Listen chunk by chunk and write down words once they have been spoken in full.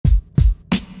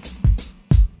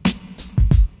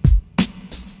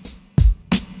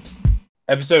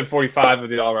Episode 45 of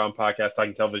the All Around Podcast,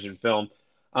 talking television film.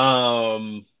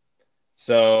 Um,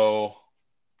 so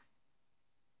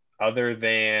other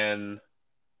than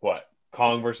what?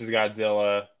 Kong versus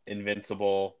Godzilla,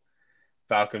 Invincible,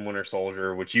 Falcon Winter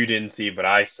Soldier, which you didn't see, but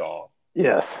I saw.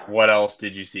 Yes. What else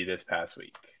did you see this past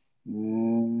week?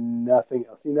 Nothing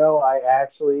else. I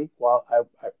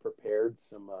prepared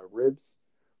some ribs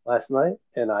last night,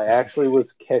 and I actually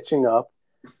was catching up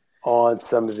on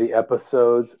some of the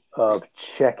episodes of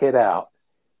Check It Out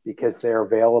because they're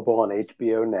available on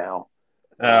HBO now.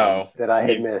 That I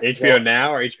had missed. HBO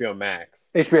Now or HBO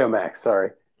Max? HBO Max,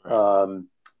 sorry. Right.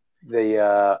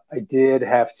 I did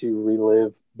have to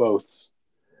relive Boats,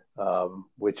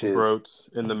 which is Broats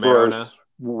in the Marina,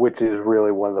 which is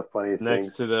really one of the funniest next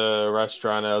things. to the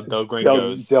restaurant Del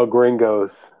Gringo's. Del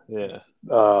Gringo's. Yeah.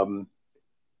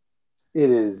 It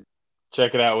is.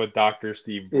 Check it out with Dr.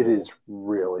 Steve Brule. It is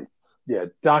really,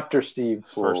 Dr. Steve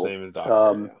Brule. First name is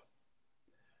Doctor.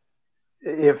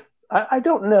 If I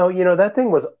don't know, that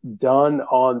thing was done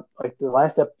on like the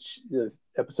last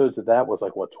episodes of that was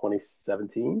like what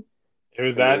 2017. It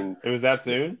was that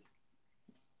soon.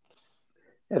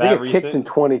 I think it kicked in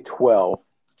 2012.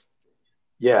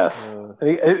 Yes,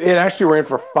 it actually ran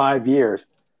for 5 years.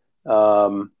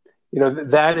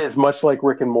 That is much like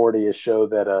Rick and Morty, a show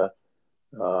that a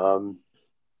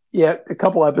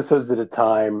couple episodes at a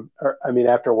time.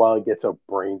 After a while, it gets so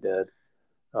brain dead.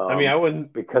 I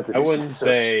wouldn't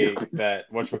say stupid. that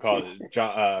Rick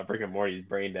and Morty is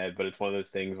brain dead, but it's one of those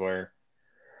things where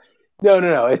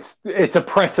no, it's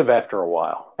oppressive after a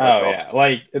while.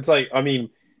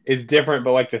 It's different,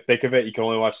 but like the thick of it, you can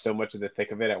only watch so much of the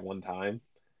thick of it at one time,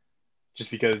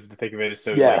 just because the thick of it is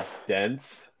so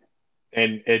dense,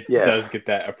 and it does get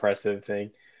that oppressive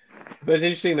thing. But it's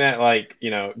interesting that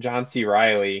John C.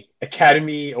 Reilly,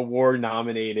 Academy Award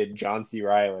nominated John C.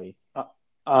 Reilly.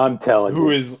 I'm telling you, who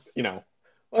is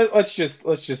let's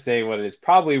just say what it is,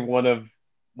 probably one of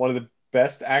the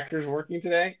best actors working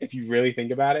today, if you really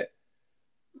think about it.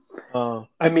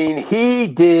 He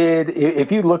did.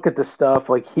 If you look at the stuff,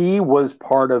 like he was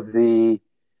part of the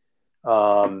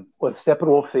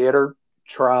Steppenwolf Theater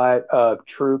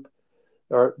troupe,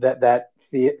 or that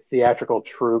theatrical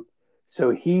troupe. So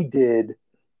he did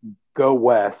Go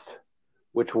West,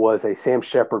 which was a Sam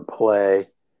Shepard play.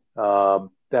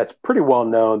 That's pretty well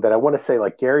known, that I want to say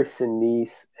like Gary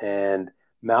Sinise and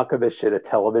Malkovich did a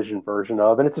television version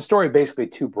of. And it's a story of basically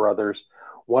two brothers,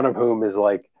 one of whom is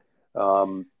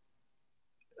trying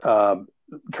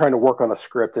to work on a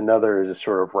script. Another is a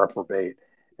sort of reprobate,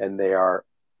 and they are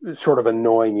sort of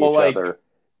annoying each other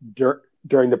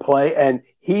during the play. And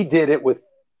he did it with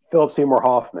Philip Seymour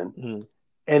Hoffman. Mm-hmm.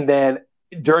 And then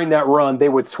during that run, they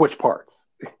would switch parts.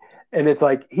 And it's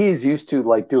like he's used to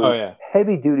doing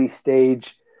heavy duty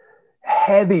stage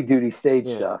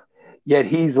stuff. Yet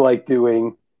he's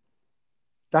doing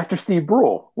Dr. Steve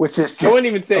Brule, which is just I wouldn't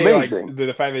even say amazing.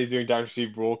 The fact that he's doing Dr.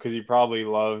 Steve Brule, because he probably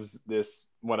loves this,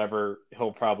 whatever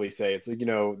he'll probably say. It's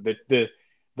the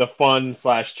fun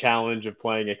 / challenge of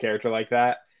playing a character like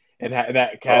that, and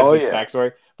that has this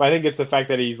backstory. But I think it's the fact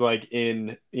that he's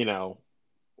in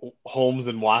Holmes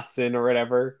and Watson or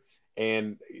whatever,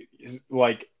 and the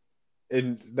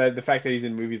fact that he's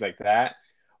in movies like that.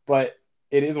 But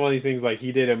it is one of these things,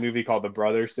 he did a movie called The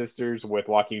Brother Sisters with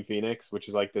Joaquin Phoenix, which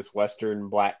is this Western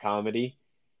black comedy.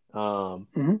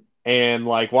 Mm-hmm. And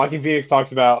Joaquin Phoenix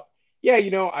talks about,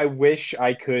 I wish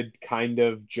I could kind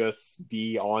of just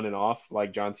be on and off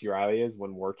like John C. Reilly is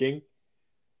when working.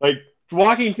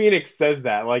 Joaquin Phoenix says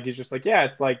that, it's just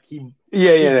it's he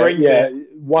brings it.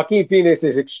 Joaquin Phoenix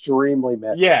is extremely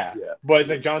meta. Yeah, but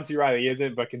it's John C. Reilly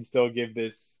isn't, but can still give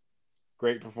this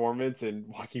great performance, and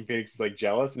Joaquin Phoenix is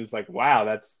jealous, and it's wow,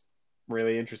 that's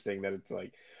really interesting that it's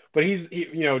but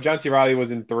John C. Reilly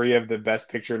was in 3 of the Best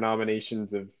Picture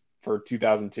nominations for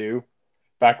 2002,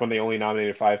 back when they only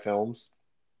nominated 5 films.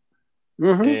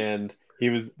 Mm-hmm. And he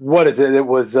was, what is it? It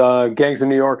was Gangs of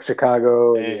New York,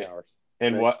 Chicago, and The Hours.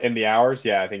 And right? In The Hours?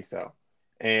 Yeah, I think so.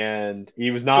 And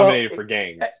he was nominated for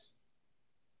Gangs.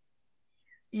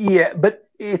 Yeah, but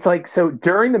it's so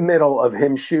during the middle of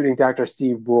him shooting Dr.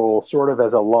 Steve Brule, sort of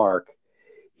as a lark,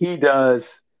 he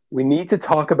does We Need to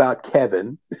Talk About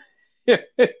Kevin. Okay.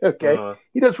 Uh-huh.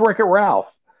 He does Wreck-It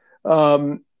Ralph.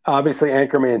 Obviously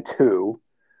Anchorman 2.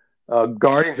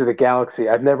 Guardians of the Galaxy.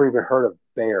 I've never even heard of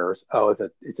Bears. Oh,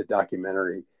 it's a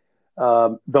documentary.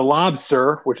 The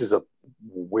Lobster, which is a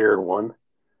weird one.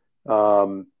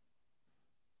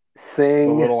 Sing,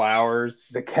 The Little Hours,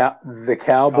 the Cowboys.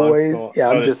 Constable. Yeah,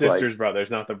 I'm just the Sisters Brothers,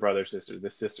 not the Brother Sisters.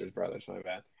 The Sisters Brothers. My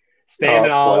bad. Stan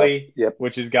and Ollie,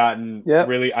 which has gotten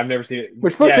really. I've never seen it.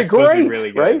 Which supposed to be great,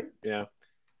 really good. right? Yeah.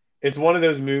 it's one of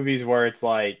those movies where it's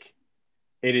like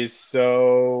it's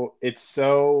so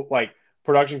like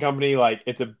production company, like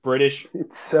it's a British.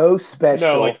 It's so No, like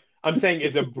special. I'm saying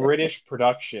it's a British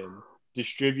production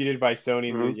distributed by Sony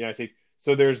in the Mm-hmm. United States.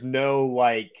 So there's no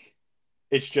like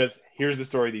it's just here's the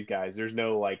story of these guys. There's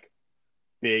no like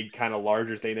big kind of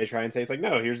larger thing they try and say. It's like,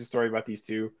 no, here's the story about these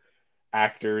two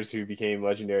actors who became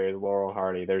legendary as Laurel and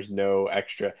Hardy. There's no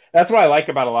extra. That's what I like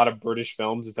about a lot of British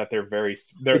films is that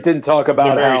It didn't talk they're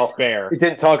about very how spare. it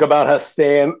didn't talk about how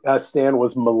Stan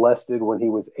was molested when he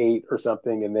was 8 or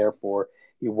something, and therefore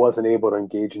he wasn't able to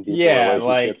engage in deeper Yeah, like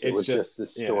relationships. It it's was just just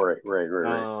this story,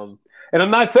 right. um And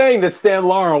I'm not saying that Stan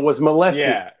Laurel was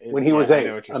molested when he was I know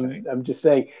 8. what you're saying. I'm just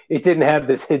saying it didn't have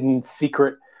this hidden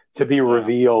secret to be No.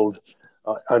 revealed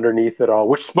underneath it all,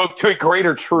 which spoke to a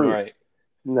greater truth. Right.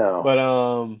 No, But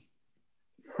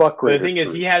fuck the greater thing is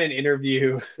truth. he had an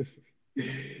interview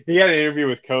he had an interview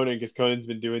with Conan because Conan's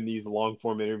been doing these long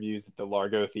form interviews at the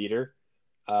Largo Theater.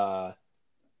 And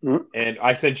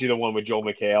I sent you the one with Joel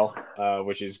McHale,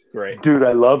 which is great. Dude,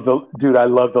 I love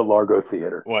the Largo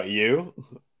Theater. What, you?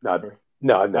 No,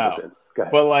 I've never been. Go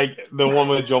ahead. But like the one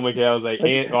with Joel McHale is like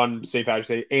on St. Patrick's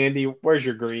Day, Andy, where's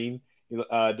your green?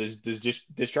 Does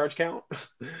discharge count?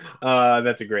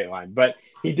 That's a great line. But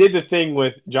he did the thing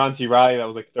with John C. Reilly that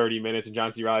was like 30 minutes, and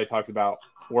John C. Reilly talks about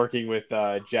working with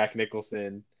Jack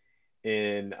Nicholson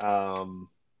in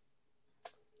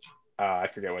I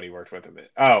forget what he worked with him in.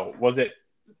 Oh, was it?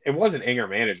 It wasn't anger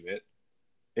management.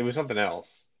 It was something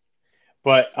else.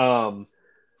 But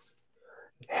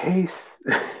hey,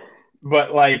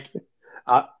 but like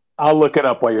I'll look it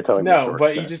up while you're telling me. No,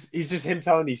 but he's just him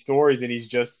telling these stories, and he's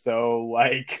just so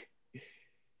like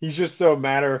he's just so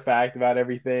matter of fact about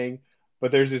everything.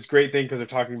 But there's this great thing because they're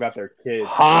talking about their kids.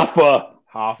 Hoffa.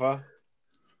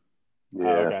 Yeah.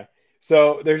 Oh, okay.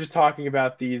 So they're just talking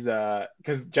about these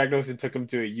because Jack Nicholson took him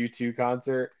to a U2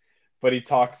 concert, but he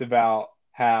talks about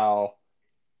how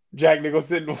Jack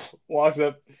Nicholson walks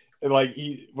up and like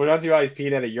when John C. Reilly's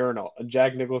peeing at a urinal, and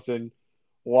Jack Nicholson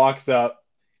walks up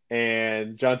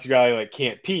and John C. Reilly like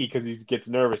can't pee because he gets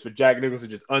nervous, but Jack Nicholson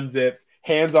just unzips,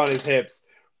 hands on his hips,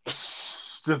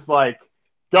 just like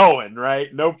going,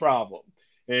 right? No problem.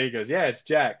 And he goes, yeah, it's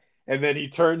Jack. And then he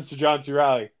turns to John C.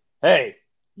 Reilly, hey,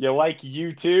 you like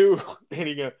U2? And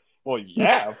he goes, well,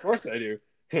 yeah, of course I do.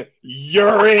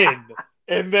 You're in.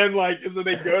 And then like, so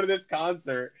they go to this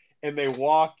concert and they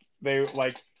walk, they're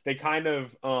kind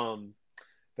of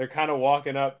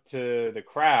walking up to the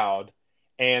crowd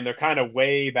and they're kind of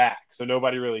way back. So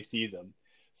nobody really sees them.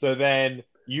 So then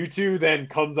U2 then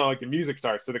comes on, like the music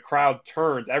starts. So the crowd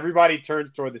turns, everybody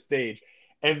turns toward the stage.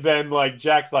 And then like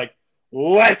Jack's like,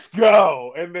 let's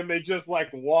go. And then they just like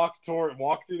walk through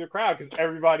the crowd because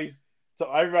everybody's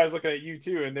looking at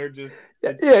U2 and they're just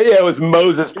it was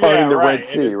Moses parting the Red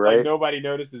Sea, right? Like nobody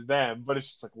notices them, but it's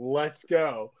just like let's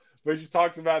go. But he just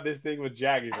talks about this thing with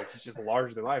Jack. He's like, he's just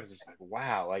larger than life. It's just like,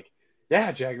 wow, like,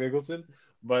 yeah, Jack Nicholson.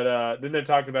 But then they're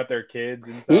talking about their kids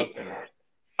and stuff.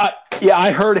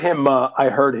 I heard him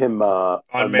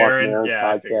on Maron,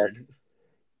 podcast.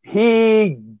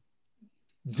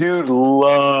 Dude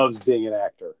loves being an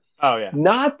actor. Oh yeah.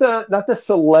 Not the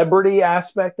celebrity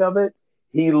aspect of it.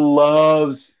 He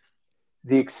loves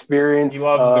the experience. He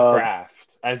loves the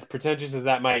craft. As pretentious as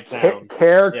that might sound.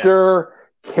 Character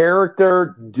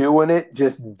doing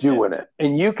it.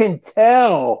 And you can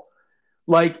tell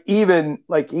like even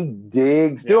like he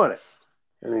digs doing it.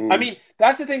 I mean,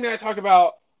 that's the thing that I talk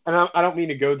about, and I don't mean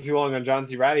to go too long on John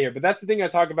C. Reilly here, but that's the thing I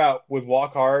talk about with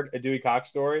Walk Hard, a Dewey Cox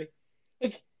story.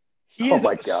 Like he is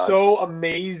so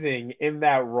amazing in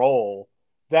that role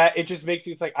that it just makes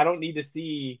me like I don't need to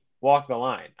see Walk the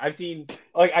Line. I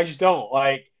just don't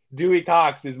like. Dewey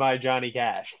Cox is my Johnny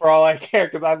Cash for all I care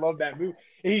because I love that movie.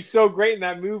 And he's so great in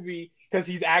that movie because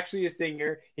he's actually a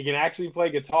singer. He can actually play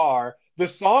guitar. The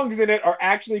songs in it are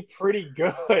actually pretty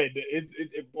good.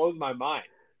 It blows my mind.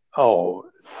 Oh,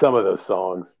 some of those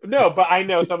songs. No, but I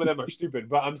know some of them are stupid.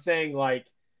 But I'm saying like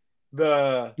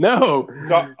A Life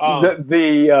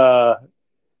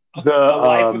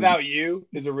Without You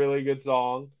is a really good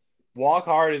song. Walk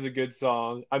Hard is a good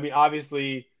song. I mean,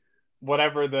 obviously,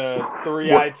 whatever the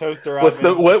three-eyed toaster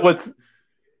oven. What's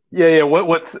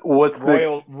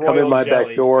Royal Come in My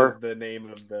Back Door? Is the name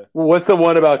of the. What's the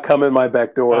one about Come in My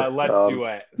Back Door? Let's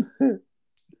Duet.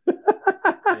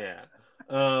 Yeah.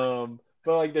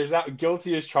 But like, there's that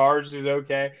Guilty as Charged is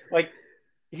okay. Like,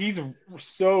 he's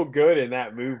so good in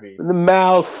that movie. The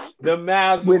mouse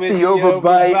with the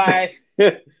overbite.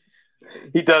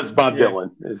 He does Bob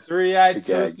Dylan. Three-eyed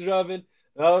toaster oven.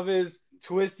 Love is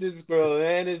Twisted Squirrel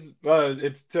and his buzz.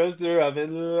 It's Toaster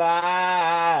Oven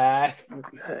Life.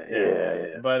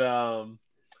 Yeah. But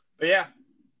yeah.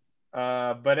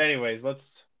 But anyways,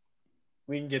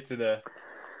 we can get to the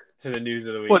news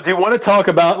of the week. Well, do you want to talk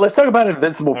about? Let's talk about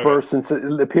Invincible first, since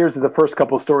it appears that the first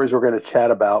couple of stories we're going to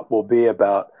chat about will be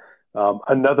about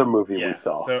another movie we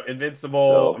saw. So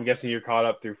Invincible. I'm guessing you're caught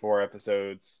up through 4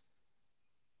 episodes.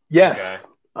 Yes, okay.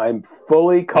 I'm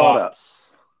fully caught up.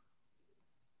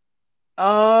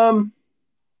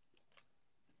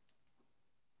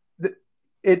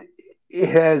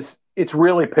 It's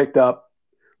really picked up.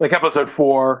 Like episode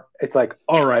 4, it's like,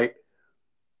 all right,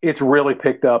 it's really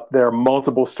picked up. There are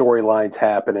multiple storylines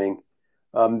happening.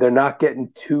 They're not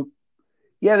getting too.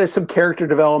 Yeah, there's some character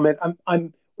development.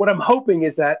 What I'm hoping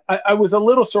is that I was a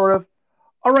little sort of,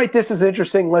 all right, this is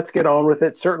interesting. Let's get on with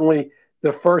it. Certainly,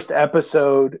 the first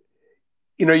episode,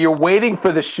 you're waiting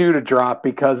for the shoe to drop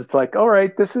because it's like, all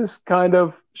right, this is kind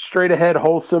of straight ahead,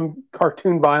 wholesome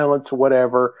cartoon violence,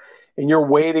 whatever, and you're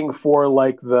waiting for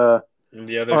like the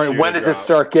other. All right, when does it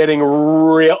start getting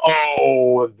real?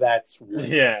 Oh, that's when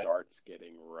it starts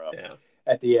getting rough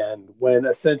at the end, when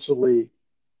essentially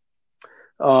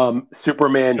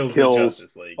Superman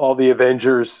kills all the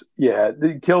Avengers. Yeah,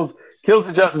 kills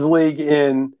the Justice League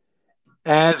in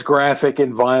as graphic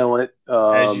and violent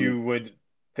as you would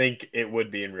think it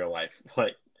would be in real life.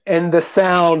 Like, and the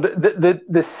sound,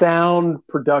 the sound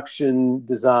production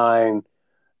design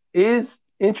is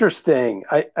interesting.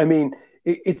 I mean.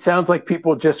 It sounds like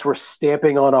people just were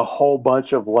stamping on a whole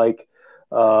bunch of like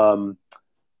slime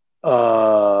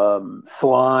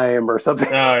or something.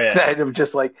 Oh yeah, kind of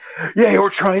just like, we're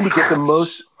trying to get the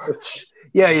most.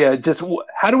 Just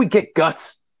how do we get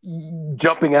guts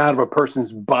jumping out of a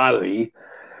person's body?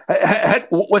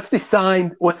 What's the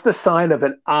sign? What's the sign of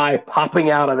an eye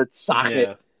popping out of its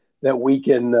socket that we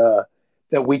can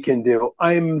do?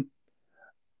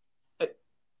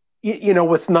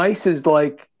 What's nice is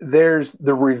like there's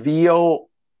the reveal.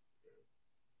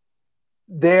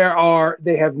 They've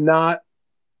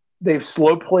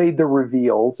slow played the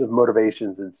reveals of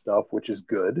motivations and stuff, which is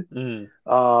good.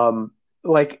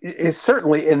 Like it's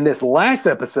certainly in this last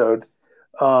episode,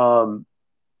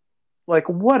 like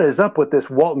what is up with this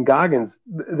Walton Goggins,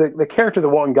 the character that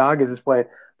Walton Goggins is playing?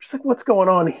 Just like what's going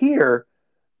on here?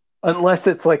 Unless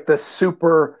it's like the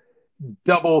super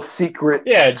double secret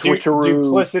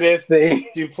duplicitous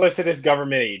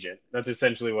government agent. That's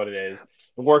essentially what it is.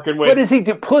 Working with. But is he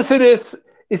duplicitous?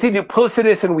 Is he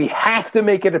duplicitous and we have to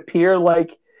make it appear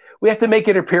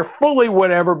fully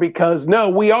whatever, because no,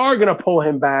 we are going to pull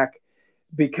him back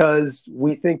because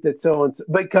we think that so and so,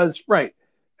 because right.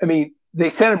 I mean,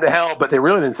 they sent him to hell, but they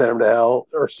really didn't send him to hell,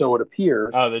 or so it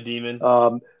appears. Oh, the demon.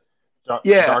 I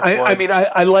mean,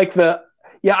 I like the.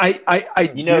 Yeah, I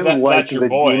do like the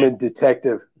demon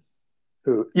detective.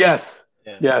 Who? Yes,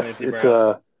 it's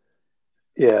I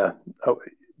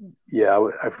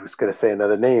was going to say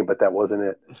another name, but that wasn't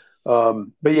it.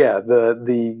 But yeah,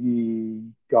 the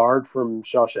guard from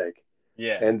Shawshank.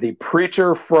 Yeah, and the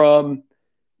preacher from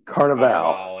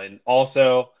Carnival, and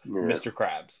also Mr.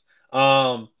 Krabs.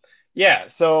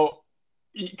 So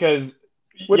because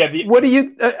what do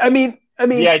you? I mean,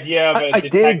 the idea of a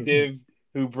detective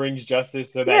who brings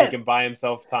justice so that he can buy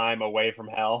himself time away from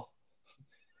hell.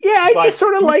 Yeah, I just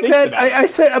sort of like that.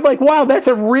 I'm like, wow, that's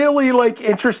a really like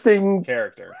interesting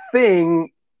character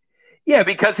thing. Yeah,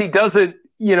 because he doesn't,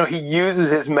 he uses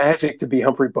his magic to be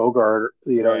Humphrey Bogart.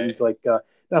 He's like not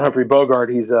Humphrey Bogart.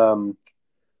 He's what's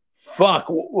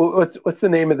the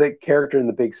name of the character in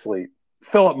The Big Sleep?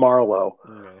 Philip Marlowe,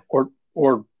 or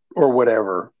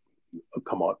whatever. Oh,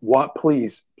 come on, what?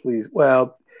 Please.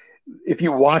 Well. If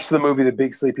you watch the movie The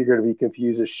Big Sleep, you're going to be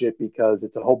confused as shit because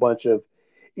it's a whole bunch of.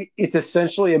 It's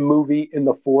essentially a movie in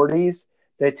the 40s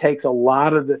that takes a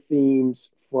lot of the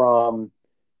themes from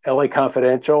L.A.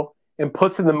 Confidential and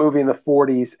puts in the movie in the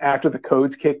 40s after the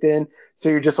codes kicked in. So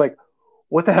you're just like,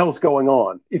 what the hell's going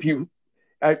on? If you,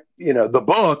 the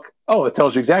book, it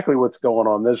tells you exactly what's going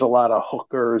on. There's a lot of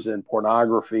hookers and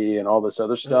pornography and all this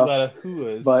other stuff. There's a lot of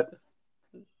whoas. But.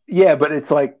 Yeah, but it's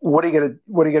like, what are you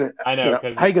gonna? I know.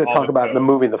 How are you gonna talk about in the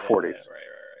movie in the 40s?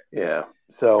 Yeah.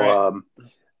 So,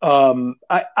 I'm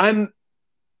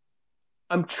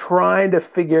trying to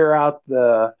figure out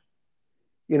the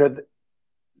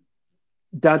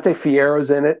Dante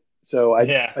Fierro's in it, so I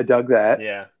dug that.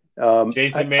 Yeah.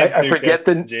 Jason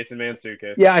Mantzoukas. Jason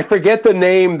Mantzoukas. Yeah, I forget the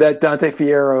name that Dante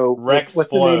Fierro. Rex. What's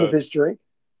the name of his drink?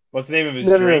 What's the name of his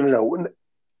drink? No.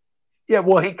 Yeah,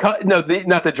 well,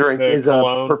 not the drink. His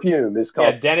perfume is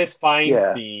called. Yeah, Dennis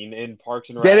Feinstein in Parks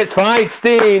and Rec. Dennis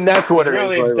Feinstein, that's what it is. His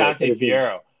real name's Dante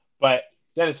Fierro, but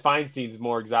Dennis Feinstein's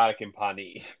more exotic in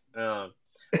Pawnee. Yeah.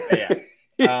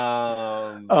 You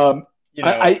know,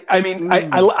 I mean, Ooze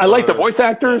I like the or voice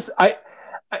actors.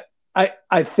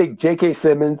 I think J.K.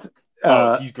 Simmons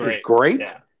he's is great. great.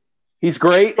 Yeah. He's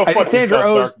great. Go I think fuck Sandra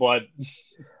yourself, Oh's. Dark Blood.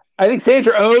 I think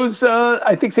Sandra Oh's.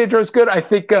 I think Sandra Oh's good. I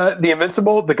think the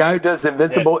Invincible, the guy who does Yeah,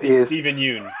 Invincible, is Stephen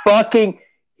Yeun. fucking.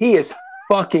 He is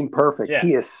fucking perfect. Yeah.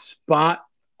 He is spot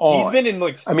He's on. been in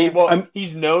like I mean, well,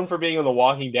 he's known for being on The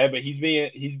Walking Dead, but he's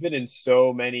been in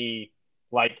so many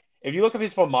like if you look at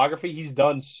his filmography, he's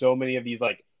done so many of these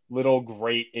like little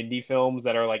great indie films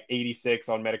that are like 86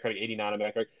 on Metacritic, 89 on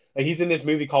Metacritic. Like he's in this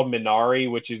movie called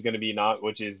Minari, which is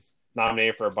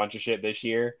nominated for a bunch of shit this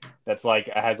year. That's like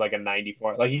has like a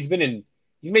 94. Like he's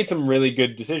made some really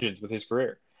good decisions with his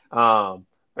career. But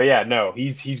yeah, no,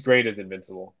 he's great as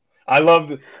Invincible. I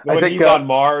love when he's on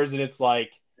Mars and it's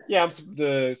like yeah, I'm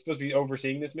supposed to be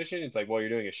overseeing this mission. It's like, well,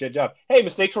 you're doing a shit job. Hey,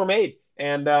 mistakes were made,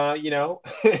 and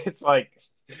it's like,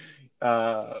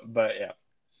 but yeah,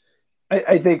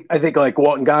 I think like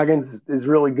Walton Goggins is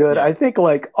really good. yeah. I think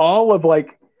like all of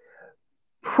like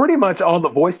pretty much all the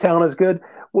voice talent is good.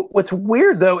 What's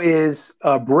weird though is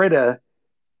Britta,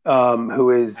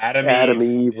 who is Adam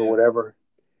Eve or whatever.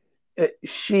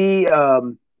 She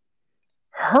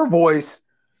her voice.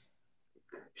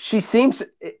 She seems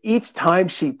each time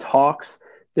she talks,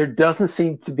 there doesn't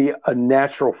seem to be a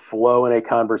natural flow in a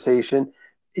conversation.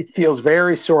 It feels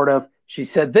very sort of she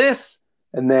said this,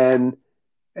 and then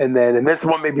this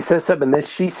one maybe says something, and then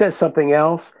she says something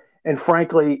else. And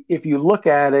frankly, if you look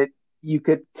at it, you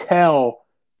could tell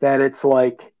that it's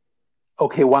like,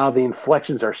 okay, wow, the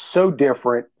inflections are so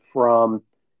different from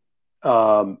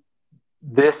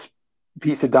this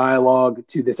piece of dialogue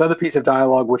to this other piece of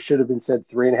dialogue, which should have been said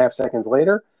 3.5 seconds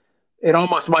later. It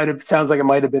almost sounds like it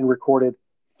might have been recorded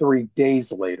 3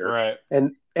 days later. Right.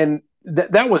 And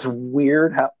that was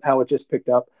weird how it just picked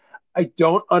up. I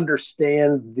don't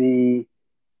understand the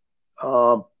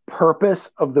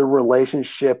purpose of the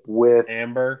relationship with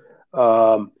Amber.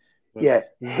 Yeah,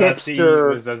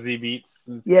 hipster. Zazie Beats.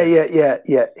 Yeah.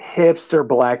 Hipster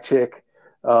black chick.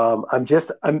 I'm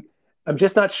just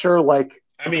not sure. Like,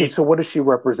 I mean, okay, so what does she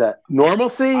represent?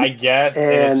 Normalcy, I guess,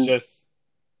 and it's just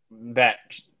that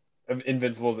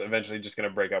Invincible's eventually just going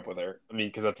to break up with her. I mean,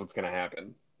 because that's what's going to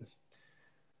happen.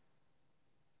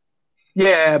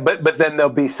 Yeah, but then there'll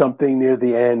be something near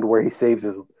the end where he saves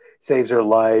her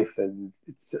life, and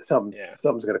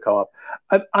something's going to come up.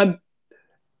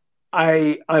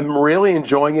 I'm really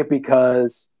enjoying it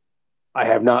because I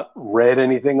have not read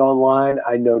anything online.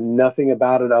 I know nothing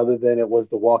about it other than it was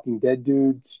the Walking Dead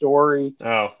dude story.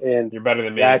 Oh, and you're better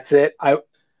than me. That's it.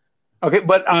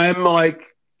 But I'm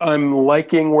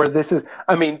liking where this is.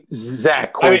 I mean,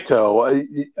 Zach Quinto,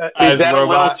 is that a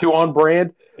little too on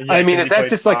brand? Yeah, I mean, is that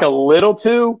just like a little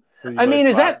too? I mean,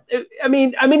 is that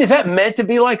meant to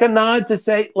be like a nod to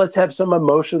say, let's have some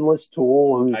emotionless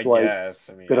tool who's going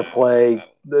to play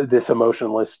this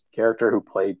emotionless character who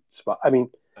played Spock? I mean,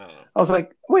 I was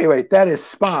like, wait, that is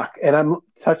Spock, and I'm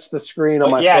touched the screen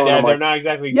on my phone. Yeah, they're not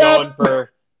exactly going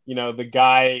for the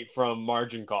guy from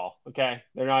Margin Call. Okay,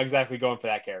 they're not exactly going for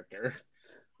that character.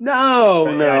 No,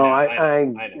 I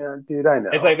know. Dude, I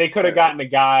know. It's like they could have gotten a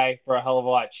guy for a hell of a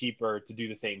lot cheaper to do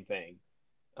the same thing.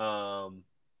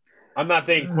 I'm not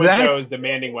saying Quinto is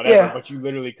demanding whatever, but you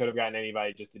literally could have gotten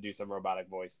anybody just to do some robotic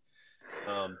voice.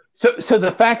 So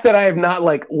the fact that I have not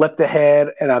like leapt ahead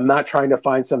and I'm not trying to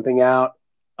find something out,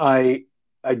 I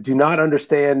do not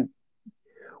understand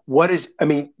what is. I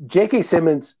mean, J.K.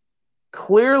 Simmons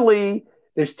clearly.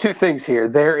 There's two things here.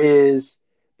 There is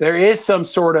some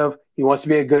sort of he wants to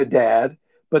be a good dad,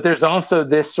 but there's also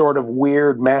this sort of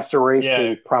weird master race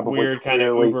thing, probably weird kind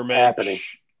of happening.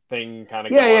 Thing kind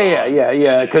of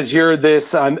yeah. Because you're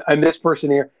this, I'm this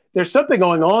person here. There's something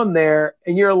going on there,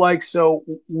 and you're like, so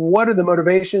what are the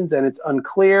motivations? And it's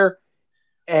unclear.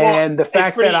 And the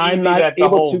fact that I'm not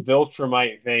able to, the whole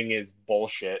Viltrumite thing is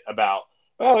bullshit. About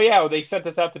they set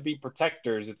this out to be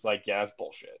protectors. It's like that's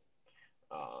bullshit.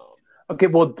 Okay,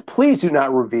 well, please do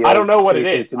not reveal. I don't know what it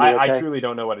is. I truly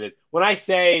don't know what it is. When I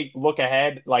say look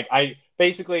ahead, like I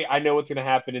know what's going to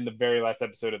happen in the very last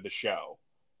episode of the show.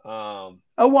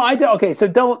 I don't. Okay, so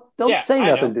don't say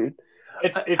nothing, dude.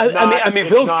 It's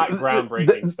not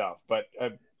groundbreaking stuff, but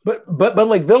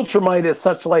like Viltrumite is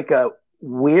such like a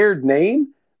weird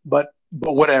name, but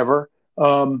whatever.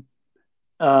 But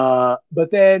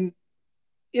then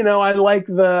I like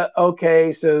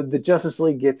so the Justice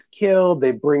League gets killed. They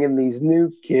bring in these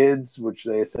new kids, which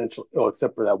they essentially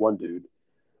except for that one dude,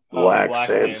 Black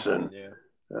Samson.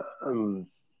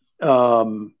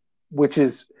 Which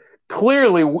is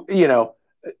clearly,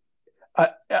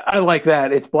 I like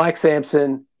that. It's Black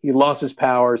Samson. He lost his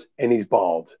powers and he's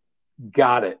bald.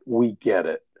 Got it. We get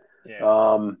it.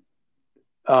 Yeah.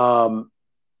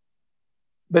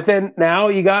 But then now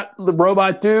you got the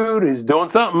robot dude who's doing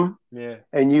something. Yeah.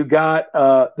 And you got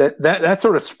that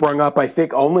sort of sprung up, I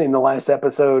think, only in the last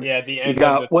episode. Yeah, the end you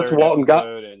got of the third Walton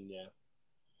episode,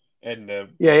 and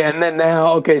then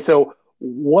now, okay, so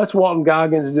what's Walton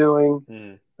Goggins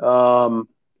doing?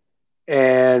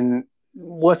 And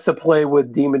what's the play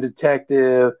with Demon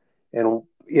Detective and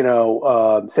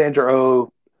Sandra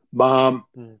Oh,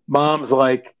 mom's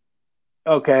like,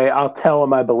 okay, I'll tell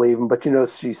him I believe him, but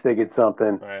she's thinking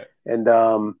something, right? And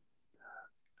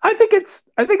I think it's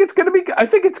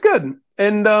good,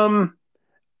 and I'm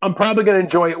probably gonna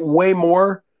enjoy it way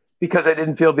more because I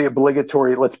didn't feel the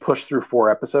obligatory let's push through 4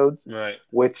 episodes, right?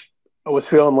 Which I was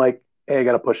feeling like, hey, I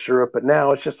got to push through it, but now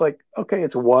it's just like, okay,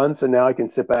 it's one, so now I can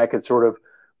sit back and sort of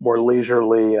more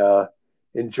leisurely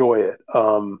enjoy it.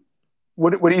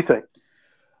 What do you think?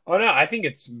 Oh no, I think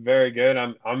it's very good.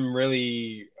 I'm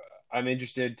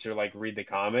interested to like read the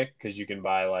comic because you can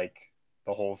buy like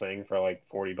the whole thing for like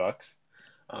 $40.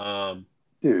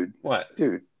 Dude, what?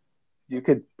 Dude, you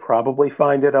could probably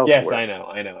find it elsewhere. Yes, I know,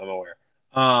 I'm aware.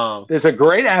 There's a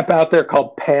great app out there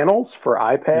called Panels for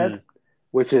iPad,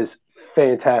 which is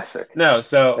fantastic. No,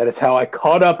 so that is how I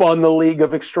caught up on the League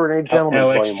of Extraordinary Gentlemen.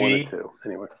 LXG. Volume 1 and 2.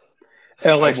 Anyway,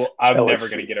 I'm never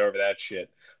gonna get over that shit.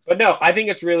 But no, I think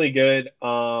it's really good.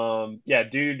 Yeah,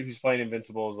 dude who's playing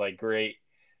Invincible is like great.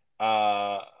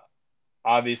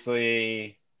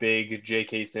 Obviously, big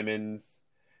J.K. Simmons.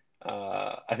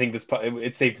 I think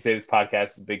it's safe to say this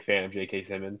podcast is a big fan of J.K.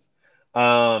 Simmons.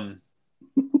 And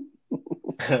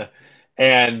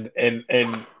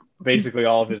basically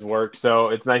all of his work. So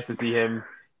it's nice to see him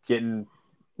getting.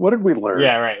 What did we learn?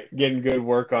 Yeah, right. Getting good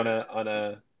work on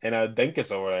a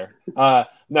Denkus over there.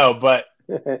 No, but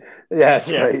yeah, that's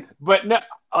right. But no,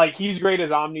 like he's great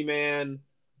as Omni-Man.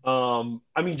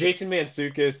 I mean, Jason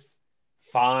Mantzoukas,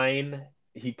 fine.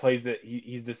 He plays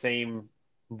he's the same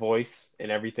voice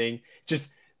and everything. Just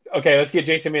okay, let's get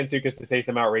Jason Mantzoukas to say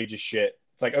some outrageous shit.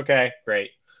 It's like, okay,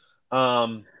 great.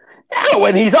 No,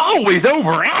 and he's always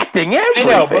overacting everything.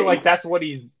 I know, but like that's what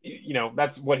he's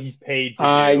that's what he's paid to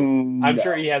do. I'm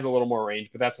sure he has a little more range,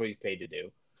 but that's what he's paid to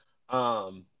do.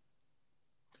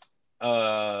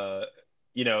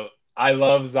 I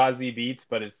love Zazie Beetz,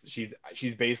 but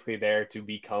she's basically there to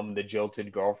become the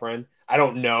jilted girlfriend. I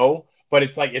don't know, but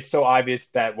it's like it's so obvious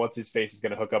that what's his face is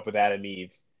going to hook up with Adam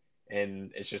Eve,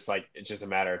 and it's just a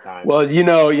matter of time. Well,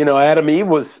 Adam Eve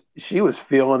was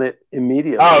feeling it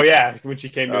immediately. Oh yeah, when she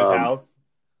came to his house.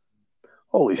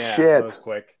 Holy shit! That was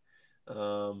quick.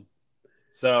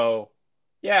 So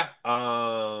yeah,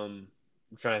 I'm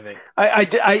trying to think.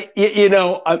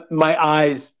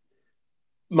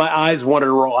 My eyes wanted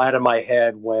to roll out of my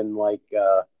head when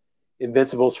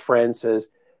Invincible's friend says,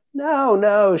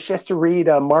 no, she has to read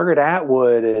Margaret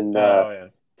Atwood and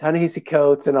Ta-Nehisi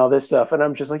Coates and all this stuff, and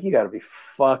I'm just like, you got to be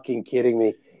fucking kidding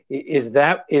me. Is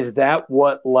that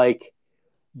what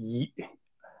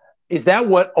is that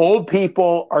what old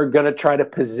people are going to try to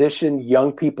position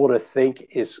young people to think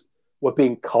is what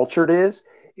being cultured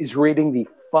is reading the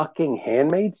fucking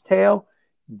Handmaid's Tale?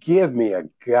 Give me a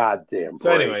goddamn break.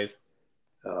 So anyways,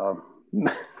 I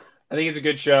think it's a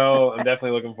good show. I'm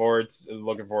definitely looking forward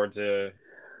to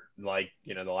the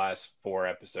last 4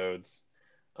 episodes.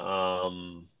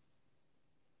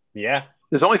 Yeah.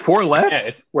 There's only 4 left?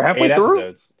 Yeah, we're halfway through?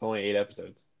 Episodes. It's only 8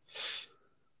 episodes.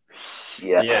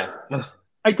 Shit. Yeah.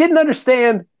 I didn't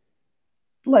understand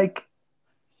like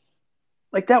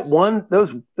that one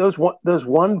those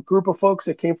one group of folks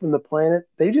that came from the planet.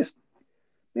 They just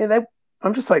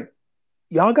I'm just like,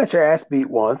 y'all got your ass beat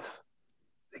once.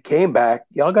 They came back.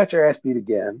 Y'all got your ass beat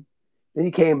again. Then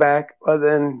you came back. Well,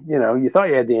 then you thought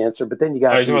you had the answer, but then you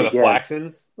got beat again. The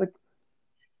Flaxons?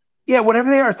 Yeah,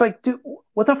 whatever they are. It's like, dude,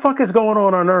 what the fuck is going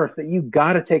on Earth that you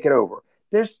got to take it over?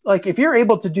 There's if you're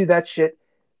able to do that shit,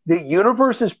 the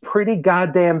universe is pretty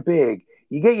goddamn big.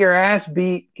 You get your ass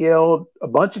beat, killed a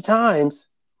bunch of times.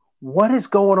 What is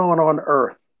going on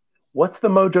Earth? What's the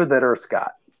mojo that Earth's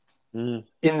got in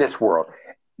this world?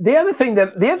 The other thing I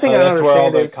don't understand that's where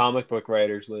all the comic book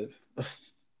writers live.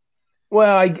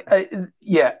 Well, the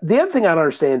other thing I don't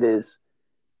understand is,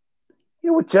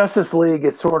 with Justice League,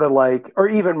 it's sort of like, or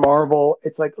even Marvel,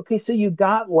 it's like, okay, so you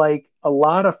got a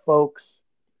lot of folks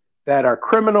that are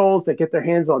criminals that get their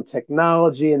hands on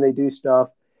technology and they do stuff,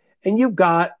 and you've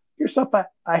got yourself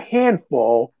a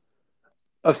handful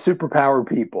of superpowered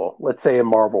people, let's say in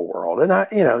Marvel world,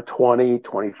 and 20,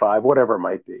 25, whatever it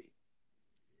might be.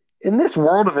 In this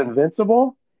world of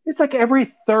Invincible, it's like every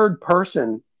third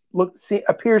person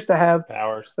appears to have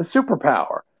powers, a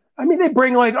superpower. I mean, they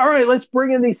bring all right, let's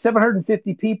bring in these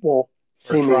 750 people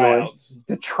for seemingly tryouts.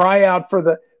 to try out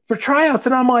for tryouts,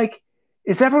 and I'm like,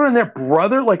 is everyone their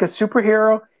brother like a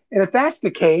superhero? And if that's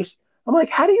the case, I'm like,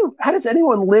 how does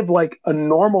anyone live like a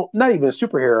normal, not even a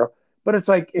superhero, but it's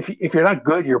like if you're not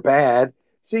good, you're bad.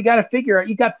 So you got to figure out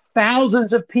you got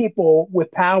thousands of people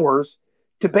with powers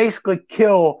to basically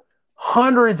kill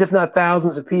hundreds, if not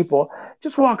thousands, of people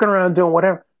just walking around doing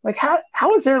whatever. Like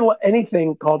how is there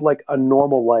anything called like a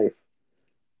normal life?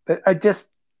 I just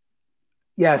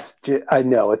yes, I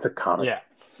know it's a comic. Yeah.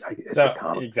 It's a So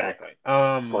comic. exactly.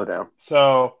 Slow down.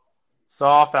 So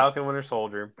saw Falcon Winter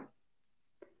Soldier.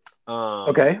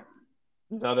 Okay.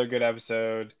 Another good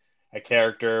episode. A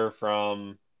character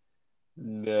from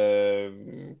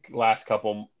the last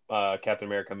couple Captain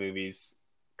America movies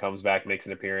comes back, makes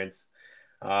an appearance.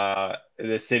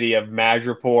 The city of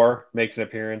Madripoor makes an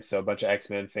appearance. So a bunch of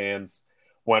X-Men fans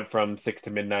went from 6 to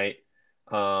midnight.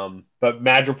 But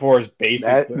Madripoor is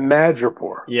basically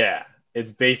Madripoor. Yeah,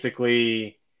 it's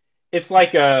basically it's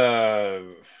like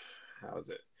a how is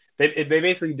it? They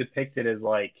basically depict it as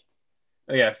like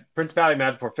oh yeah, Principality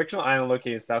of Madripoor, fictional island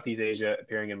located in Southeast Asia,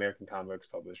 appearing in American comic books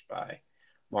published by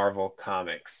Marvel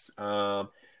Comics. So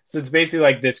it's basically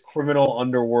like this criminal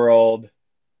underworld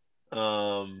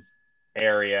um,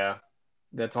 area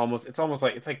that's almost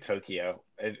like it's like Tokyo.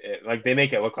 Like they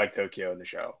make it look like Tokyo in the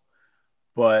show,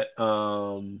 but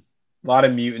a lot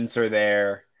of mutants are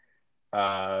there,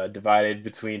 divided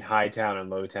between high town and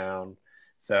low town.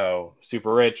 So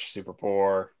super rich, super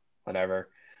poor, whatever.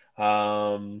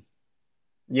 Um,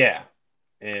 yeah,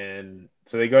 and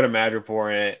so they go to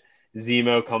Madripoor and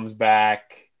Zemo comes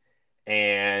back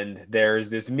and there's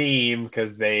this meme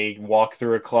because they walk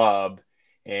through a club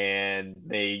and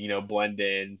they blend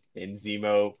in and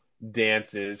Zemo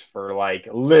dances for like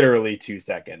literally 2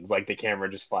 seconds, like the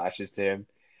camera just flashes to him,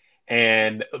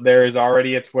 and there is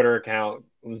already a Twitter account,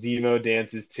 Zemo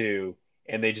dances too,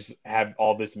 and they just have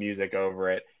all this music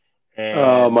over it.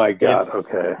 Oh And my god!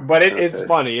 Okay, it's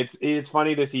funny. It's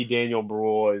funny to see Daniel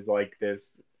Bruhl as like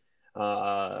this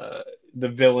the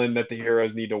villain that the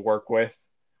heroes need to work with.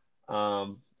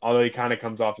 Although he kind of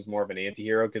comes off as more of an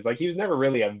anti-hero because like he was never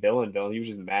really a villain. He was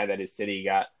just mad that his city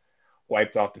got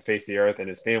wiped off the face of the earth and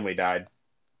his family died.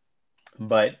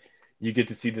 But you get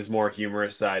to see this more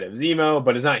humorous side of Zemo,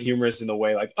 but it's not humorous in the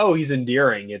way like, oh, he's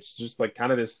endearing. It's just like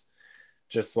kind of this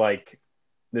just like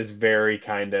this very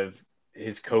kind of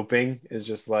his coping is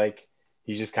just like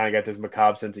he's just kind of got this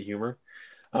macabre sense of humor.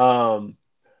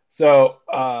 So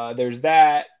there's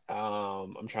that.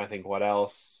 I'm trying to think what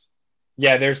else.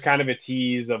 Yeah, there's kind of a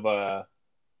tease of a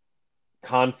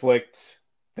conflict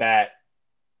that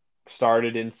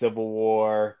started in Civil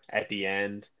War at the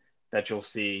end that you'll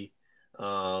see.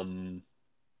 Okay.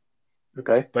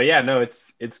 But yeah, no,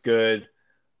 it's good.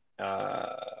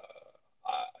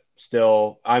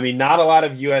 Still, I mean, not a lot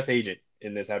of U.S. agent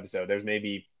in this episode. There's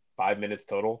maybe 5 minutes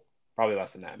total, probably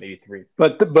less than that, maybe 3.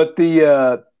 But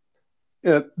the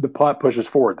plot pushes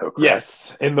forward though. Correct?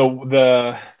 Yes, and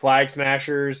the Flag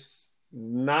Smashers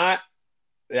not.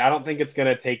 I don't think it's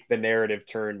gonna take the narrative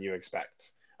turn you expect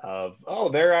of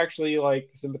they're actually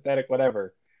like sympathetic,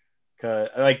 whatever.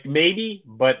 Like maybe,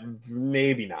 but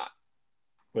maybe not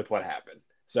with what happened.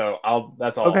 So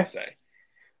that's all I'll say.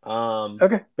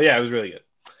 Okay. But yeah, it was really good.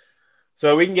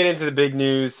 So we can get into the big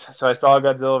news. So I saw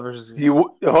Godzilla versus. Do you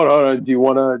hold on? Do you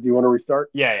want to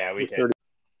restart? Yeah, we can.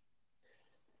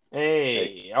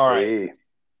 Hey, all right. Hey.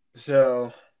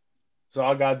 So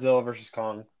saw Godzilla versus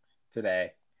Kong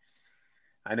today.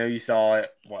 I know you saw it.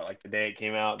 What, like the day it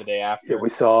came out, the day after? Yeah, we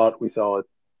saw it. We saw it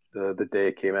the day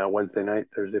it came out, Wednesday night,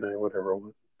 Thursday night, whatever it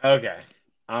was. Okay.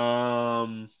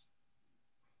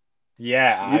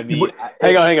 Yeah, I mean,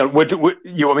 hang on. Would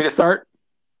you want me to start?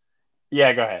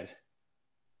 Yeah, go ahead.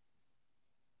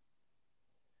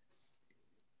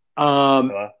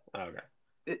 Hello? Okay.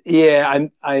 Yeah,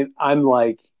 I'm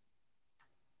like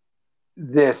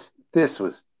this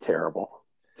was terrible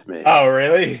to me. Oh,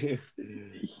 really?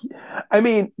 I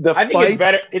mean, I think it's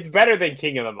better. It's better than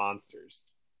King of the Monsters.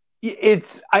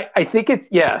 I think it's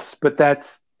yes, but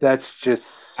that's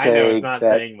just. I know it's not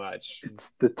saying much. It's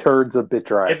the turd's a bit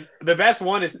dry. The best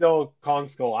one is still Kong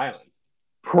Skull Island.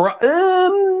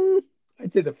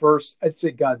 I'd say the first. I'd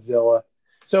say Godzilla.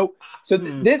 So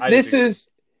this is.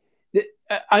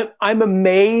 I'm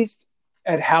amazed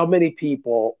at how many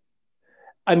people.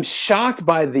 I'm shocked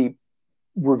by the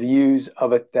reviews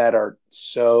of it that are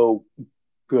so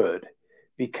good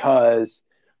because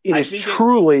it is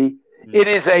truly it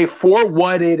is a for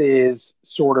what it is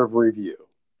sort of review,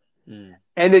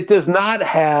 and it does not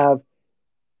have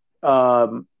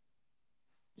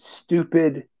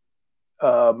stupid,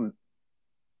 um,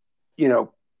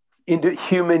 into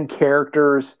human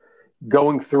characters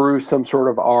going through some sort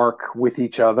of arc with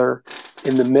each other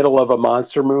in the middle of a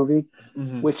monster movie,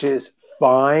 which is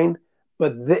fine.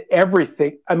 But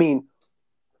everything, I mean,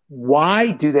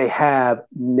 why do they have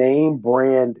name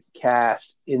brand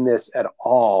cast in this at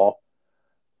all?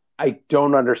 I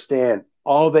don't understand.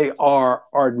 All they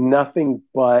are nothing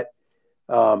but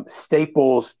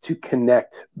staples to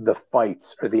connect the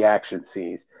fights or the action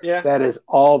scenes. Yeah, that is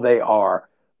all they are.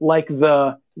 Like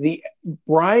the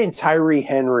Brian Tyree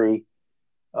Henry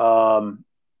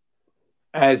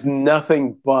as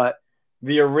nothing but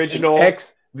the original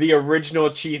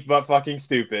chief, but fucking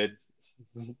stupid.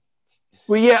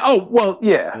 Well, yeah. Oh, well,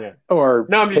 yeah. Or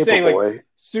no, I'm just saying, Paperboy. like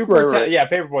super,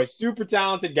 Paperboy, super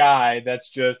talented guy. That's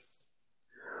just.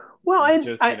 Well,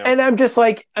 and I'm just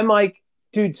like,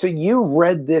 dude. So you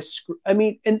read this? I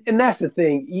mean, and that's the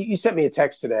thing. You sent me a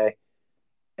text today,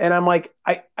 and I'm like,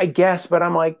 I guess, but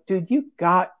I'm like, dude, you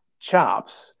got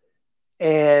chops,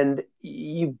 and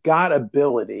you've got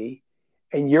ability,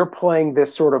 and you're playing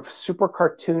this sort of super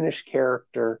cartoonish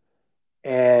character,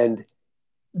 and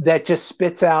that just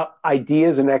spits out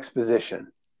ideas and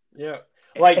exposition. Yeah.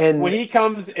 Like when he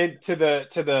comes into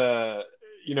the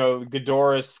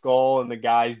Ghidorah's skull and the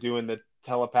guy's doing the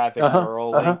telepathic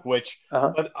neural link, which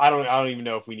but I don't even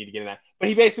know if we need to get in that. But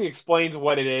he basically explains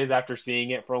what it is after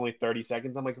seeing it for only 30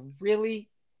 seconds. I'm like, really?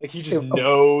 Like he just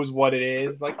knows what it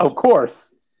is. Like of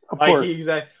course. He's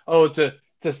like, oh, it's a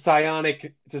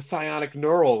psionic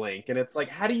neural link. And it's like,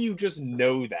 how do you just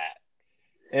know that?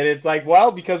 And it's like,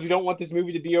 well, because we don't want this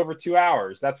movie to be over 2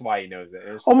 hours. That's why he knows it.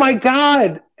 Oh my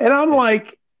God. And I'm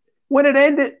like, when it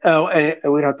ended, and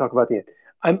we don't talk about the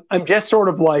end. I'm just sort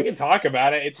of like, we can talk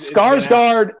about it.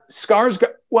 Skarsgård.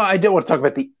 Well, I didn't want to talk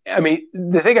about the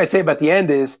thing I'd say about the end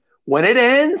is when it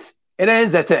ends,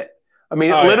 that's it. I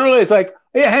mean, literally it's like,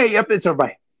 yeah, hey, yep, it's over.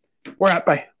 Bye. We're out.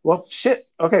 Bye. Well, shit.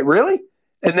 Okay. Really?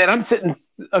 And then I'm sitting,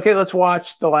 okay, let's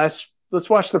watch the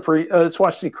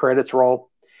credits roll.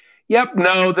 Yep.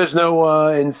 No, there's no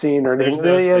end scene or anything.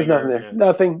 There's nothing there. Yeah.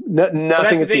 Nothing.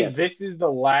 Nothing at the end. This is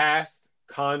the last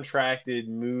contracted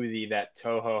movie that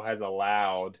Toho has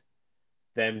allowed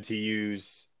them to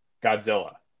use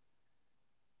Godzilla.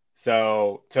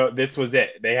 So this was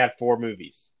it. They had 4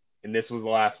 movies, and this was the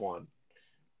last one.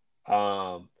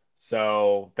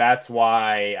 So that's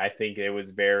why I think it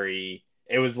was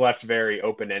left very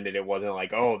open-ended. It wasn't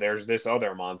like, oh, there's this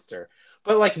other monster.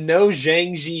 But like no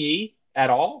Zhang Ji at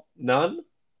all? None?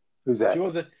 Who's that? She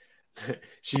wasn't.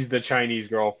 She's the Chinese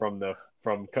girl from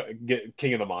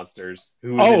King of the Monsters,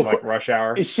 who was in like Rush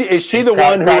Hour. Is she the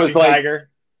one who was like Tiger?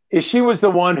 She was the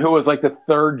one who was like the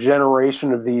 3rd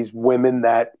generation of these women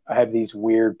that have these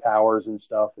weird powers and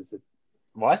stuff? Is it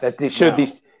what? That they showed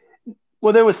these?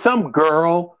 Well, there was some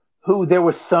girl who there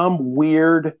was some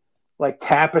weird like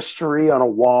tapestry on a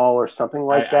wall or something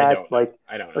like that.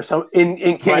 I don't know. Or some in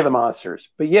King of the Monsters.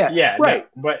 But yeah, right.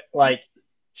 No, but like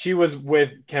she was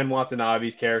with Ken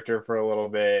Watanabe's character for a little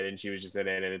bit, and she was just in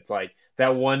it. And it's like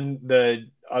the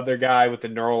other guy with the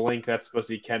neural link that's supposed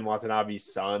to be Ken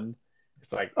Watanabe's son.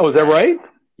 It's like, oh, is that right?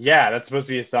 Yeah, that's supposed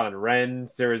to be his son, Ren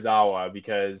Serizawa,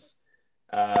 because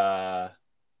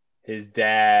his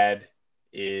dad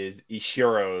is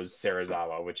Ishiro's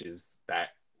Serizawa, which is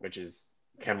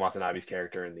Ken Watanabe's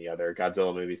character in the other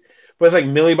Godzilla movies. But it's like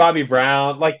Millie Bobby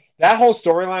Brown, like that whole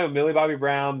storyline with Millie Bobby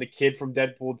Brown, the kid from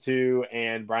Deadpool 2,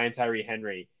 and Brian Tyree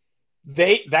Henry,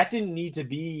 that didn't need to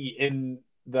be in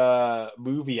the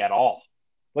movie at all.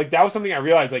 Like that was something I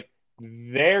realized, like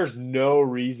there's no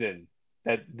reason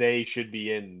that they should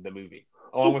be in the movie,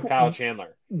 along with Kyle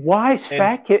Chandler. Why is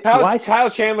Fat Kid? Kyle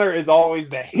Chandler is always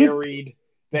the harried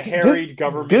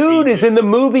government dude agent. Is in the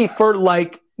movie for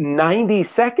like 90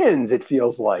 seconds. It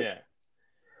feels like. Yeah.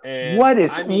 And what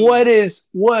is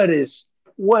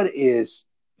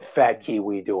Fat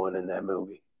Kiwi doing in that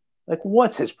movie? Like,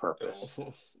 what's his purpose?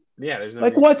 Yeah, there's no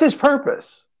what's his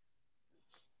purpose?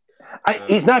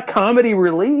 He's not comedy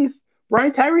relief.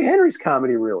 Brian Tyree Henry's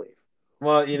comedy relief.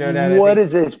 Well, what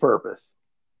is his purpose?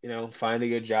 Find a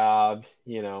good job.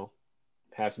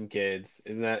 Have some kids.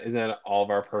 Isn't that all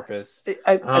of our purpose?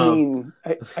 I mean,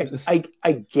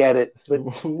 I get it,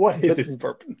 but what is his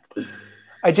purpose?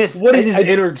 What is his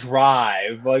inner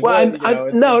drive? Like,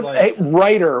 hey,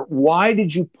 writer, why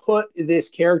did you put this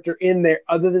character in there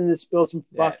other than to spill some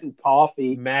fucking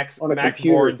coffee? Max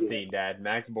Borenstein, Dad.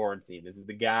 Max Borenstein. This is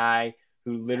the guy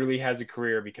who literally has a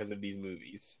career because of these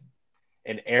movies.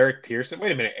 And Eric Pearson.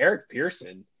 Wait a minute, Eric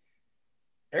Pearson.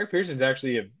 Eric Pearson's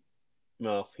actually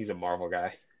he's a Marvel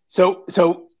guy. So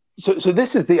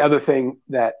this is the other thing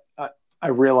that I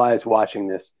realized watching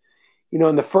this.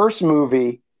 In the first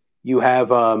movie, you have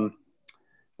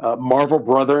Marvel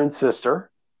brother and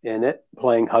sister in it,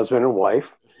 playing husband and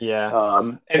wife. Yeah.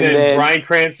 And then Bryan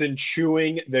Cranston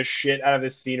chewing the shit out of the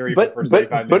scenery for the first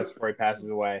 35 minutes before he passes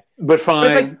away. But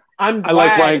fine. I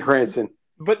like Bryan Cranston.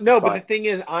 But no, but the thing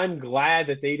is, I'm glad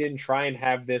that they didn't try and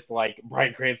have this, like,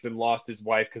 Bryan Cranston lost his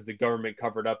wife because the government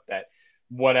covered up that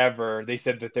whatever. They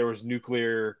said that there was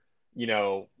nuclear,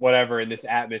 whatever in this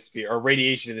atmosphere, or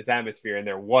radiation in this atmosphere, and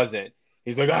there wasn't.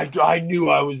 He's like, I knew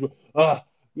I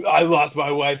lost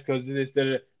my wife because of this.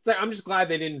 It's like, I'm just glad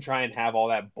they didn't try and have all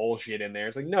that bullshit in there.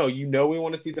 It's like, no, we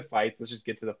want to see the fights. Let's just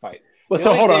get to the fight. Well,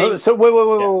 so hold on. So wait.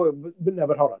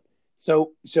 But hold on.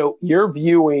 So you're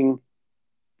viewing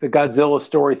the Godzilla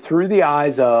story through the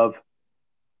eyes of,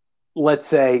 let's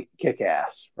say,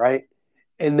 Kick-Ass, right?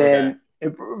 And then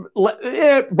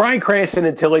Bryan Cranston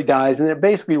until he dies, and it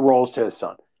basically rolls to his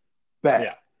son. Bad.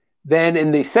 Yeah. Then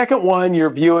in the second one, you're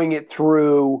viewing it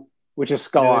through, which is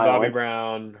Skull Island. Bobby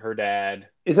Brown, her dad.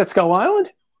 Is that Skull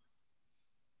Island?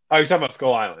 Oh, you're talking about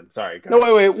Skull Island. Sorry. No,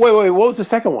 wait. What was the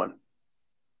second one?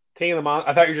 King of the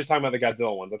Monsters. I thought you were just talking about the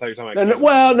Godzilla ones. I thought you were talking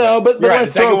about. But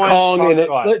let's throw Kong in it.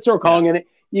 Let's throw Kong in it.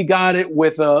 You got it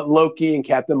with Loki and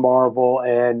Captain Marvel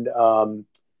and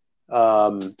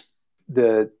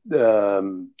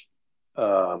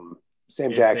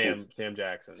Sam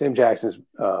Jackson's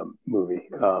movie.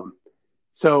 Or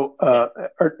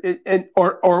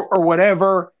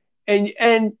whatever,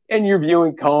 and you're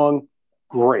viewing Kong,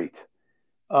 great.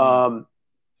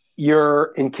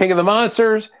 You're in King of the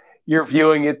Monsters. You're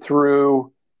viewing it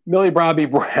through Millie Bobby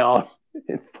Brown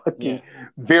and fucking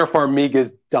Vera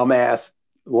Farmiga's dumbass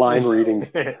line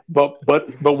readings, but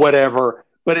whatever.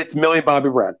 But it's Millie Bobby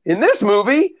Brown. In this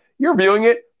movie, you're viewing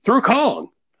it through Kong.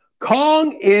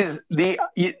 Kong is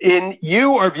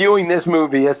you are viewing this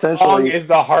movie essentially. Kong is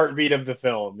the heartbeat of the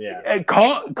film. Yeah. And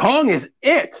Kong is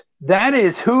it. That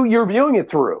is who you're viewing it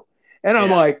through. And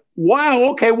I'm like, wow,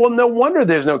 okay, well, no wonder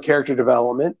there's no character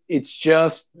development. It's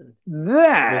just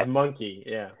that. This monkey,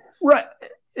 yeah. Right.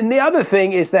 And the other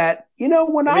thing is that,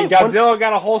 Godzilla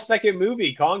got a whole second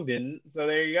movie. Kong didn't. So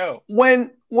there you go.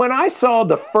 When I saw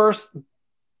the first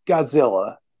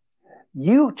Godzilla,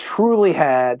 you truly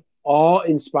had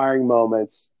awe-inspiring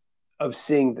moments of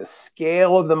seeing the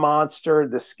scale of the monster,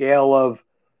 the scale of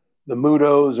the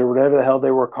Mutos or whatever the hell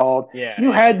they were called. Yeah.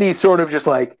 You had these sort of just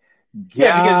like, because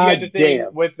you had the thing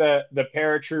with the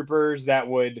paratroopers that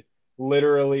would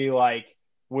literally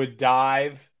would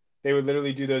dive. They would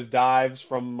literally do those dives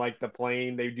from the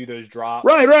plane. They would do those drops.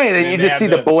 Right. And you just see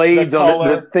the blades on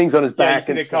the things on his back.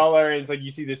 You see the color, and it's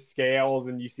you see the scales,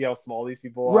 and you see how small these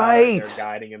people are. Right. They're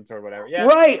guiding him toward whatever. Yeah.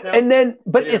 Right. No, and then,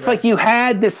 but it's you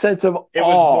had this sense of It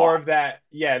was more of that.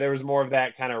 Yeah, there was more of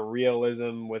that kind of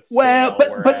realism with scale.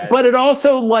 Well, but it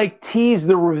also teased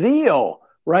the reveal,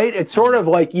 right? It's sort of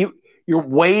you're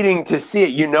waiting to see it.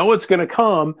 You know it's going to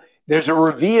come. There's a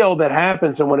reveal that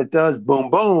happens, and when it does, boom,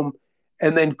 boom.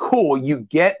 And then cool, you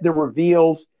get the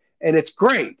reveals, and it's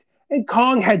great. And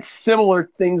Kong had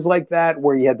similar things like that,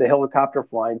 where you had the helicopter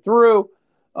flying through.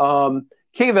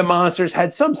 King of the Monsters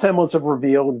had some semblance of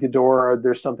reveal. In Ghidorah,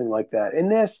 there's something like that. In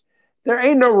this, there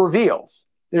ain't no reveals.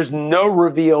 There's no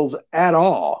reveals at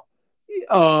all.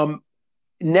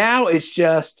 Now it's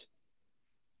just,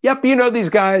 yep, these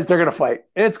guys, they're going to fight.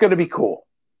 And it's going to be cool.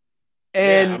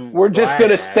 And we're just going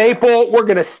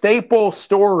to staple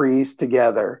stories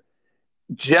together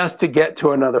just to get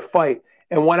to another fight.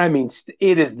 And what I mean,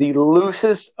 it is the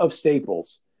loosest of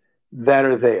staples that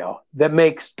are there that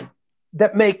makes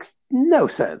no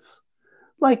sense.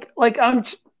 And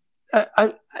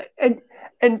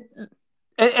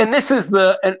this is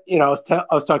I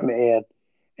was talking to Ann,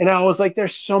 and I was like,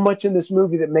 there's so much in this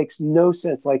movie that makes no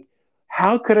sense.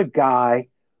 How could a guy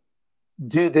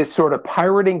do this sort of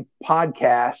pirating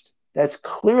podcast that's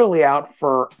clearly out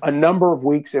for a number of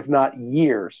weeks, if not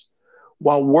years,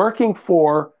 while working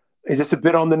for, is this a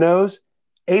bit on the nose?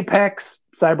 Apex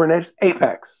Cybernetics?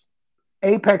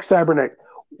 Apex Cybernetics.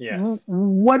 Yes.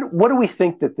 What do we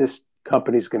think that this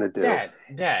company's going to do?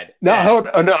 Dad. No, hold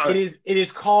on. No. It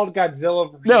is called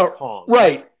Godzilla vs. Kong.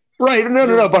 Right.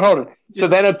 No, but hold on. So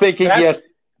then I'm thinking, yes,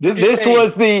 this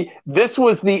was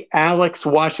the Alex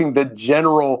washing the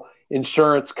General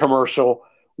Insurance commercial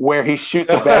where he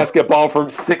shoots a basketball from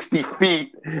 60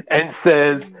 feet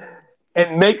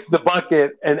and makes the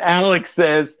bucket, and Alex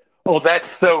says, "Oh, that's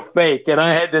so fake." And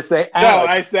I had to say, Alex,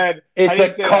 "No, I said it's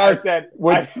a card."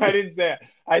 I didn't say it.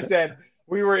 I said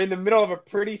we were in the middle of a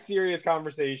pretty serious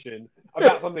conversation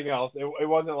about something else. It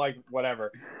wasn't like whatever,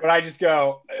 but I just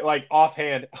go like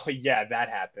offhand, oh yeah, that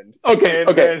happened. Okay,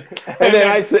 okay. And then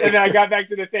I said, and then I got back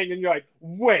to the thing, and you're like,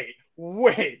 wait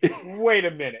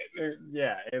a minute,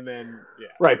 yeah, and then yeah,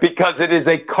 right, because it is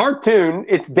a cartoon.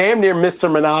 It's damn near Mr.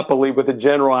 Monopoly with a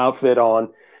general outfit on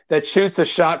that shoots a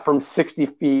shot from 60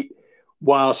 feet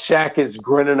while Shaq is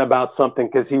grinning about something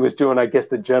because he was doing, I guess,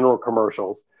 the general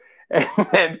commercials. And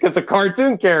then because a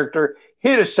cartoon character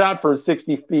hit a shot from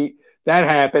 60 feet, that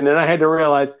happened. And I had to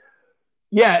realize,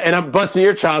 yeah, and I'm busting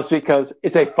your chops because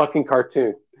it's a fucking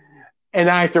cartoon. And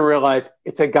I have to realize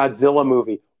it's a Godzilla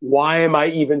movie. Why am I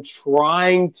even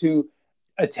trying to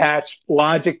attach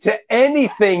logic to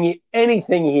anything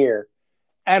here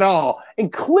at all?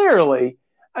 And clearly,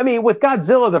 I mean, with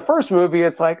Godzilla, the first movie,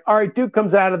 it's like, all right, dude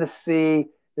comes out of the sea.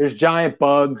 There's giant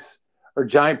bugs or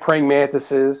giant praying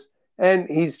mantises, and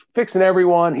he's fixing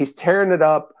everyone. He's tearing it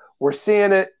up. We're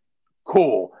seeing it.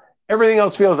 Cool. Everything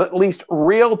else feels at least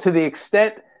real to the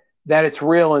extent that it's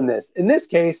real in this. In this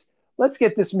case, let's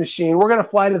get this machine. We're going to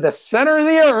fly to the center of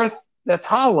the earth that's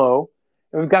hollow.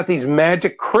 And we've got these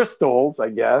magic crystals,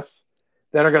 I guess,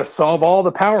 that are going to solve all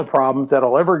the power problems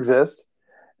that'll ever exist.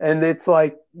 And it's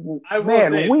like,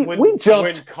 man, we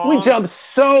jumped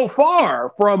so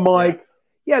far from like,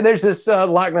 yeah, there's this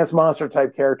Loch Ness Monster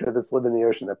type character that's living in the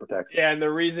ocean that protects. Yeah, and the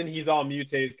reason he's all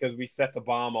mutated is because we set the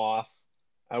bomb off.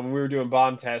 When we were doing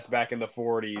bomb tests back in the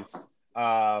 40s,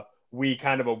 we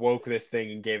kind of awoke this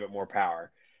thing and gave it more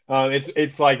power.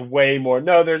 It's like way more.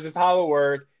 No, there's this hollow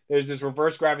earth. There's this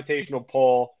reverse gravitational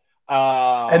pull.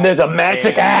 And there's a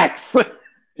magic axe.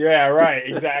 Yeah, right.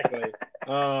 Exactly.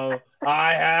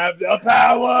 I have the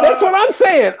power. That's what I'm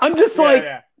saying. I'm just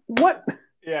what?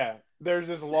 Yeah. There's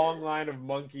this long line of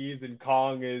monkeys, and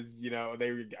Kong is,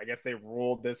 I guess they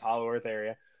ruled this hollow earth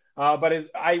area. But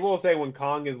I will say, when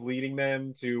Kong is leading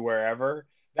them to wherever,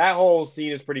 that whole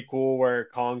scene is pretty cool, where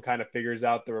Kong kind of figures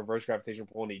out the reverse gravitational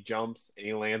pull and he jumps and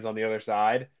he lands on the other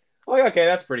side. I'm like, okay,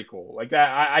 that's pretty cool. Like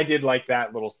that, I did like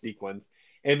that little sequence.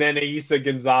 And then Isa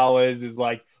Gonzalez is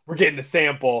like, we're getting the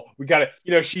sample. We got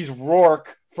to, she's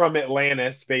Rourke from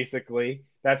Atlantis, basically.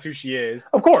 That's who she is.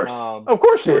 Of course. Of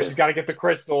course she is. She's got to get the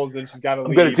crystals, then she's got to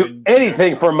leave. I'm going to do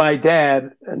anything for my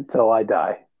dad until I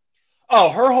die. Oh,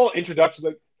 her whole introduction,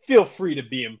 like, feel free to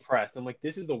be impressed. I'm like,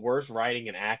 this is the worst writing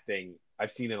and acting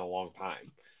I've seen in a long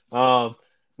time.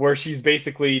 Where she's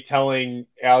basically telling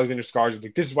Alexander Skarsgård,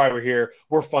 like, this is why we're here.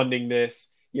 We're funding this.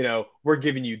 We're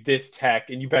giving you this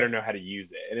tech, and you better know how to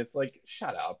use it. And it's like,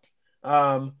 shut up.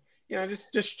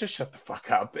 Just shut the fuck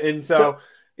up. And so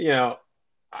yeah.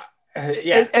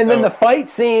 And then the fight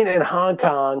scene in Hong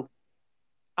Kong,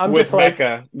 I'm with just like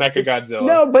Mecha Godzilla.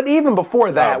 No, but even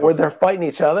before that, where they're fighting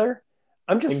each other,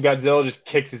 and Godzilla just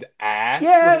kicks his ass.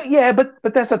 Yeah, but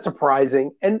that's not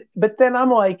surprising. But then I'm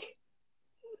like,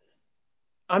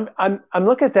 I'm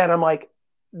looking at that. I'm like,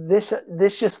 this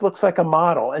just looks like a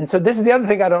model. And so this is the other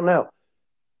thing I don't know.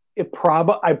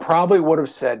 I probably would have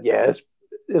said, yes,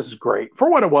 this is great. For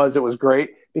what it was great,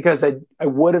 because I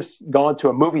would have gone to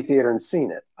a movie theater and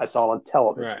seen it. I saw it on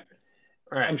television.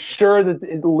 Right. I'm sure that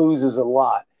it loses a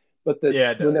lot. But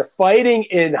when they're fighting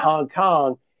in Hong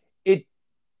Kong,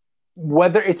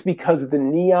 whether it's because of the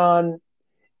neon,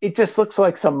 it just looks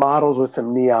like some models with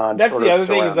some neon. That's the other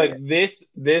thing, is like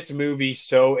this movie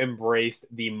so embraced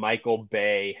the Michael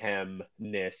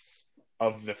Bay-ness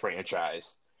of the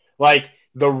franchise. Like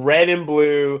the red and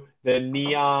blue, the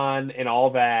neon and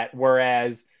all that.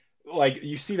 Whereas like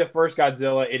you see the first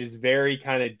Godzilla, it is very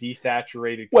kind of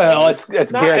desaturated. Well, it's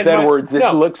Gareth Edwards. It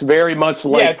looks very much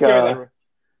like very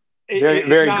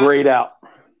grayed out.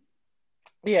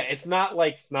 Yeah, it's not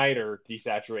like Snyder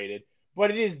desaturated, but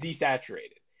it is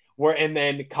desaturated. And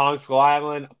then Kong Skull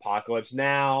Island, Apocalypse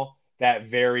Now, that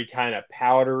very kind of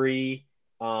powdery,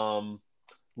 almost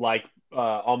like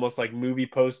movie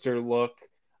poster look,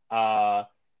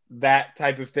 that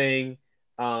type of thing,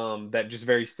 that just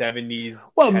very 70s.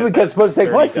 Well, because it's supposed to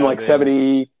take place in like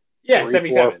 70. Yeah,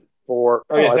 77.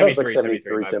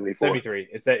 73.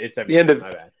 It's 73. The end of,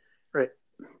 my bad. Right.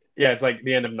 Yeah, it's like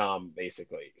the end of Nam,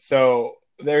 basically. So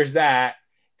there's that.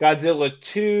 Godzilla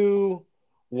 2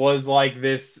 was like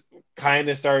this, kind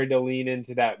of started to lean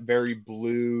into that very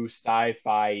blue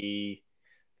sci-fi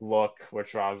look,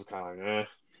 which I was kind of like,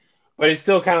 but it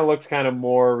still kind of looks kind of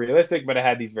more realistic, but it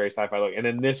had these very sci-fi look. And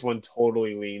then this one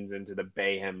totally leans into the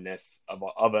Bayhem-ness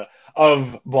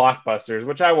of blockbusters,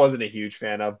 which I wasn't a huge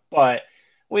fan of. But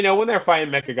when they're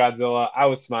fighting Mechagodzilla, I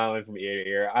was smiling from ear to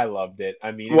ear. I loved it.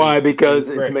 I mean, why? Because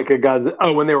it's Mechagodzilla.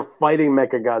 Oh, when they were fighting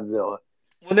Mechagodzilla.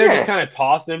 when they're just kind of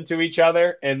tossing them to each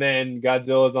other, and then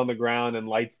Godzilla's on the ground and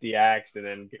lights the axe, and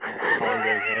then Kong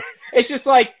goes in. It's just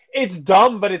like it's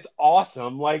dumb, but it's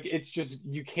awesome. Like it's just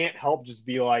you can't help just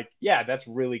be like, yeah, that's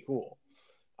really cool.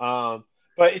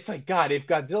 But it's like God, if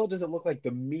Godzilla doesn't look like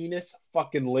the meanest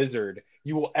fucking lizard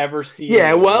you will ever see.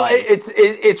 Yeah, well,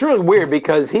 it's really weird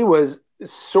because he was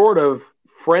sort of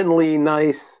friendly,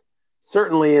 nice,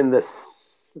 certainly in the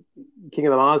King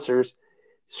of the Monsters,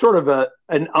 sort of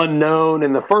an unknown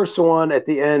in the first one. At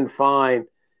the end, fine.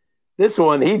 This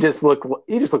one, he just looked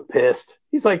pissed.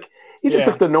 He just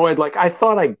looked annoyed. Like, I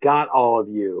thought I got all of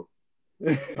you.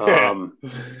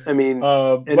 I mean,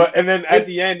 and then at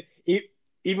the end,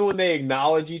 even when they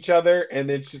acknowledge each other,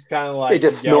 and it's just kind of like he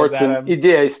just snorts and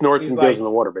he snorts and goes in the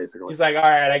water. Basically, he's like, "All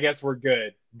right, I guess we're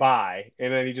good. Bye,"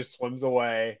 and then he just swims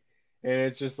away, and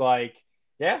it's just like,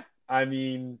 yeah, I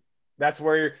mean, that's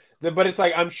where but it's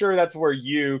like I'm sure that's where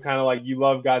you kind of like you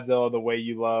love Godzilla the way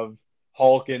you love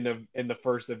Hulk in the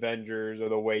first Avengers, or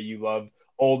the way you love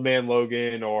Old Man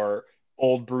Logan or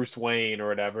old Bruce Wayne or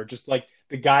whatever. Just like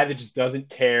the guy that just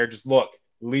doesn't care. Just look,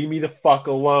 leave me the fuck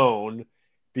alone.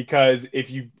 Because if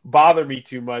you bother me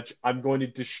too much, I'm going to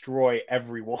destroy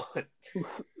everyone.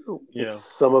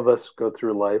 Some of us go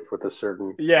through life with a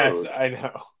certain yes, code. I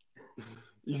know.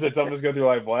 You said some of us go through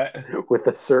life what? With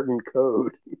a certain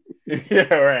code.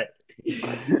 Yeah, right.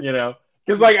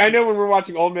 Because like I know when we're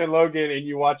watching Old Man Logan and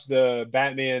you watch the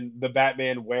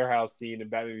Batman warehouse scene in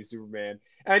Batman v Superman,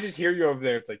 and I just hear you over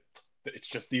there. It's like it's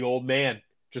just the old man,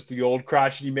 just the old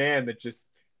crotchety man that just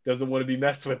doesn't want to be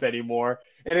messed with anymore.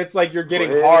 And it's like you're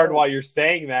getting hard while you're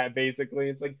saying that. Basically,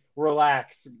 it's like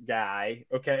relax, guy.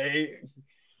 Okay.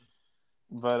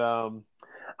 But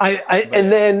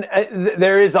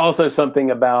there is also something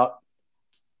about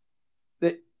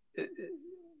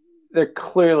they're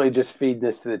clearly just feeding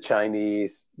this to the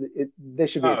Chinese. They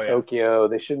should be in Tokyo.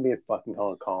 They shouldn't be in fucking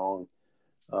Hong Kong.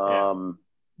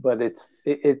 But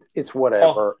it's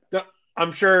whatever. Oh,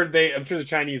 I'm sure the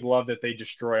Chinese love that they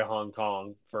destroy Hong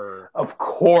Kong for. Of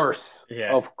course.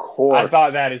 Yeah. Of course. I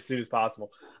thought that as soon as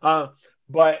possible. But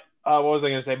what was I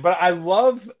going to say? But I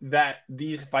love that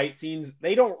these fight scenes,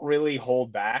 they don't really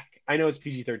hold back. I know it's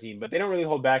PG-13, but they don't really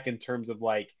hold back in terms of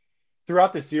like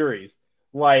throughout the series.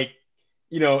 Like,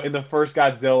 in the first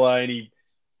Godzilla, and he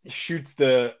shoots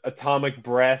the atomic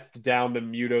breath down the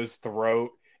Muto's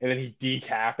throat, and then he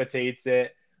decapitates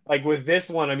it. Like with this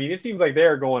one, I mean, it seems like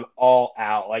they're going all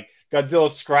out. Like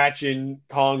Godzilla's scratching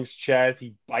Kong's chest,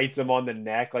 he bites him on the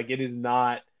neck. Like this is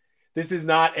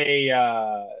not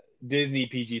a Disney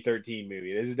PG-13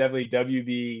 movie. This is definitely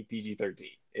WB PG-13.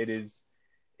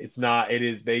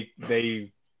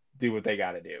 They do what they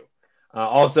got to do.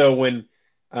 Also, when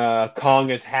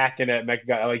Kong is hacking at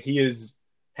Mechagodzilla, like he is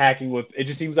hacking with, it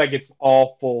just seems like it's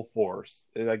all full force.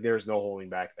 Like there's no holding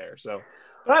back there. So.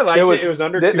 But I liked it. It was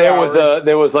under 2 hours.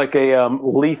 There was like a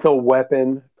lethal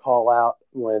weapon call out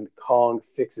when Kong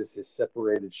fixes his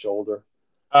separated shoulder.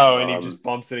 Oh, and he just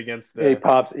bumps it against the. He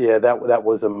pops. Yeah, that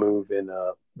was a move in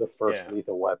the first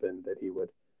Lethal Weapon that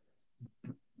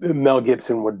Mel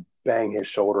Gibson would bang his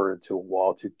shoulder into a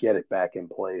wall to get it back in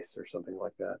place or something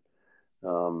like that.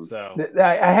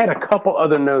 I had a couple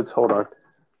other notes. Hold on,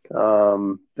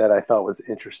 that I thought was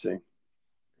interesting.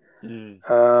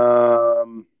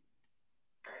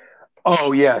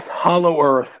 Oh, yes. Hollow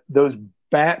Earth. Those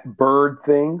bat bird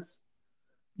things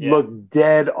look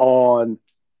dead on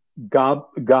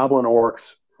goblin orcs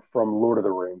from Lord of the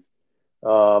Rings.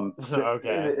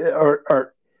 Okay.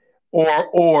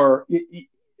 Or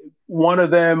one of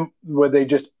them where they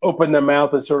just open their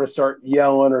mouth and sort of start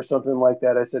yelling or something like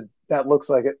that. I said, that looks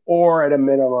like it. Or at a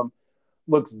minimum,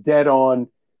 looks dead on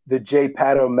the J.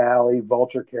 Pat O'Malley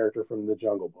vulture character from the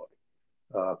Jungle Book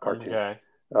cartoon. Okay.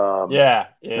 Yeah.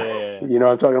 You know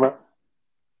what I'm talking about?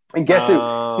 And guess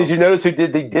who? Did you notice who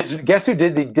did guess who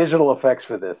did the digital effects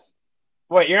for this?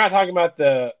 Wait, you're not talking about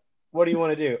what do you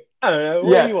want to do? I don't know.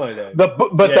 What do you want to do?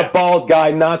 The bald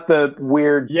guy, not the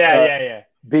weird.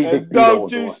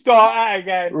 Don't you start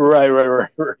again. Right.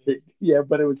 Yeah,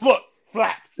 but it was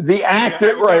flaps. The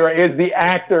actor, right. It was the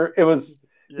actor. It was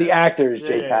the actor is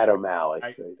J. Pat O'Malley.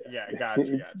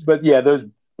 Gotcha. But yeah, those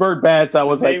bird bats. I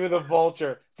was the name of the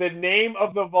vulture. The name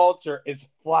of the vulture is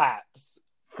Flaps.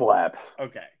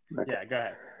 Okay. Yeah, go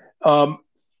ahead.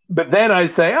 But then I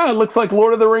say, it looks like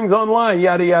Lord of the Rings Online,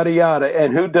 yada yada yada.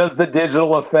 And who does the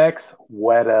digital effects?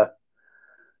 Weta.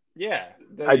 Yeah,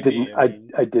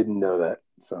 WB, I didn't know that.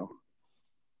 So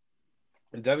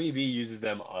WB uses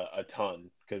them a ton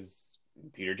because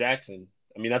Peter Jackson.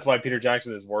 I mean, that's why Peter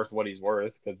Jackson is worth what he's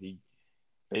worth, because he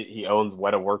owns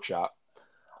Weta Workshop.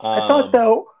 I thought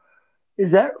though,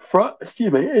 Is that from?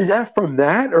 Excuse me. Is that from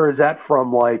that, or is that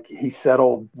from like he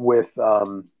settled with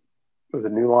was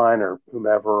it New Line or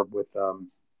whomever with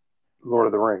Lord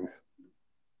of the Rings?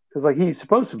 Because like he's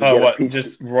supposed to Oh, get a what? piece.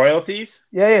 Just royalties?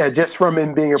 Yeah, just from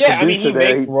him being a Yeah, I mean, producer he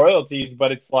there. makes royalties,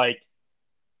 but it's like,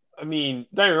 I mean,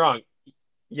 don't get me wrong.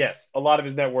 Yes, a lot of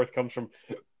his net worth comes from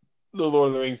the Lord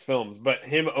of the Rings films, but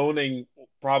him owning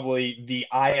probably the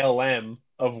ILM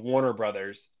of Warner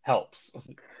Brothers helps.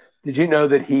 Did you know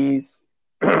that he's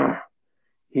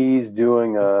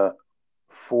doing a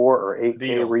 4 or 8K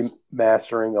Beatles.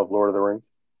 remastering of Lord of the Rings?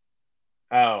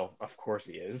 Oh, of course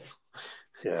he is.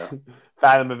 Yeah.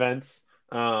 Fathom Events.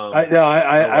 I no, Or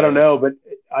I don't whatever. know, but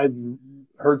I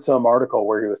heard some article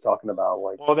where he was talking about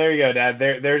like Well, there you go, Dad.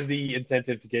 There's the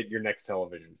incentive to get your next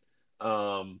television.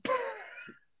 Um,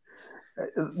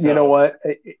 you know so what?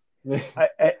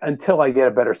 Until I get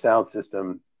a better sound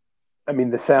system, I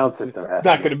mean the sound system it's has to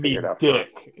not get going to figured be out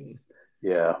first. dick.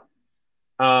 Yeah.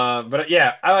 But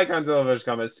yeah, I like Godzilla vs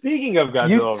Kong. Speaking of You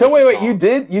Godzilla so vs wait, you Kong,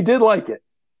 did like it.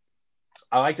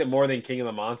 I liked it more than King of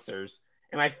the Monsters,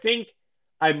 and I think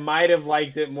I might have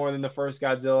liked it more than the first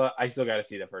Godzilla. I still got to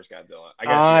see the first Godzilla. I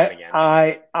got to see that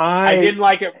again. I didn't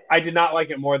like it. I did not like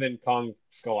it more than Kong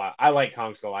Skull Island. I like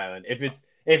Kong Skull Island.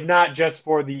 If not just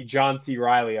for the John C.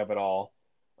 Riley of it all,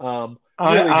 really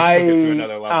just took it to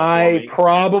another level for I me.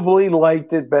 probably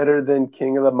liked it better than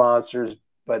King of the Monsters,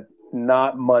 but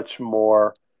not much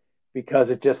more because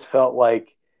it just felt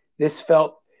like this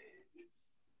felt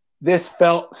this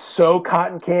felt so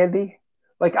cotton candy.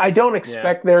 Like I don't Yeah,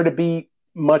 expect there to be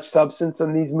much substance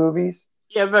in these movies.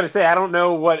 yeah. I was about to say I don't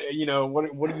know what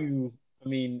What do you? I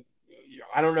mean,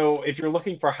 I don't know if you're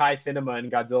looking for high cinema in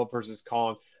Godzilla versus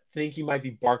Kong. I think you might be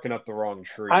barking up the wrong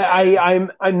tree there.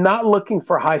 I'm not looking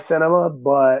for high cinema,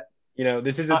 but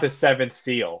This isn't I, the Seventh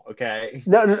Seal, okay?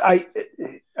 no, I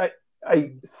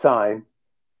I sign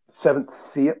seventh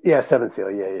seal. Yeah, seventh seal.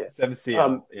 Yeah, yeah. Seventh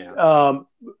Um, Seal, yeah. um,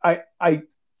 I I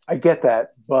I get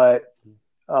that, but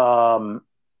um,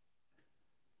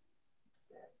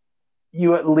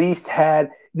 you at least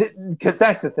had because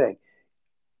that's the thing.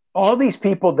 All these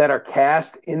people that are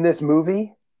cast in this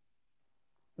movie,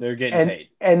 They're getting paid.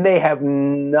 and they have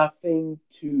nothing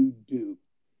to do.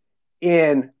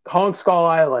 In Kong Skull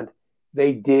Island,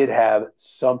 they did have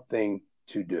something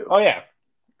to do. Oh yeah,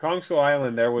 Kong Skull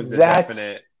Island. There was a That's,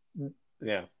 definite,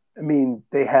 yeah. I mean,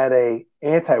 they had a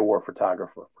anti-war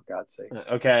photographer for God's sake.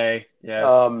 Okay, yes.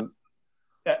 Um,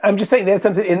 I'm just saying they had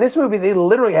something in this movie. They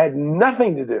literally had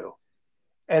nothing to do,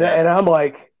 Yeah. and I'm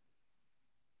like,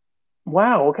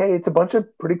 wow, okay, it's a bunch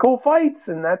of pretty cool fights,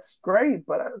 and that's great.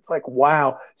 But it's like,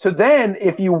 wow. So then,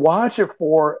 if you watch it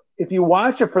for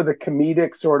the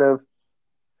comedic sort of,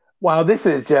 wow, this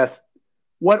is just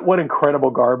what incredible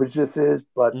garbage this is.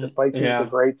 But the fight scenes are Yeah.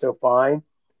 great, so fine.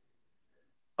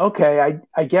 Okay,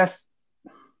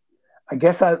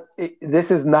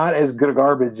 this is not as good a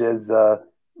garbage as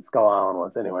Skull Island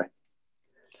was. Anyway,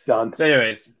 done. So,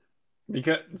 anyways,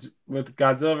 because with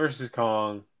Godzilla versus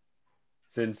Kong,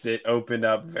 since it opened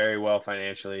up very well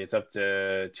financially, it's up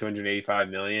to 285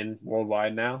 million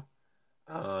worldwide now.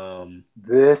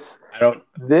 This I don't.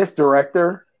 this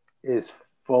director is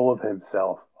full of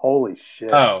himself. Holy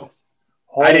shit! Oh,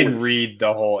 I Holy didn't read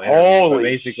the whole interview,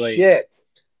 holy shit!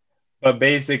 but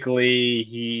basically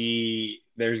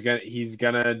he's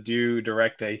gonna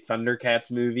direct a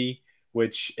Thundercats movie,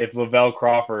 which if Lavelle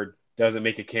Crawford doesn't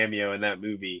make a cameo in that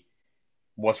movie,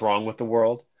 what's wrong with the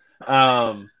world?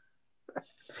 Um,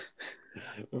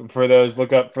 for those go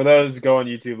on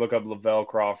YouTube, look up Lavelle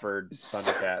Crawford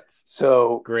Thundercats.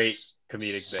 So Great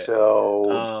comedic bit.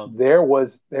 so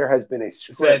there has been a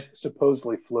Said script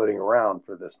supposedly floating around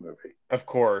for this movie. of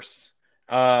course.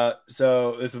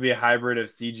 So this will be a hybrid of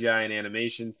CGI and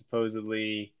animation,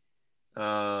 supposedly.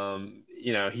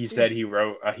 He said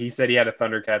he said he had a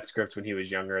Thundercat script when he was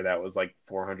younger that was like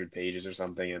 400 pages or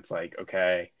something. It's like,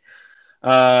 okay.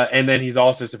 And then he's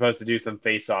also supposed to do some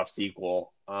Face Off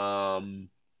sequel. What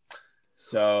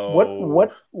So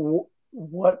what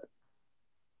what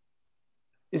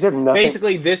is there nothing?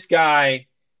 basically this guy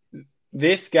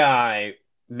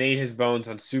made his bones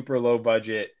on super low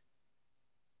budget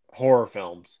horror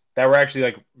films that were actually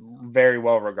like very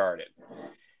well regarded.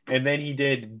 And then he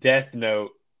did Death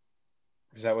Note.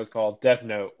 Is that what's called? Death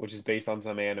Note, which is based on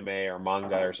some anime or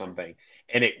manga or something.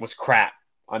 And it was crap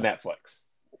on Netflix.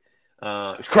 It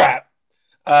was crap.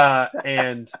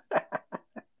 And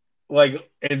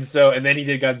and then he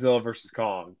did Godzilla versus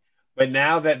Kong. But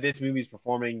now that this movie's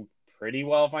performing pretty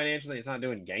well financially, it's not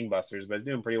doing gangbusters, but it's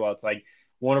doing pretty well. It's like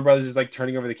Warner Brothers is like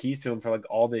turning over the keys to him for like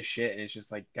all this shit, and it's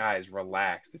just like, guys,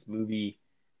 relax. This movie,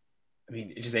 I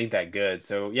mean, it just ain't that good.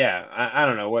 So yeah, I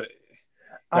don't know what.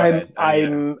 Go I'm ahead. I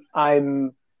mean,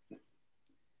 I'm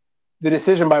the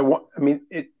decision by one. I mean,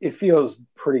 it feels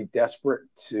pretty desperate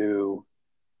to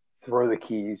throw the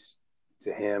keys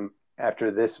to him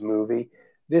after this movie.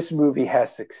 This movie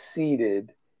has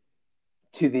succeeded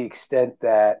to the extent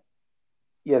that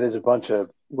yeah, there's a bunch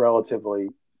of relatively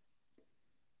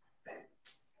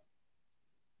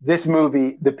this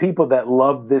movie. The people that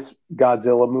love this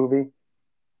Godzilla movie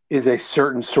is a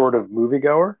certain sort of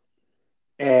moviegoer,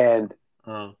 and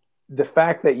uh, the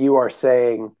fact that you are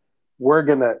saying we're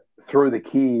gonna throw the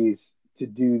keys to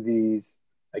do these,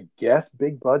 I guess,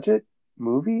 big budget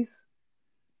movies,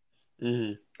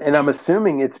 mm-hmm. and I'm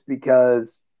assuming it's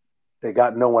because they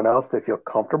got no one else they feel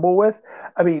comfortable with.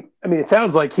 It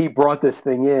sounds like he brought this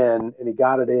thing in and he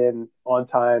got it in on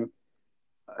time,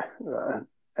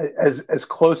 as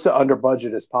close to under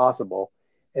budget as possible,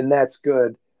 and that's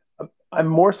good. I'm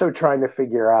more so trying to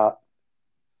figure out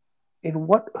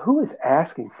who is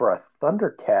asking for a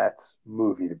Thundercats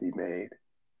movie to be made.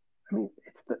 I mean,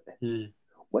 it's the Mm.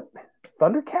 what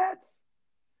Thundercats?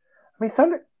 I mean,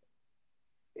 Thunder.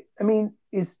 I mean,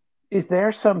 is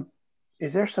there some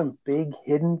big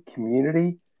hidden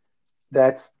community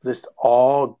that's just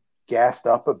all gassed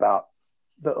up about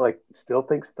still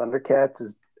thinks Thundercats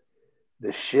is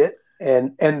the shit,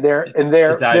 and they're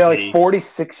like IP.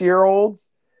 46-year-olds.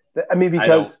 I mean, I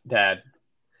don't, because Dad.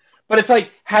 But it's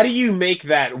like, how do you make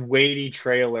that weighty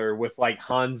trailer with like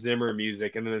Hans Zimmer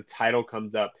music, and then the title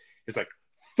comes up? It's like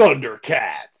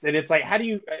Thundercats, and it's like, how do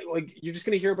you like? You're just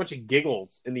gonna hear a bunch of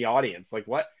giggles in the audience. Like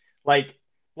what? Like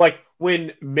like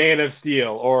when Man of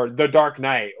Steel or The Dark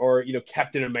Knight or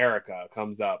Captain America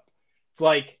comes up. It's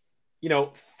like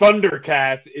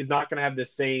Thundercats is not gonna have the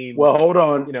same. well, hold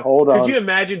on, hold Could on. you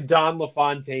imagine Don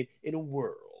LaFontaine in a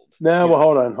world? No, well,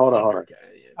 hold on. Thundercat.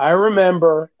 I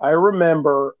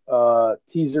remember a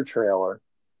teaser trailer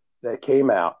that came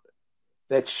out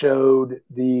that showed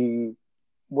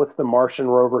what's the Martian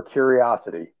rover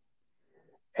Curiosity,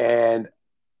 and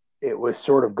it was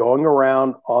sort of going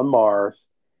around on Mars,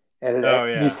 and Oh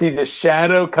you yeah, see the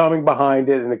shadow coming behind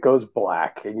it, and it goes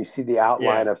black, and you see the yeah.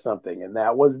 outline of something, and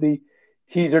that was the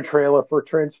teaser trailer for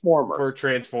Transformers. For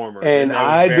Transformers, And and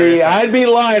that was very I'd be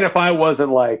effective. lying if I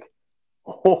wasn't like,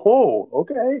 oh,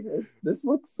 okay, this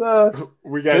looks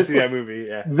We got to this see that movie.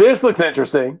 Yeah. this looks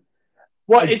interesting.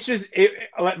 Well, I, it's just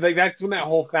like that's when that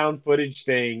whole found footage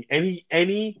thing.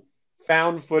 Any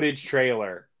found footage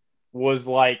trailer was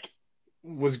like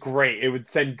was great. It would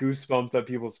send goosebumps up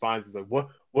people's spines. It's like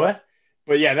what?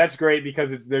 But yeah, that's great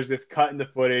because there's this cut in the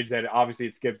footage that obviously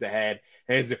it skips ahead,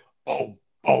 and it's like, boom,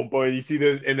 boom, boom. You see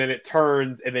this, and then it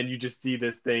turns, and then you just see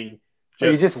this thing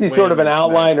you just just see sort of swim an in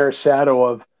outline smoke. or a shadow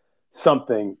of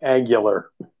something angular.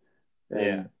 Yeah.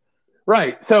 And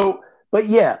right. So, but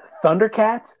yeah,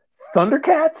 Thundercats.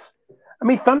 I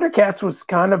mean, Thundercats was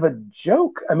kind of a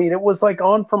joke. I mean, it was like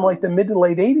on from like the mid to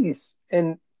late '80s,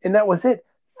 and that was it.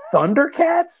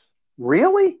 Thundercats,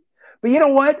 really? But you know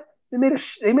what? They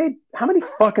made how many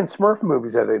fucking Smurf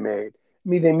movies have they made? I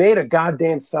mean, they made a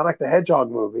goddamn Sonic the Hedgehog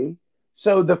movie.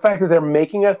 So the fact that they're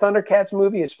making a Thundercats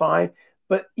movie is fine.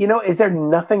 But is there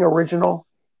nothing original?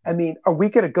 I mean, are we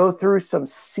going to go through some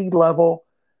sea level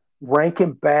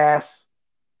Rankin Bass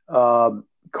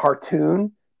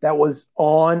cartoon that was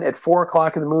on at 4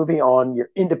 o'clock in the movie on your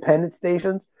independent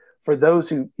stations for those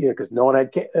who, because no one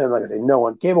had, like I say, no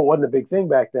one, cable wasn't a big thing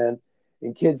back then.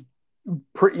 And kids,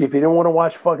 if you didn't want to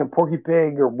watch fucking Porky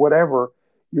Pig or whatever,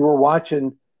 you were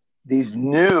watching these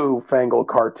new fangled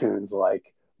cartoons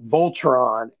like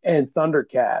Voltron and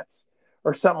Thundercats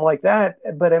or something like that.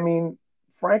 But I mean,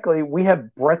 frankly, we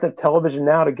have breadth of television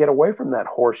now to get away from that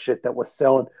horse shit that was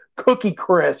selling Cookie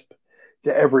Crisp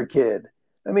to every kid.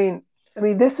 I mean,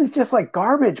 this is just like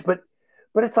garbage. But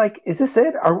it's like, is this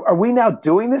it? Are we now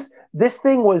doing this? This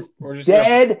thing was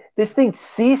dead. This thing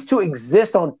ceased to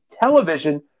exist on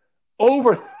television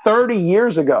over 30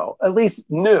 years ago, at least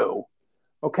new.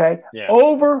 Okay, Yeah.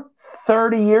 over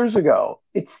 30 years ago,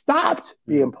 it stopped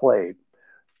being played.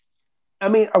 I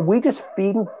mean, are we just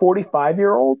feeding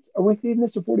 45-year-olds? Are we feeding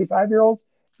this to 45-year-olds?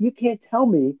 You can't tell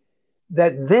me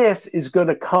that this is going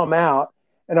to come out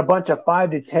and a bunch of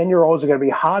 5 to 10-year-olds are going to be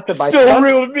hot to buy. Still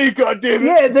real with me, goddamn it.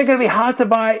 Yeah, they're going to be hot to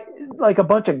buy like a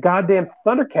bunch of goddamn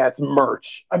Thundercats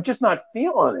merch. I'm just not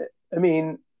feeling it. I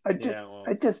mean, I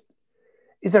just,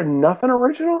 is there nothing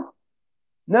original?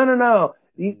 No.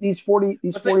 These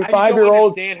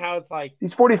 45-year-olds. Understand how it's like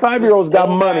these 45-year-olds got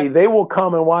money. They will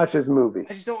come and watch this movie.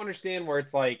 I just don't understand where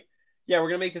it's like, yeah, we're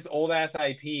gonna make this old ass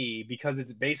IP because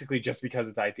it's basically just because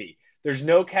it's IP. There's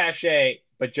no cachet,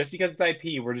 but just because it's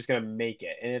IP, we're just gonna make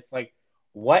it. And it's like,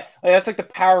 What? Like, that's like the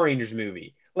Power Rangers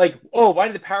movie. Like, oh, why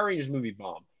did the Power Rangers movie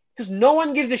bomb? Because no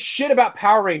one gives a shit about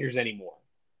Power Rangers anymore.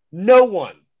 No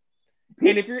one.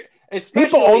 And if you're, People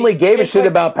especially, only gave a it's shit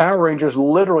like, about Power Rangers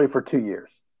literally for 2 years.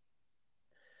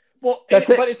 well, That's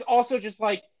it. but it's also just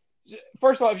like,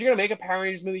 first of all, if you're gonna make a Power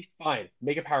Rangers movie, fine,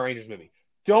 make a Power Rangers movie.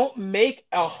 Don't make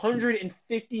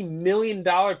 $150 million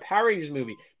Power Rangers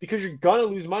movie because you're gonna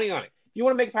lose money on it. If you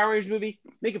want to make a Power Rangers movie,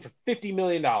 make it for $50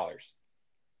 million.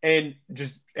 And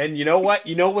you know what?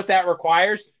 You know what that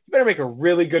requires? You better make a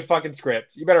really good fucking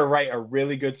script. You better write a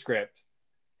really good script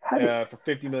for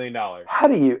 $50 million. How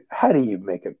do you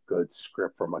make a good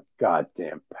script from a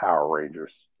goddamn Power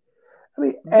Rangers? I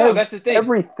mean, No, that's the thing.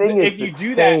 everything is If the you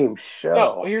do that, same no,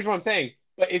 show. here's what I'm saying.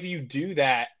 But if you do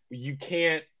that, you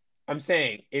can't. I'm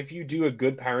saying if you do a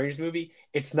good Power Rangers movie,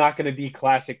 it's not going to be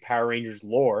classic Power Rangers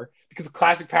lore because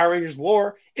classic Power Rangers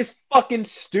lore is fucking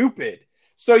stupid.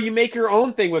 So you make your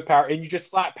own thing with Power and you just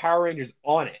slap Power Rangers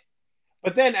on it.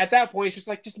 But then at that point, it's just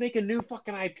like just make a new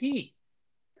fucking IP.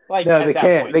 Like No, at they that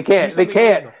can't. point, They do can't. They something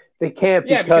can't. original. They can't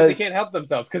Yeah, because they because can't help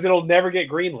themselves because it'll never get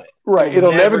greenlit. right.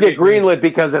 It'll never get greenlit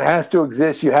because it has to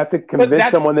exist. You have to convince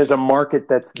someone there's a market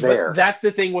that's there. But that's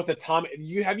the thing with Atomic.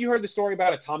 Have you heard the story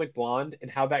about Atomic Blonde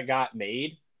and how that got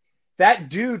made? That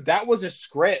dude, that was a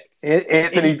script.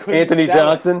 Anthony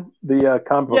Johnson, the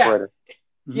comic book writer.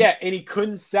 Mm-hmm. Yeah, and he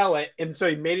couldn't sell it, and so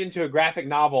he made it into a graphic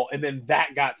novel, and then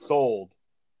that got sold,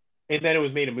 and then it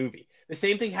was made a movie. The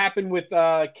same thing happened with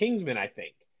Kingsman, I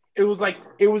think. It was like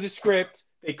it was a script,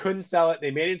 they couldn't sell it,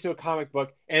 they made it into a comic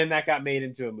book, and that got made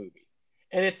into a movie.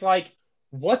 And it's like,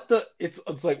 what the? It's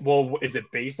like, well, is it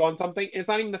based on something? It's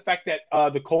not even the fact that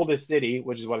The Coldest City,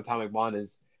 which is what Atomic Blonde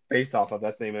is based off of,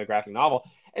 that's the name of the graphic novel.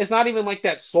 It's not even like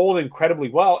that sold incredibly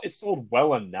well. It sold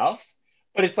well enough,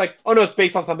 but it's like, oh no, it's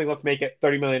based on something. Let's make it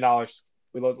 $30 million.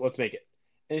 Let's make it.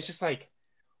 And it's just like,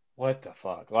 what the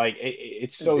fuck? Like,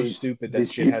 it's so stupid that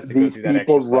shit has to go through that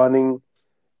extra step.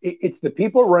 It's the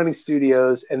people running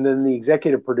studios and then the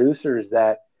executive producers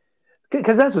that,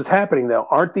 because that's what's happening though.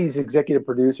 Aren't these executive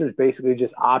producers basically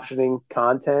just optioning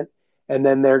content and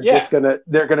then they're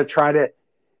gonna try to,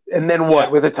 and then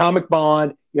what with Atomic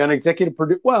Blonde, you an executive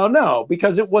producer? Well, no,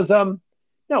 because it was it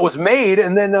was made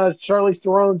and then Charlize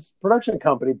Theron's production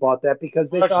company bought that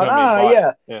because they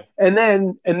thought, yeah. And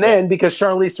then because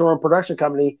Charlize Theron production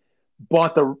company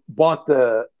bought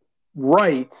the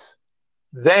rights,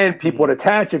 then people would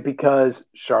attach it because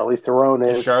Charlize Theron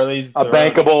is a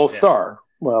bankable star.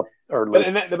 Well, or but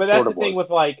that's the thing with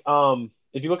like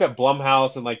if you look at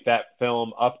Blumhouse and like that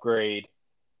film Upgrade,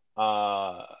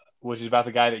 which is about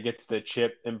the guy that gets the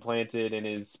chip implanted in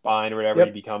his spine or whatever,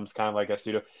 he becomes kind of like a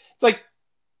pseudo. It's like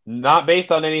not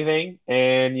based on anything,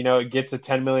 and it gets a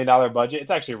 $10 million budget.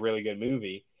 It's actually a really good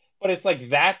movie, but it's like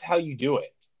that's how you do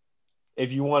it.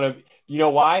 If you want to, you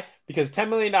know why? Because $10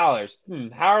 million.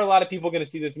 How are a lot of people going to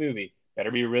see this movie?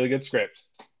 Better be a really good script.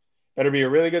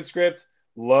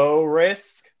 Low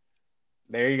risk.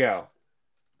 There you go.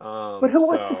 But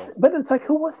but it's like,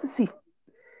 who wants to see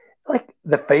like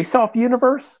the Face Off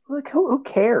universe? Like who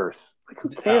cares? Like who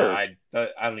cares?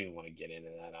 I don't even want to get into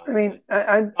that. Honestly.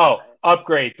 I mean,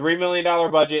 Upgrade, $3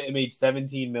 million budget. It made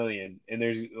 $17 million, and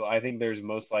I think there's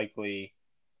most likely,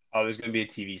 there's going to be a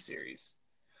TV series.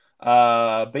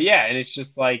 But yeah, and it's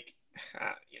just like,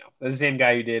 that's the same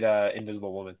guy who did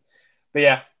Invisible Woman. But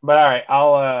yeah, all right,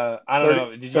 I don't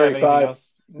know. Did you have anything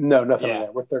else? No, nothing like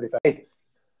that. We're 35.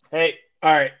 Hey,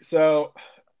 all right. So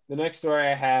the next story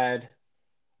I had,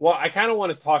 well, I kind of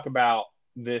want to talk about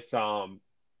this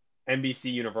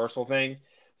NBC Universal thing.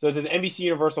 So it says NBC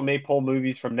Universal may pull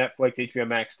movies from Netflix, HBO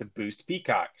Max to boost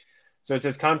Peacock. So it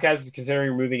says Comcast is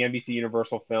considering removing NBC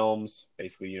Universal films,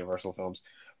 basically Universal films,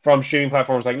 from streaming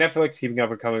platforms like Netflix, keeping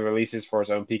up upcoming releases for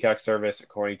its own Peacock service,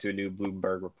 according to a new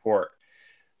Bloomberg report.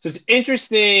 So it's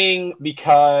interesting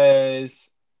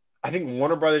because I think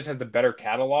Warner Brothers has the better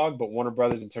catalog, but Warner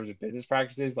Brothers, in terms of business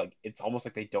practices, like it's almost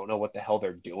like they don't know what the hell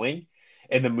they're doing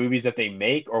in the movies that they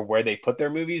make or where they put their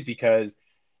movies, because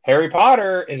Harry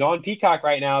Potter is on Peacock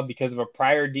right now because of a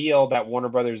prior deal that Warner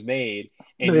Brothers made.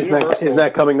 And isn't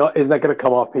that going to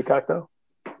come off Peacock though?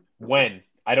 When?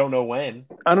 I don't know when.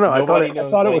 I don't know. I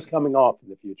thought it was coming off in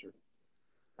the future.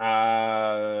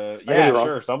 Yeah,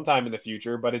 sure, sometime in the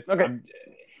future. But it's okay.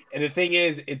 And the thing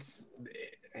is,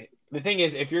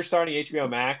 if you're starting HBO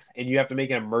Max and you have to make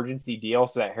an emergency deal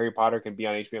so that Harry Potter can be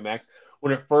on HBO Max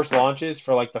when it first launches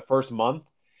for like the first month,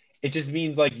 it just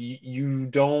means like you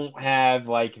don't have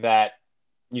like that,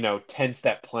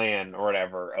 10-step plan or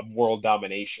whatever of world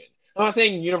domination. I'm not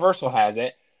saying Universal has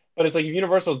it, but it's like if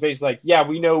Universal is basically like, yeah,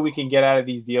 we know we can get out of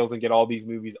these deals and get all these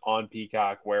movies on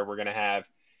Peacock where we're going to have,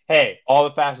 hey, all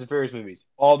the Fast and Furious movies,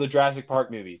 all the Jurassic Park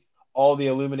movies, all the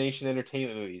Illumination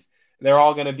Entertainment movies, they're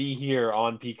all going to be here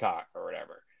on Peacock or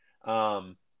whatever.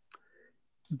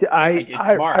 It's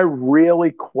I smart.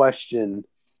 really question.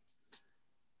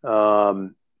 I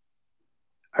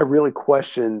really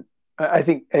question. I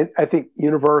think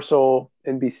Universal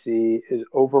NBC is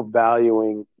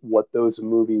overvaluing what those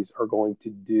movies are going to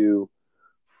do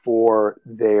for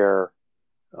their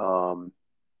um,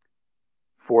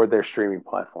 streaming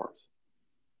platforms.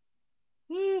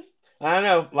 I don't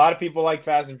know. A lot of people like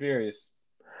Fast and Furious.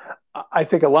 I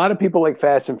think a lot of people like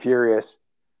Fast and Furious,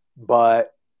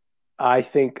 but I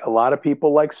think a lot of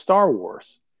people like Star Wars.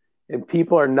 And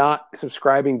people are not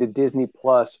subscribing to Disney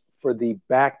Plus for the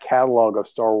back catalog of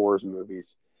Star Wars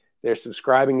movies. They're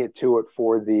subscribing to it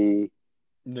for the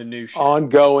new shit.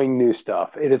 Ongoing new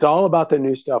stuff. It is all about the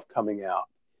new stuff coming out.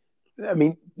 I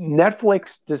mean,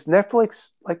 does Netflix,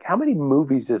 like, how many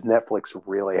movies does Netflix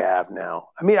really have now?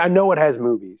 I mean, I know it has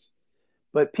movies,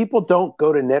 but people don't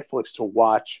go to Netflix to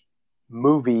watch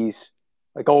movies,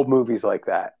 like old movies like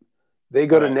that. They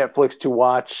go to Netflix to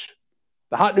watch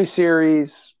the hot new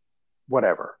series,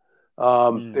 whatever.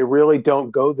 They really don't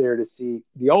go there to see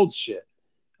the old shit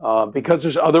because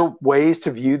there's other ways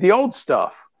to view the old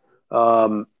stuff.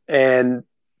 And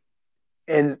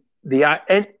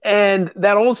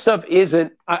that old stuff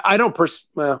isn't. I don't.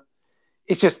 Well,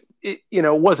 it's just it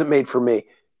wasn't made for me.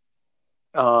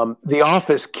 The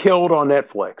Office killed on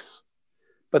Netflix,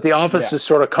 but The Office is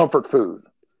sort of comfort food,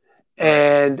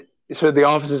 and so The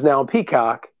Office is now on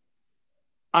Peacock.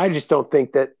 I just don't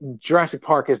think that Jurassic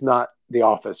Park is not The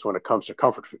Office when it comes to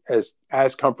comfort as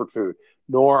comfort food,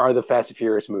 nor are the Fast and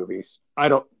Furious movies. I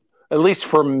don't, at least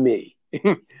for me.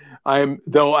 To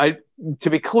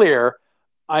be clear,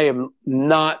 I am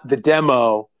not the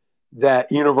demo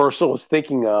that Universal is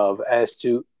thinking of as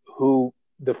to who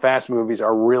the Fast movies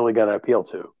are really going to appeal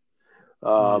to.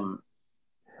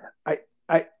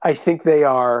 I think they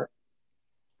are.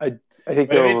 I think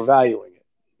they're overvaluing it.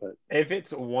 But if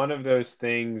it's one of those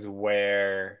things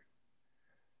where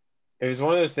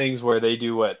they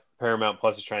do what Paramount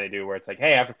Plus is trying to do, where it's like,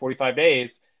 hey, after 45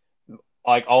 days,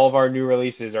 like all of our new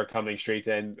releases are coming straight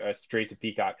to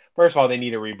Peacock. First of all, they need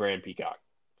to rebrand Peacock.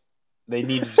 They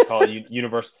need to just call it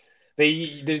Universal.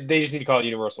 They just need to call it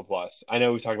Universal Plus. I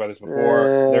know we talked about this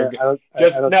before.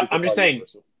 I'm just saying.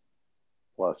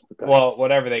 Plus, well,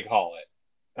 whatever they call it,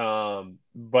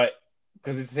 but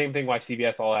because it's the same thing why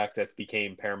CBS All Access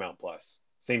became Paramount Plus.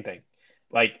 Same thing.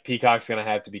 Like Peacock's gonna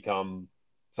have to become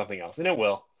something else, and it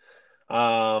will.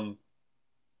 So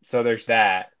there's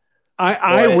that.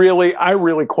 I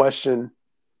really question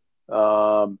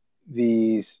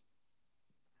these.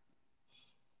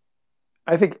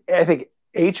 I think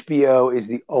HBO is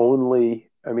the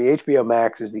only. I mean, HBO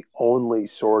Max is the only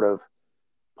sort of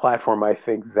platform I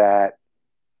think that's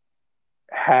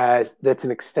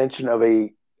an extension of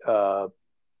a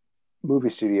movie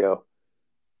studio.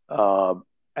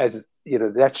 As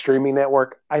that streaming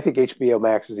network, I think HBO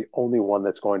Max is the only one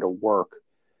that's going to work.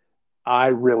 I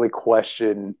really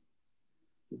question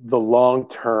the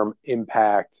long-term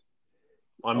impact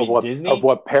Disney? of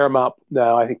what Paramount.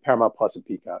 No, I think Paramount Plus and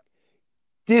Peacock.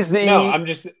 Disney. No,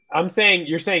 I'm saying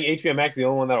you're saying HBO Max is the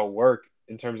only one that'll work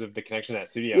in terms of the connection to that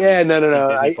studio. Yeah,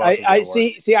 no. I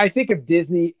see. I think of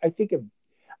Disney. I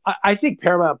think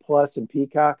Paramount Plus and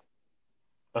Peacock.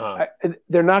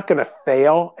 They're not going to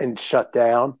fail and shut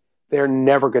down. They're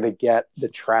never going to get the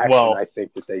traction. I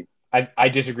think that they. I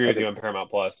disagree with you on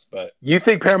Paramount Plus, but you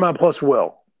think Paramount Plus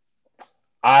will?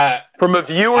 From a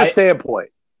viewer standpoint,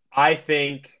 I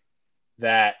think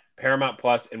that Paramount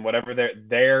Plus and whatever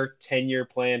their 10-year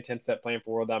plan, 10-step plan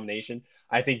for world domination,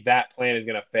 I think that plan is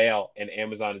going to fail, and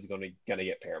Amazon is going to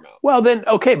get Paramount. Well, then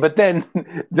okay, but then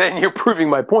you're proving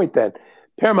my point. Then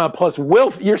Paramount Plus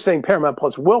will. You're saying Paramount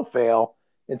Plus will fail,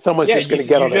 and someone's just going to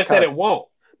get on. You just said it won't.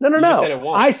 No. Said it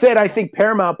won't. I said I think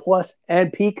Paramount Plus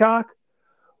and Peacock.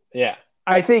 Yeah.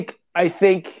 I think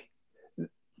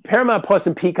Paramount Plus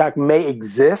and Peacock may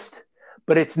exist,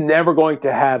 but it's never going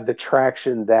to have the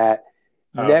traction that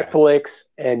Netflix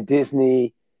and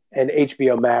Disney and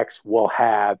HBO Max will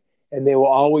have, and they will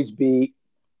always be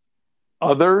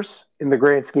others in the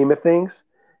grand scheme of things.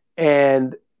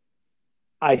 And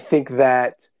I think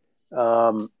that,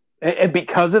 and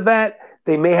because of that,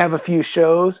 they may have a few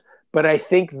shows, but I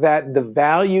think that the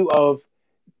value of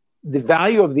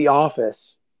The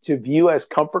Office to view as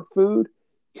comfort food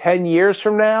 10 years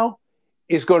from now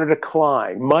is going to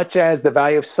decline, much as the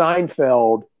value of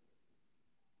Seinfeld.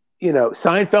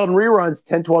 Seinfeld and reruns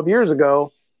 10, 12 years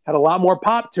ago had a lot more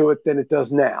pop to it than it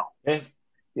does now.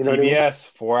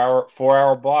 TBS,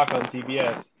 4-hour block on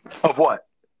TBS. Of what?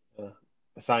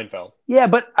 Seinfeld. Yeah,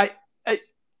 but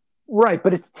right,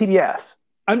 but it's TBS.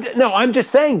 I'm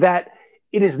just saying that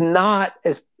it's not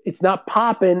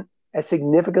popping as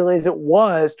significantly as it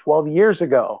was 12 years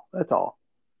ago. That's all.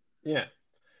 Yeah,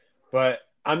 but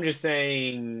I'm just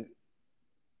saying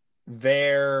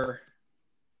they're.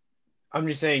 I'm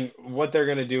just saying what they're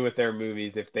gonna do with their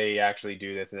movies if they actually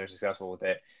do this and they're successful with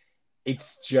it.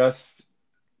 It's just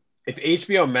if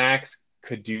HBO Max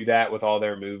could do that with all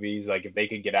their movies, like if they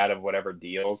could get out of whatever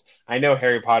deals. I know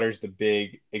Harry Potter's the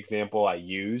big example I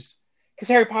use because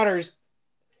Harry Potter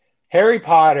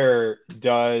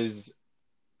does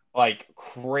like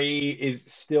is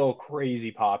still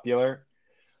crazy popular.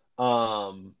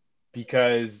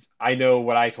 Because I know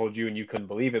what I told you and you couldn't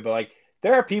believe it, but like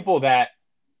there are people that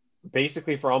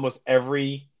basically for almost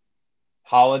every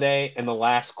holiday in the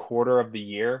last quarter of the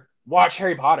year watch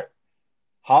Harry Potter.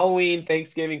 Halloween,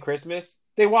 Thanksgiving, Christmas,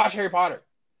 they watch Harry Potter.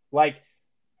 Like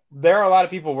there are a lot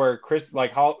of people where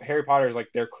Harry Potter is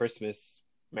like their Christmas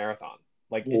marathon.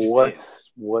 Like it just is.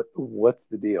 What's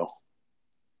the deal?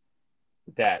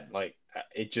 That like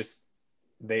it just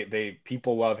they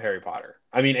people love Harry Potter.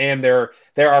 I mean, and there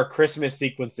are Christmas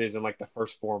sequences in like the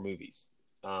first 4 movies.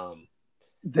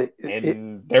 They're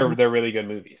really good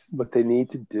movies. What they need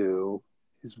to do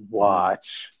is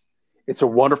watch It's a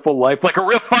Wonderful Life like a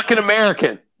real fucking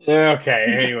American. Okay,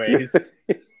 anyways.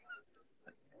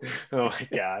 Oh my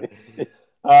god.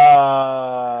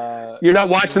 You're not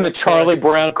watching the Charlie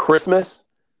Brown Christmas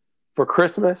for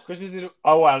Christmas?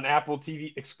 On Apple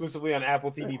TV, exclusively on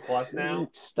Apple TV Plus now?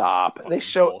 Stop. They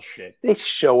show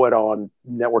it on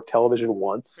network television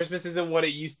once. Christmas isn't what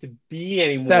it used to be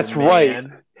anymore. That's right.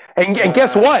 And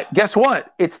guess what? Guess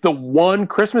what? It's the one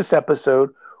Christmas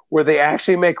episode where they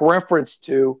actually make reference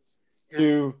to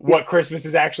what Christmas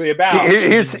is actually about.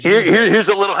 Here's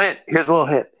a little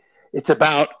hint.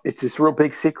 It's this real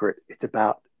big secret.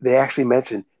 They actually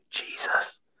mention Jesus.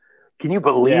 Can you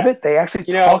believe it? They actually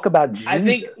talk about Jesus. I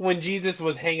think when Jesus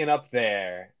was hanging up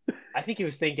there, I think he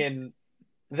was thinking,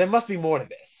 there must be more to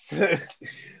this.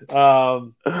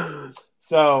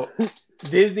 So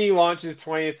Disney launches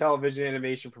 20th Television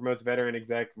Animation, promotes veteran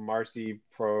exec Marcy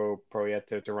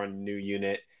Proieto to run a new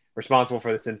unit responsible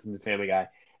for The Simpsons and Family Guy.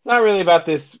 It's not really about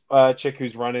this chick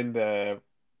who's running the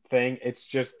thing. It's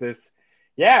just this.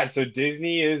 Yeah, so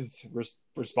Disney is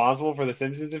responsible for The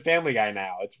Simpsons and Family Guy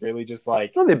now. It's really just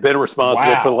like... Well, they've been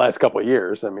responsible for the last couple of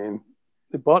years. I mean,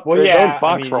 they bought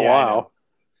Fox for a while.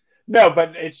 No,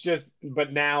 but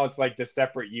now it's like the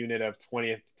separate unit of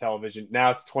 20th Television.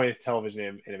 Now it's 20th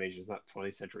Television Animation. It's not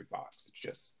 20th Century Fox. It's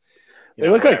just... They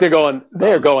look like they're going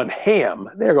ham.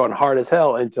 They're going hard as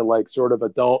hell into like sort of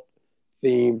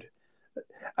adult-themed...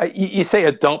 You say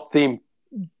adult-themed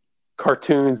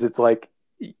cartoons, it's like...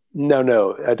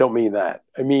 No, I don't mean that.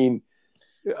 I mean,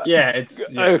 it's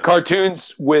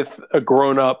cartoons with a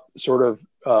grown-up sort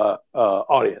of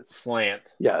audience slant.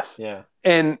 Yes, yeah,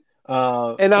 and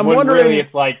I'm wondering, really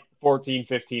it's like 14,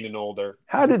 15 and older.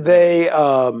 How did they?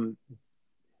 I'm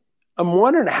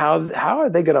wondering how do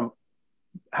they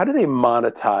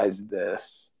monetize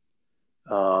this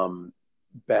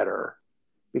better?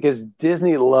 Because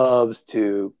Disney loves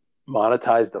to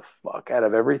monetize the fuck out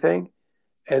of everything.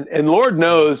 And Lord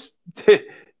knows,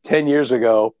 10 years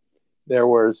ago, there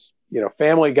was,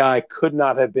 Family Guy could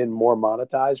not have been more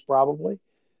monetized, probably,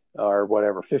 or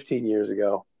whatever, 15 years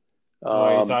ago.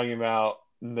 Are you talking about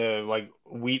the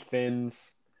Wheat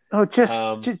Thins? Oh, just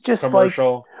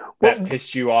commercial that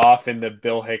pissed you off in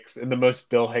the most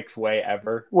Bill Hicks way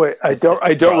ever. Wait, I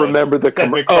don't remember the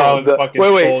commercial. Sold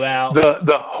out.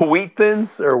 The Wheat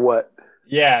Thins or what?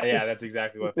 Yeah, that's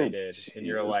exactly what they did. And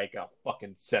you're like, oh,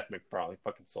 fucking Seth MacFarlane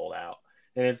fucking sold out.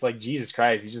 And it's like, Jesus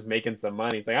Christ, he's just making some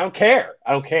money. It's like, I don't care.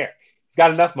 He's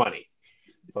got enough money.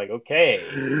 It's like, okay,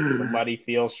 somebody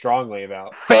feels strongly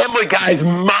about Family Guy's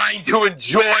mine to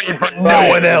enjoy, but no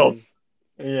one else.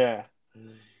 Yeah.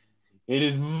 It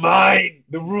is mine.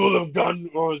 The rule of gun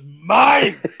war is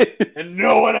mine, and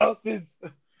no one else's.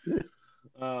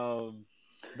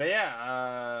 But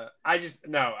yeah, I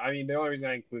mean, the only reason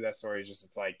I include that story is just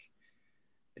it's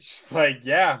just like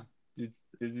this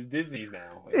is Disney's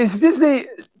now. Is Disney?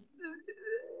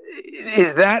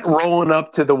 Is that rolling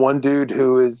up to the one dude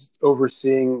who is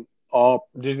overseeing all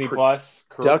Disney Plus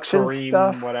production Kareem,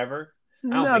 stuff? Whatever.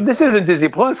 No, this isn't Disney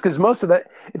Plus because most of that.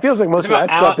 It feels like most of that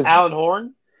stuff is Alan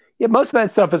Horn. Yeah, most of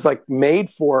that stuff is like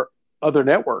made for other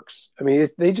networks. I mean,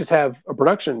 they just have a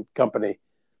production company.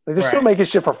 Like they're still making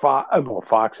shit for Fox. Well,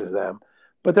 Fox is them,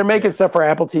 but they're making stuff for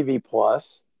Apple TV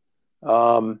Plus.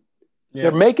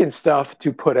 They're making stuff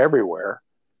to put everywhere.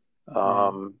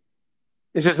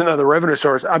 It's just another revenue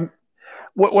source.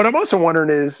 What I'm also wondering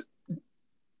is,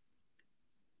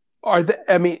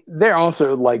 I mean, they're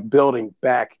also like building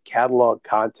back catalog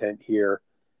content here.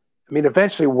 I mean,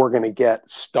 eventually we're going to get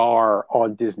Star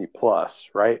on Disney Plus,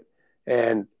 right?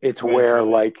 And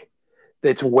eventually.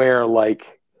 it's where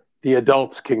like the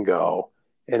adults can go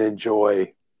and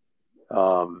enjoy,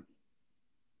 um,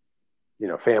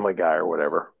 Family Guy or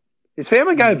whatever. Is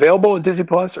Family Guy Mm-hmm. available on Disney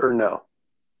Plus or no?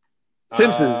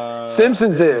 Simpsons.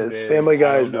 Simpsons Simpsons is. is. Family I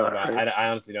Guy don't is know not, about. right? I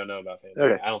honestly don't know about Family Guy.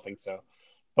 Okay. I don't think so.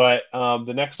 But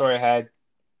the next story I had,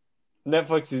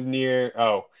 Netflix is near.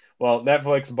 Oh, well,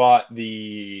 Netflix bought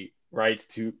the rights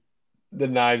to the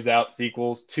Knives Out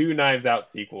sequels, two Knives Out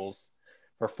sequels,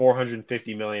 for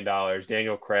 $450 million.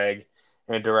 Daniel Craig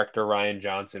and director Ryan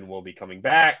Johnson will be coming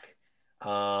back.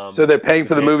 So they're paying So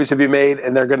for the movies to be made,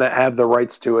 and they're going to have the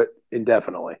rights to it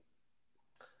indefinitely.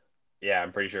 yeah,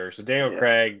 I'm pretty sure. So Daniel Yeah.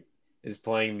 Craig is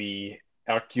playing the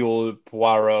Hercule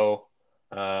Poirot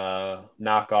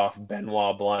knockoff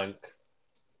Benoit Blanc.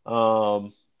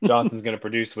 Johnson's going to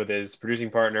produce with his producing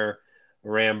partner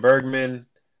Ram Bergman.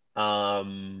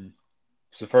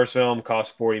 So the first film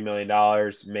cost $40 million,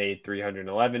 made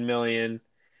 $311 million.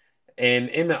 And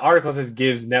in the article, it says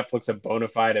gives Netflix a bona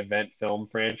fide event film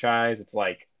franchise. It's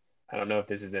like, I don't know if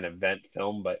this is an event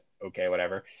film, but okay,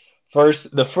 whatever.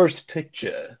 The first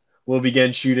picture will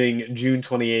begin shooting June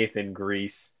 28th in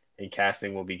Greece, and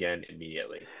casting will begin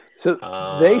immediately. So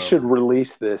they should Um,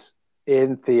 release this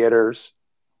in theaters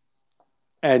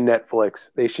and Netflix.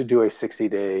 They should do a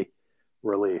 60-day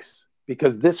release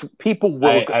because this people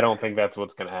will. I don't think that's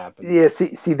what's going to happen. Yeah,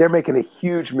 see, they're making a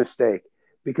huge mistake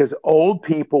because old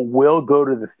people will go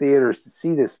to the theaters to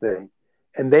see this thing,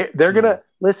 and they're Hmm. gonna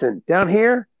listen down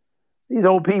here. These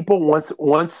old people once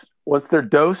they're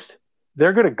dosed,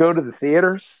 they're gonna go to the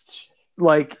theaters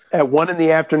like at 1 in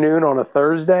the afternoon on a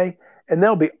Thursday, and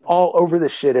they'll be all over the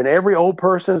shit. And every old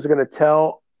person is gonna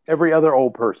tell every other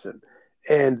old person,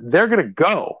 and they're gonna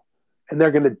go and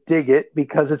they're gonna dig it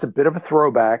because it's a bit of a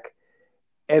throwback,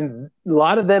 and a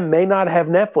lot of them may not have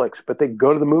Netflix, but they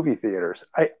go to the movie theaters.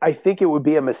 I think it would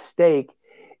be a mistake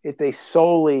if they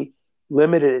solely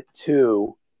limited it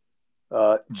to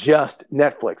just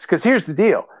Netflix. Because here's the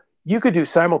deal: you could do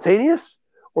simultaneous,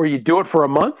 or you do it for a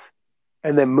month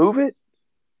and then move it.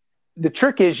 The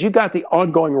trick is you got the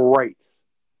ongoing rights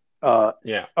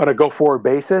Yeah. on a go forward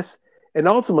basis, and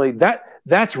ultimately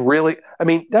that's really, I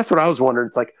mean, that's what I was wondering.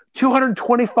 It's like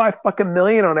 225 fucking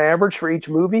million on average for each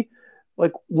movie.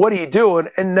 Like, what are you doing?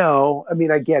 And no, I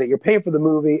mean, I get it. You're paying for the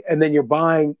movie, and then you're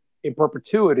buying in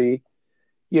perpetuity.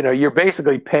 You're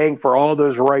basically paying for all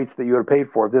those rights that you had paid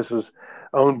for if this was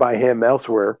owned by him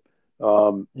elsewhere.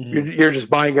 Hmm. You're just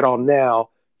buying it all now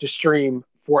to stream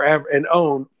forever and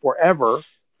own forever.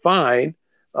 Fine.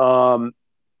 Um,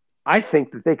 I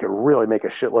think that they could really make a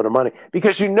shitload of money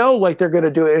because like they're going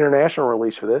to do an international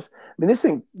release for this. I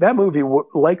mean, that movie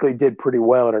likely did pretty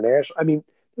well international. I mean,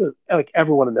 it was, like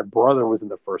everyone and their brother was in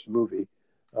the first movie.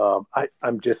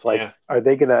 I'm just like, Yeah. are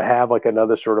they going to have like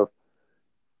another sort of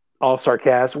all-star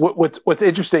cast? What's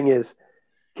interesting is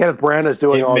Kenneth Branagh is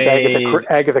doing It all this made.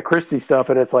 Agatha Christie stuff,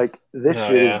 and it's like this Oh,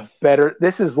 shit is yeah. better.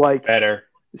 This is like Better.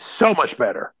 so much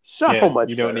better, so Yeah. You much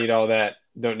don't better. need all that.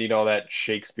 Don't need all that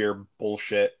Shakespeare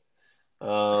bullshit.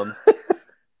 Um,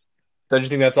 don't you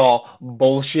think that's all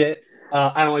bullshit?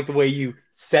 I don't like the way you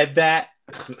said that.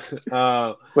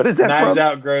 uh, What is that Knives from?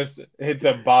 Out gross.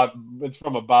 It's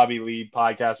from a Bobby Lee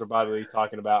podcast where Bobby Lee's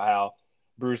talking about how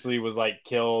Bruce Lee was like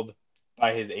killed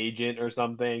by his agent or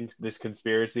something. This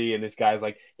conspiracy, and this guy's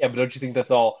like, "Yeah, but don't you think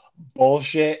that's all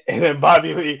bullshit?" And then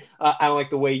Bobby Lee, I don't like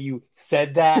the way you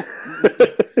said that.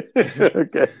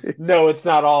 Okay. No, it's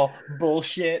not all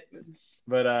bullshit.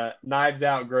 But Knives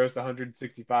Out grossed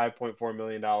 $165.4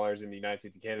 million in the United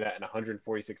States and Canada and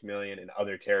 $146 million in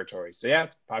other territories. So yeah,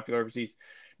 popular overseas.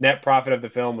 Net profit of the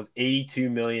film was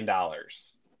 $82 million.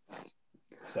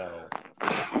 So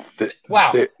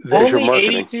wow, There's your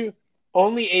marketing,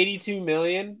 only 82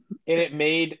 million, and it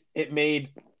made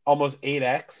almost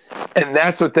 8x. and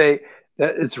that's what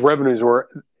its revenues were,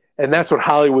 and that's what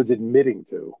Hollywood's admitting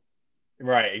to.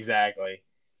 Right, exactly.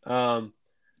 So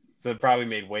it probably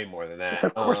made way more than that.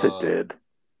 Of course, it did.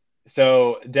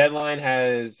 So Deadline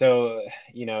has Dad,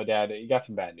 you got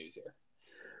some bad news here.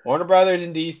 Warner Brothers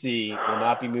in DC will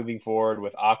not be moving forward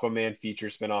with Aquaman feature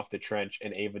spinoff The Trench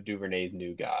and Ava DuVernay's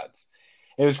New Gods.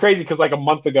 It was crazy because like a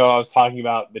month ago I was talking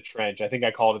about The Trench. I think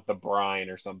I called it The Brine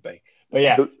or something. But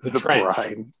yeah, The The Trench.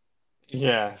 brine.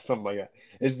 Yeah, something like that.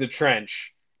 Is The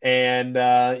Trench. And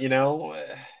hey,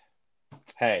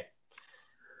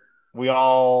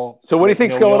 So, what do you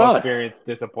think's we going all on? experience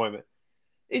disappointment.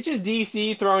 It's just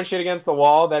DC throwing shit against the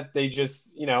wall that they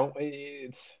just,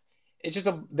 it's just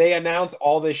they announce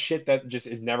all this shit that just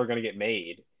is never going to get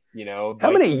made. How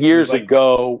Like many there's years like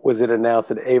ago was it announced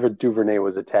that Ava DuVernay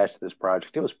was attached to this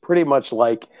project? It was pretty much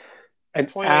like an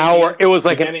hour. 2019 It was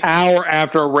like an beginning. hour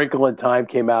after A Wrinkle in Time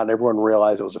came out, and everyone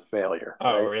realized it was a failure.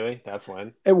 Oh, Right? really? That's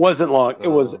when. It wasn't long. It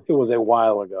was. Uh, It was a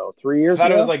while ago. 3 years I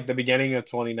thought it was ago. like the beginning of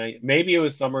 2019. Maybe it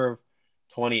was summer of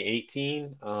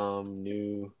 2018.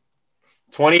 New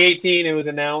 2018. It was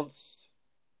announced.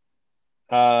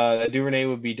 That DuVernay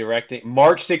would be directing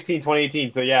March 16,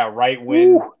 2018. So yeah, right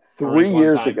when Woo, A three Wrinkle in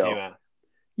years Time came ago. out.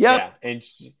 Yep. Yeah, and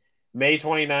May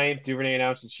 29th, DuVernay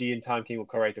announced that she and Tom King will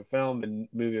co-write the film. The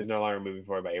movie was no longer moving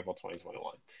forward by April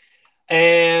 2021.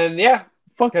 And yeah,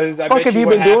 Fuck. because I Fuck bet have you you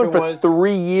what been doing happened for was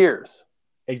 3 years?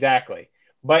 exactly.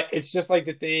 But it's just like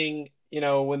the thing,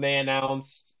 when they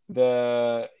announced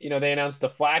the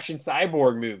Flash and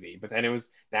Cyborg movie, but then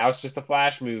now it's just the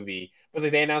Flash movie. It was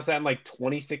like they announced that in like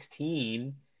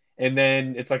 2016, and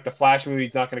then it's like the Flash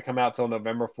movie's not going to come out till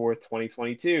November 4th,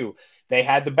 2022. They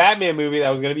had the Batman movie that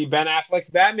was going to be Ben Affleck's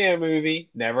Batman movie,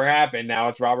 never happened. Now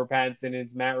it's Robert Pattinson and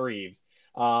it's Matt Reeves.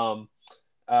 Black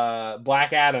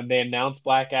Adam, they announced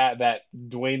that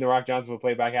Dwayne the Rock Johnson would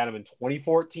play Black Adam in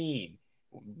 2014.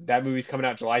 That movie's coming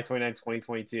out July 29th,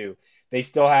 2022.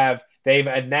 They've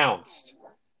announced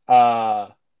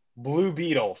Blue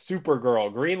Beetle,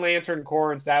 Supergirl, Green Lantern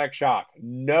Corps, and Static Shock.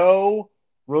 No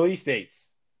release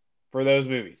dates for those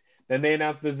movies. Then they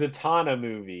announced the Zatanna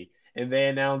movie, and they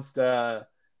announced the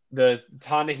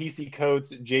Ta-Nehisi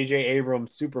Coates, J.J.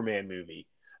 Abrams Superman movie.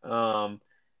 Um,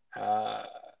 uh,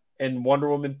 and Wonder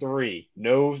Woman 3.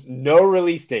 No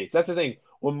release dates. That's the thing.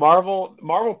 When Marvel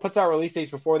puts out release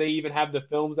dates before they even have the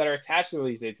films that are attached to the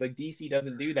release dates. Like DC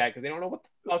doesn't do that because they don't know what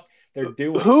the fuck they're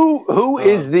doing. Who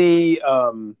is the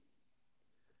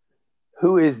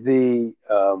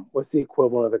what's the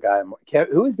equivalent of the guy?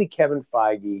 Who is the Kevin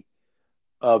Feige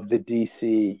of the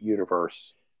DC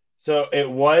universe? So it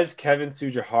was Kevin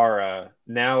Tsujihara.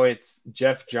 Now it's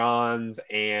Jeff Johns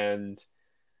and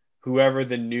whoever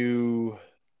the new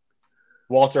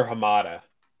Walter Hamada.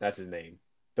 That's his name.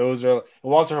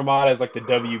 Walter Hamada is like the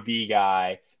WB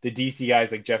guy. The DC guy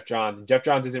is like Jeff Johns. And Jeff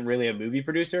Johns isn't really a movie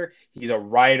producer. He's a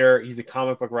writer. He's a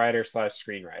comic book writer /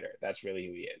 screenwriter. That's really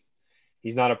who he is.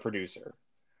 He's not a producer.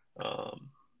 Um,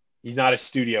 he's not a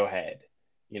studio head.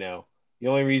 The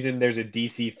only reason there's a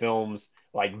DC Films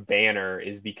like banner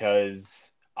is because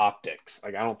optics.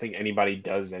 Like I don't think anybody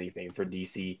does anything for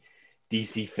DC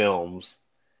Films.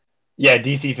 Yeah,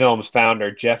 DC Films founder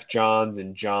Jeff Johns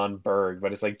and John Berg,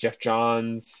 but it's like Jeff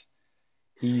Johns.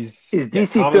 He's Is yeah,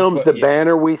 DC comic Films book. the Yeah,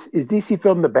 banner is DC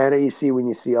Film the banner you see when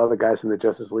you see all the guys from the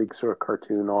Justice League sort of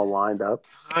cartoon all lined up?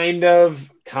 kind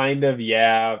of,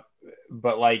 yeah.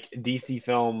 But like DC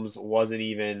Films wasn't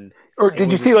even. Or It did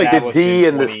you was see like the established in D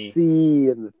and the 20. C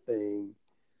and the thing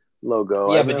logo?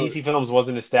 I Yeah, but know. DC Films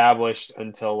wasn't established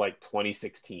until like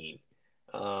 2016.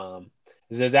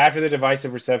 It says after the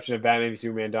divisive reception of Batman v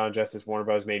Superman: Dawn of Justice, Warner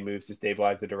Bros. Made moves to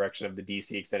stabilize the direction of the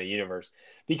DC extended universe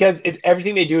because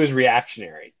everything they do is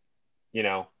reactionary.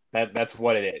 That's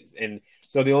what it is. And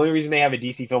so the only reason they have a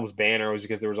DC Films banner was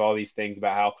because there was all these things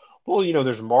about how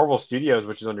there's Marvel Studios,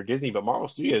 which is under Disney, but Marvel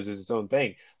Studios is its own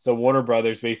thing. So Warner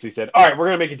Brothers basically said, all right, we're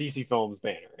gonna make a DC Films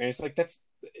banner, and it's like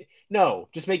no,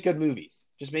 just make good movies,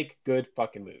 just make good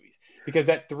fucking movies. Because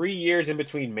that 3 years in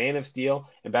between Man of Steel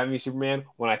and Batman v Superman,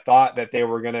 when I thought that they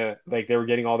were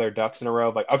getting all their ducks in a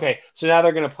row, like, okay, so now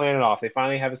they're gonna plan it off. They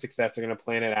finally have a success. They're gonna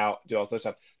plan it out, do all sorts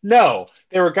of stuff. No,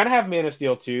 they were gonna have Man of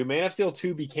Steel 2. Man of Steel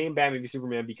 2 became Batman v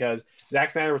Superman because Zack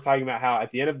Snyder was talking about how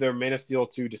at the end of their Man of Steel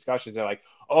 2 discussions, they're like,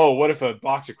 oh, what if a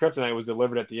box of kryptonite was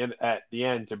delivered at the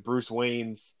end to Bruce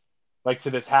Wayne's, like, to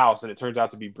this house, and it turns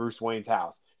out to be Bruce Wayne's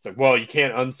house. It's like, well, you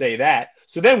can't unsay that.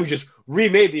 So then we just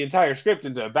remade the entire script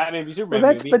into a Batman v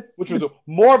Superman movie, which was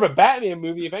more of a Batman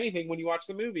movie, if anything, when you watch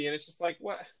the movie. And it's just like,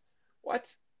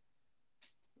 what?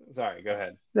 Sorry, go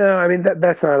ahead. No, I mean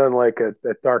that's not unlike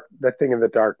that thing in the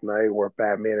Dark Knight where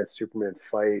Batman and Superman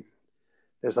fight.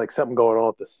 There's like something going on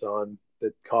with the sun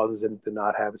that causes him to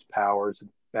not have his powers, and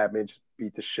Batman just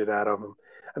beat the shit out of him.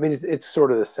 I mean, it's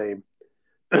sort of the same,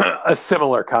 a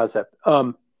similar concept.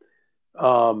 But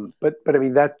I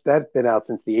mean that's been out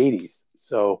since the '80s.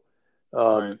 So,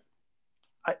 Right.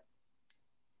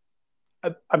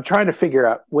 I'm trying to figure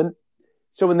out when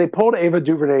they pulled Ava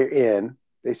DuVernay in,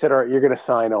 they said, all right, you're going to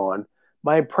sign on.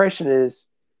 My impression is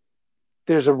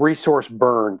there's a resource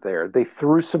burn there. They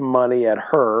threw some money at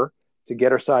her to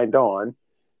get her signed on.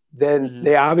 Then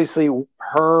they obviously,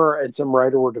 her and some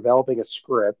writer were developing a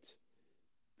script.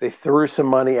 They threw some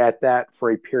money at that for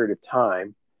a period of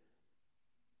time.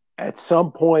 At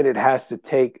some point, it has to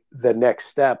take the next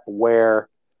step where,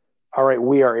 all right,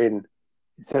 we are in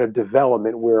instead of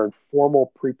development, we're in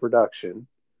formal pre-production,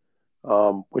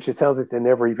 which it sounds like they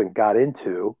never even got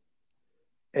into.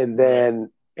 And Right.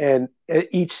 then and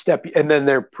each step, and then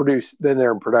they're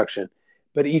in production.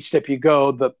 But each step you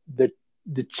go,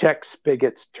 the check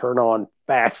spigots turn on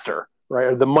faster, right?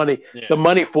 Or the Yeah.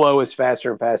 money flow is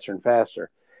faster and faster and faster.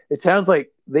 It sounds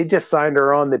like they just signed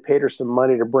her on. They paid her some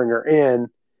money to bring her in,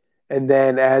 and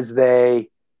then as it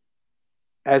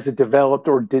developed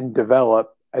or didn't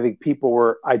develop, I think people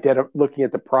were looking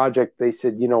at the project. They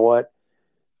said, you know what?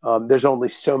 There's only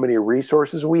so many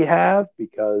resources we have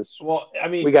because Well, I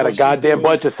mean, we got a goddamn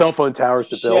bunch of cell phone towers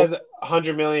to she build. has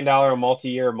 $100 million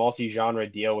multi-year, multi-genre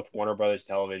deal with Warner Brothers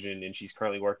Television, and she's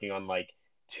currently working on like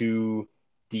two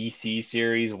DC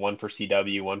series, one for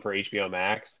CW, one for HBO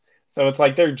Max. So it's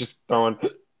like they're just throwing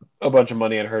a bunch of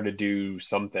money at her to do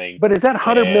something. But is that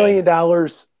And $100 million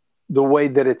the way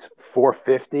that it's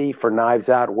 450 for Knives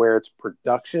Out, where it's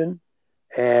production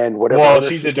and whatever well,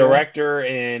 she's a ownership you have? director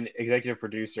and executive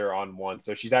producer on one,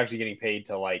 so she's actually getting paid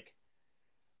to like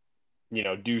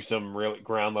do some real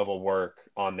ground level work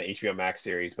on the HBO Max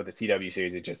series, but the CW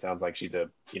series, it just sounds like she's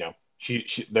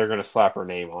she they're gonna slap her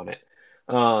name on it.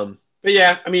 But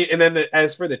yeah, I mean, and then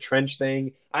as for the trench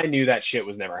thing, I knew that shit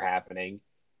was never happening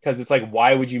because it's like,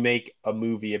 why would you make a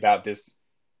movie about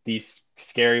these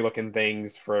scary looking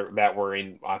things for that were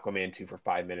in Aquaman 2 for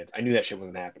 5 minutes? I knew that shit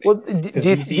wasn't happening Well, because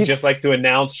DC just likes to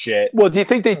announce shit. well, do you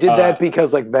think they did Uh, that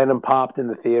because like Venom popped in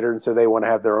the theater, and so they want to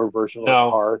have their own version of a no,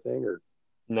 horror thing? Or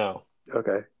no.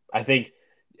 okay, I think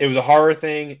it was a horror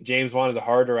thing. James Wan is a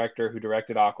horror director who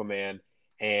directed Aquaman,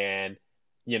 and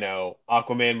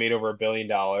Aquaman made over $1 billion,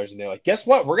 and they're like, guess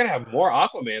what? We're gonna have more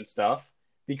Aquaman stuff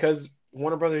because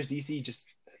Warner Brothers DC just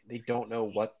they don't know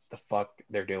what the fuck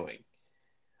they're doing.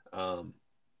 Um,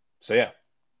 so yeah.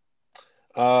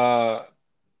 Uh,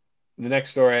 the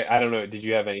next story, I don't know. Did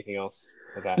you have anything else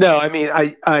with that? no, I mean,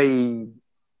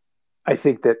 I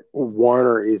think that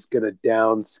Warner is going to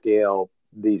downscale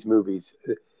these movies.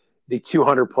 The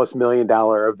 $200+ million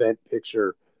event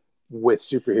picture with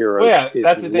Well, superheroes yeah, is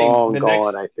that's the thing. long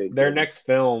gone. I think. Their next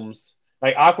films,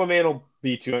 like Aquaman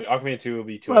 2 will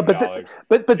be two Well, hundred but dollars.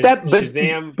 but but that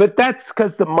Shazam, but that's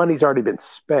because the money's already been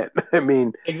spent. I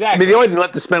mean, the exactly. only thing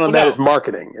left to spend on Well, that is no,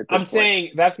 marketing at this I'm point.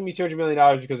 saying that's gonna be $200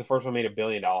 million because the first one made $1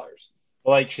 billion.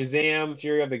 But like Shazam,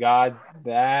 Fury of the Gods,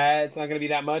 that's not gonna be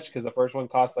that much because the first one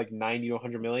cost like 90 to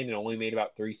 100 million and only made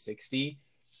about 360.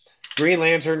 Green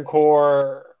Lantern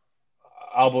Corps,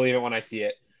 I'll believe it when I see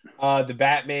it. The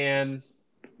Batman.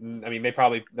 I mean,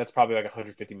 that's probably like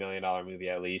 $150 million movie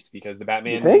at least because the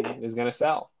You think? Batman is gonna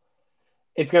sell.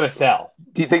 It's gonna sell.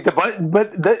 Do you think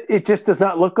it just does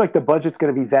not look like the budget's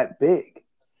going to be that big.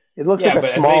 It looks like Yeah, a but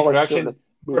as many smallish sort of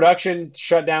movie. production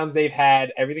shutdowns they've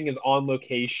had, everything is on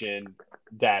location.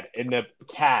 That in the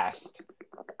cast,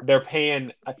 they're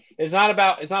paying. It's not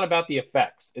about the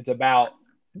effects. It's about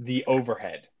the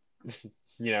overhead.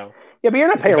 you know, Yeah, but you're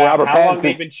not it's paying about Robert how long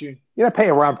they've Pattinson. been shooting. You're not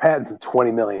paying Robert Pattinson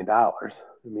 $20 million. I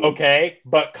mean, Okay,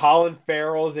 but Colin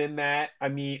Farrell's in that. I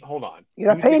mean, hold on. you're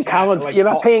not Who's the paying cat? Colin. Like, You're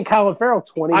not paying Colin Farrell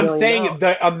 $20 I'm million. saying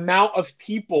the amount of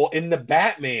people in the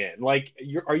Batman. Like,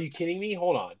 are you kidding me?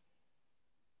 Hold on.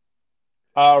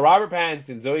 Robert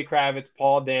Pattinson, Zoe Kravitz,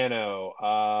 Paul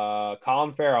Dano,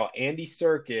 Colin Farrell, Andy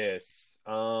Serkis,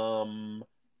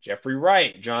 Jeffrey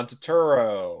Wright, John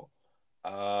Turturro.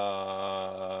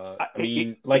 I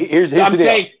mean, like, Here's I'm the deal.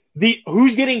 saying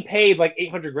who's getting paid like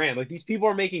 800 grand? Like these people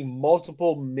are making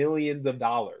multiple millions of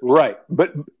dollars. Right,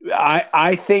 but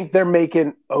I think they're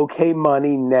making okay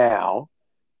money now.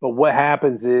 But what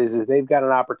happens is they've got an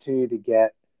opportunity to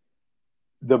get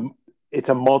it's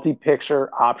a multi-picture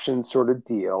option sort of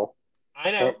deal.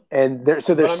 I know. And they're But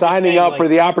I'm just signing saying, up like, for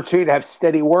the opportunity to have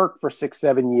steady work for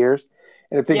 6-7 years.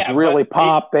 And if things yeah, really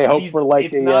pop, they hope for like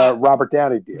it's a not Robert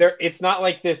Downey deal. it's not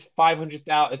like this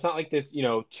 500,000. It's not like this,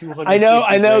 250 I know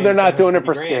they're grand, not doing it 750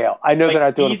 for grand. scale. I know Like they're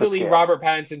not doing it for easily, scale. Robert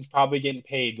Pattinson's probably getting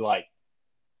paid like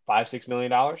 $5-6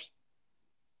 million.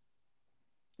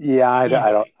 Yeah, I Easily.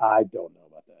 don't know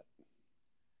about that.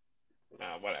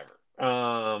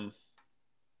 Whatever.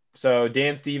 So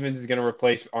Dan Stevens is going to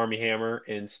replace Army Hammer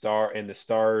in the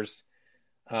Stars,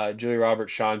 Julia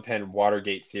Roberts, Sean Penn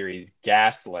Watergate series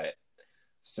Gaslit.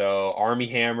 So Army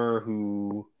Hammer,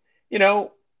 who, he's going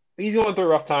through a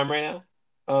rough time right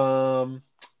now,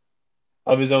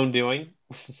 of his own doing.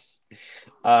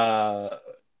 uh,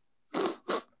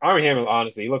 Army Hammer,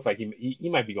 honestly, he looks like he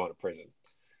might be going to prison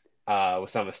with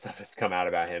some of the stuff that's come out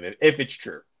about him, if it's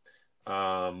true,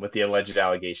 with the alleged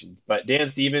allegations. But Dan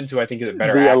Stevens, who I think is a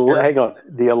better actor. Hang on,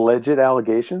 the alleged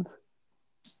allegations.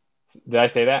 Did I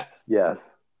say that? Yes.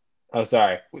 Oh,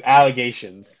 sorry,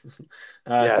 allegations,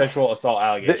 Yes, sexual assault you're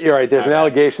allegations. right. There's My an bad.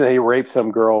 allegation that he raped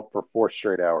some girl for 4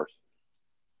 straight hours.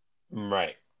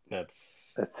 Right.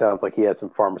 That's That sounds like he had some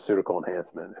pharmaceutical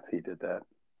enhancement if he did that.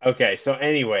 okay. So,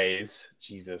 anyways,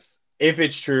 Jesus, if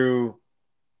it's true,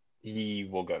 he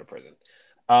will go to prison.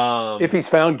 If Um, he's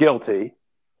found guilty,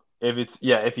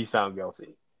 if he's found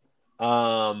guilty.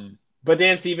 But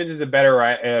Dan Stevens is a better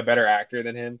actor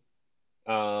than him.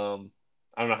 I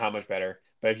don't know how much better,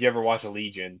 but if you ever watch a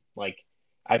Legion, like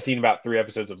I've seen about 3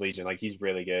 episodes of Legion, like he's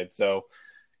really good. So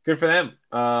good for them.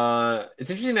 It's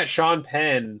interesting that Sean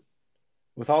Penn,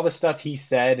 with all the stuff he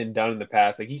said and done in the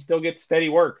past, like he still gets steady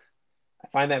work. I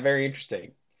find that very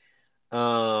interesting.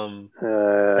 And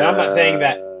I'm not saying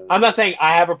that. uh, I'm not saying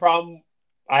I have a problem.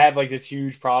 I have like this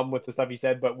huge problem with the stuff he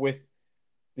said, but with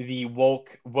the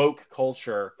woke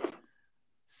culture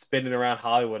spinning around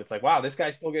Hollywood, it's like, wow, this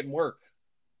guy's still getting work.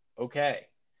 Okay.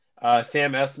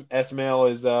 Sam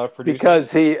Esmail is producing it.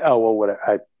 because he. Oh well, what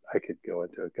I could go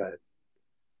into it. Go ahead.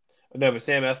 No, but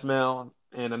Sam Esmail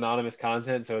and Anonymous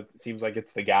Content, so it seems like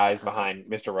it's the guys behind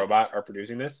Mr. Robot are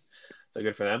producing this. So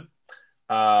good for them.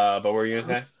 But what were you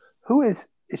gonna Who is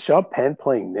Sean Penn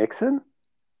playing Nixon?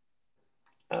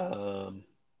 say?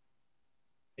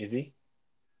 Is he?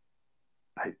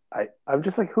 I'm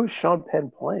just like, who's Sean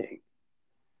Penn playing?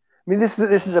 I mean, Uh,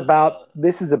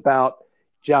 this is about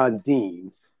John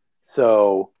Dean.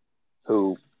 So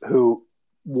who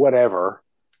whatever.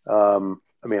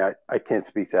 I mean, I can't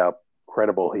speak to how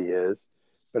credible he is,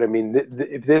 but I mean,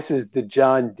 if this is the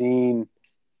John Dean,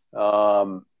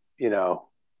 um, you know,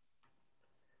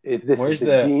 if this is where's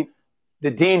the the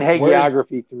Dean where's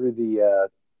hagiography through the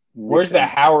where's the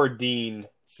Nixon Howard Dean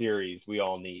series we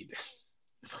all need?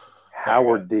 Sorry, go ahead.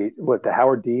 Howard Dean, what the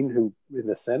Howard Dean who in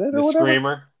the Senate The or whatever?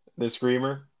 Screamer, the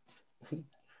Screamer.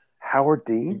 Howard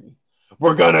Dean?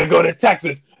 We're gonna go to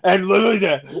Texas and literally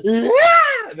that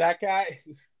guy,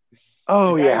 the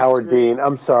Oh guy yeah, who Howard Dean. screamed,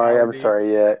 I'm sorry. Howard I'm Dean.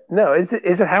 sorry. Yeah. No, is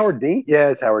it Howard Dean? Yeah,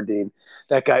 it's Howard Dean.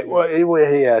 That guy. Well,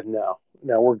 yeah. No,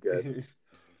 no, we're good.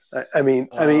 I mean,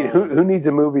 who um, needs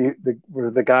a movie where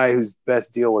the guy whose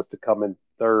best deal was to come in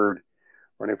third,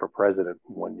 running for president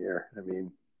 1 year? I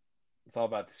mean, it's all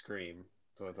about the scream.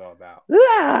 That's what it's all about.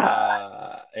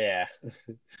 ah! Yeah.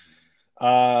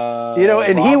 And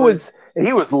Roberts.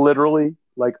 he was literally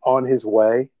like on his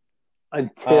way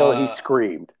until he Uh,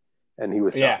 screamed, and he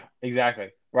was done. yeah, exactly.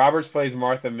 Roberts plays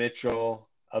Martha Mitchell,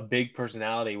 a big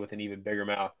personality with an even bigger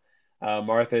mouth.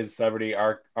 Martha is celebrity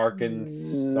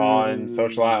Arkansas and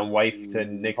socialite and wife to Hold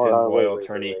Nixon's on, wait, loyal wait, wait,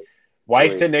 attorney. wait,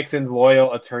 Wife wait. to Nixon's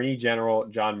loyal Attorney General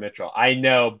John Mitchell. I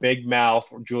know, big mouth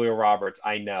Julia Roberts.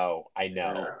 I know, I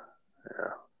Yeah, know. yeah.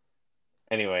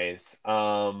 Anyways,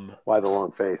 Why the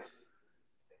long face?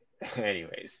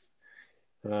 anyways,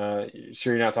 sure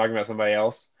you're not talking about somebody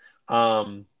else.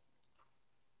 Um,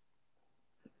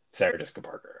 Sarah Jessica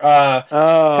Parker.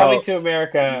 Oh, Coming to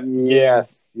America gives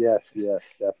yes, yes,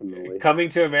 yes, definitely. Coming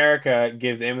to America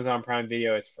gives Amazon Prime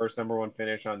Video its first #1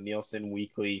 finish on Nielsen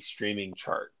weekly streaming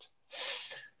chart.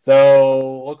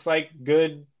 So looks like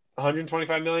good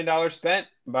 $125 million spent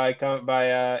by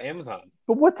Amazon.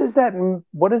 But what does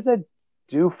that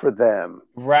do for them?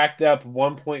 Racked up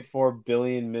 1.4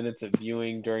 billion minutes of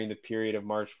viewing during the period of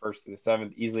March 1st to the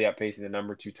 7th, easily outpacing the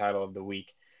 #2 title of the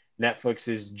week,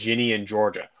 Netflix's Ginny and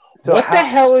Georgia. So What the how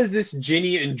hell is this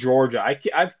Ginny and Georgia?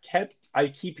 I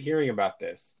keep hearing about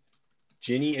this.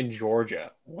 Ginny and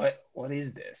Georgia. What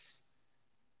is this?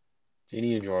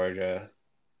 Ginny and Georgia.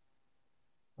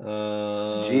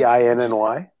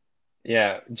 Ginny?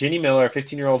 Yeah, Ginny Miller, a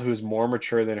 15-year-old who is more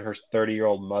mature than her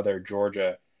 30-year-old mother,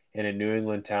 Georgia, in a New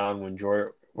England town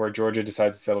where Georgia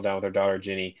decides to settle down with her daughter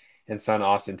Ginny and son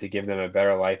Austin to give them a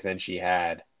better life than she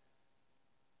had.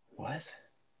 What?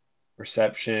 Oh,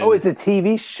 Reception. it's a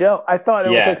TV show. I thought it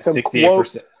was like Yeah, some quote.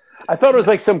 68%. I thought it was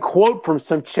No, like some quote from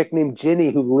some chick named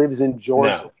Ginny who lives in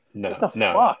Georgia. no, What no, the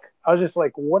no, no. fuck? I was just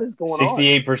like, what is going on?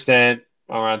 68%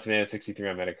 on Rotten Tomatoes, 63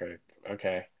 on Metacritic.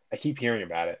 Okay. I keep hearing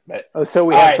about it, but Oh, so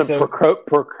we all have right, some so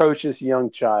precocious young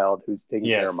child who's taking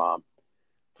care of yes. mom.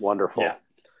 Wonderful. Yeah.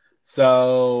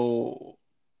 So,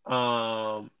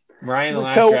 Raya and the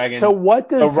Last So Dragon. what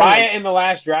So does Raya and the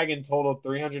Last Dragon totaled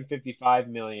 355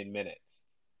 million minutes.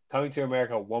 Coming to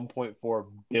America, 1.4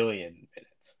 billion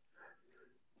minutes.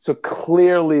 so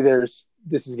clearly this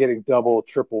is getting double,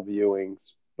 triple viewings.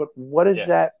 But what is Yeah.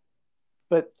 that?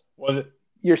 But Was it?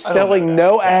 you're I don't know, selling Dad.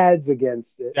 no ads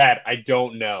against it. Dad, I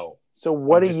don't know. So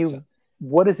I'm just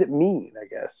what does it mean, I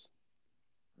guess?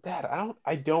 Dad,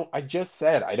 I just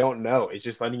said I don't know. It's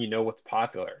just letting you know what's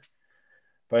popular.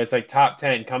 But it's like top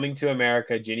 10 coming to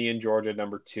America, Ginny and Georgia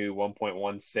 #2,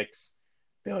 1.16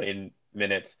 billion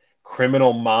minutes.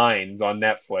 Criminal Minds on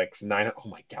Netflix. Oh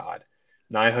my god,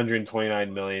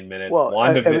 929 million minutes. Well,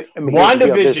 I mean, here's the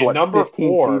deal. There's WandaVision what, number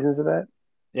 15 4. seasons of that?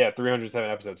 Yeah, 307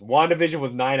 episodes. WandaVision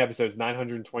with 9 episodes,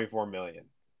 924 million.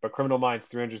 But Criminal Minds,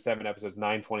 307 episodes,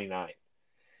 929.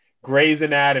 Grey's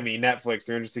Anatomy, Netflix,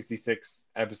 366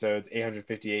 episodes,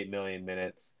 858 million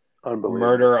minutes. Unbelievable.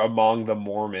 Murder Among the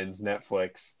Mormons,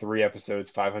 Netflix, 3 episodes,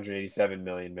 587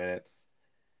 million minutes.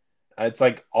 It's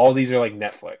like all these are like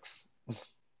Netflix.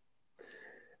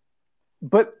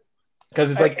 But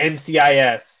because it's like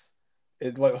NCIS.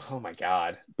 Oh my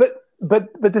god. But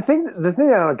the thing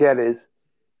I don't get is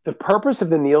the purpose of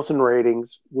the Nielsen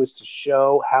ratings was to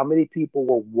show how many people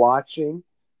were watching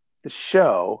the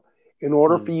show in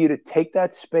order for you to take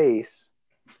that space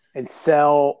and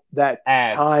sell that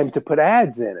time to put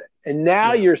ads in it. And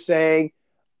now you're saying,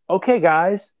 okay,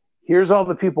 guys, here's all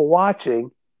the people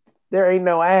watching. There ain't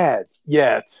no ads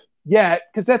yet,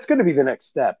 because that's going to be the next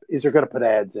step. Is they're going to put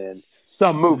ads in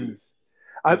some movies.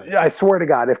 I swear to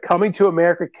God, if Coming to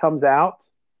America comes out,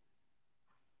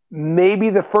 maybe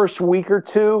the first week or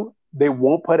two, they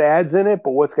won't put ads in it.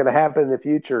 But what's going to happen in the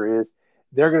future is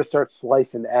they're going to start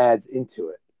slicing ads into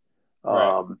it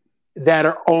that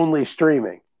are only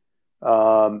streaming.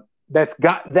 That's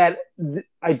got that.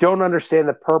 I don't understand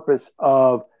the purpose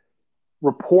of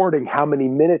reporting how many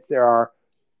minutes there are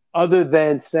other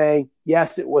than saying,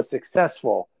 yes, it was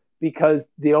successful, because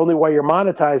the only way you're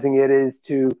monetizing it is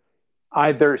to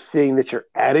either seeing that you're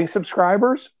adding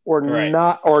subscribers or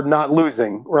not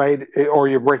losing, right? Or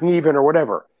you're breaking even or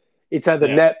whatever. It's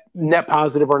either net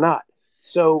positive or not.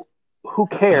 So who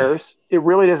cares? It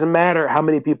really doesn't matter how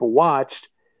many people watched.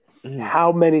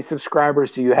 How many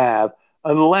subscribers do you have?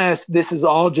 Unless this is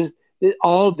all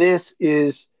this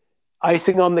is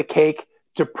icing on the cake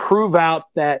to prove out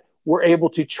that we're able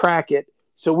to track it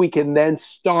so we can then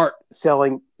start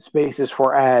selling spaces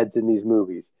for ads in these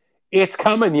movies. It's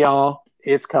coming, y'all.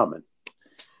 It's coming.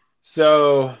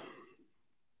 So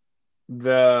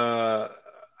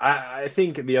I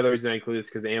think the other reason I include this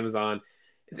because Amazon.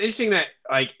 It's interesting that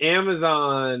like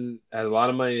Amazon has a lot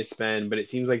of money to spend, but it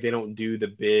seems like they don't do the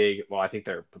big. Well, I think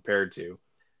they're prepared to,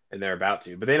 and they're about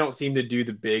to, but they don't seem to do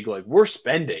the big like we're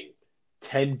spending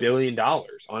 $10 billion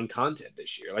on content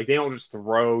this year. Like they don't just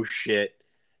throw shit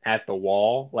at the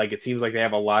wall. Like it seems like they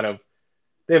have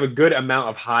a good amount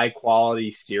of high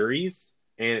quality series,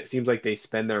 and it seems like they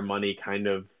spend their money kind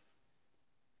of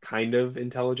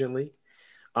intelligently.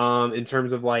 In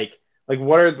terms of like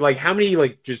what are like how many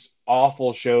like just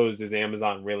awful shows does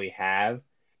Amazon really have?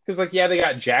 Because like they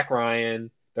got Jack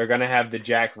Ryan. They're gonna have the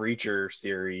Jack Reacher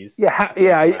series.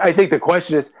 I think the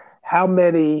question is how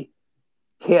many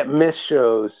can't miss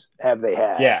shows have they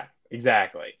had? Yeah,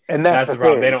 exactly. And that's the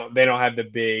problem. They don't have the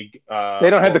big. They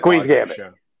don't have the Queen's Gambit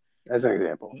show. As an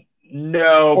example.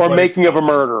 No. Or Making of a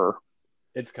Murderer.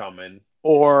 It's coming.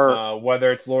 Or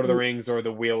whether it's Lord of the Rings or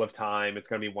The Wheel of Time, it's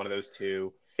going to be one of those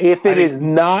two. If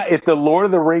the Lord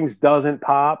of the Rings doesn't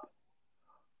pop,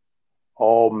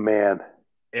 oh man.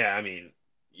 Yeah, I mean,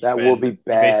 that will be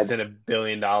bad. They spend $1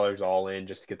 billion all in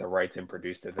just to get the rights and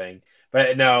produce the thing.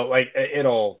 But no, like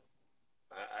it'll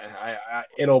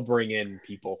bring in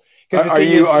people. Are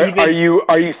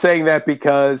you saying that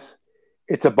because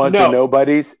it's a bunch of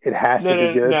nobodies? It has to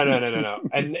be good. No.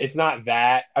 And it's not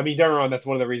that. I mean, don't get me wrong, that's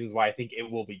one of the reasons why I think it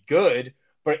will be good,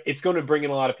 but it's going to bring in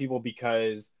a lot of people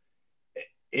because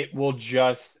it will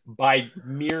just, by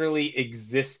merely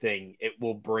existing, it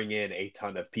will bring in a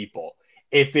ton of people.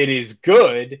 If it is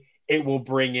good, it will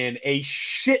bring in a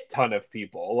shit ton of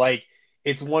people. Like,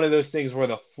 it's one of those things where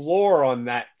the floor on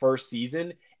that first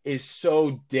season is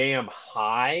so damn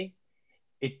high,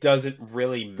 it doesn't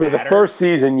really matter. For the first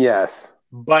season, yes.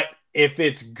 But if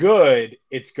it's good,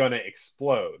 it's going to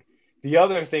explode. The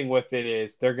other thing with it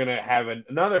is they're going to have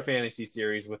another fantasy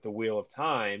series with The Wheel of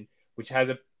Time, which has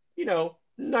a,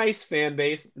 nice fan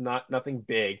base, nothing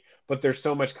big, but there's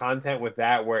so much content with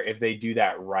that where if they do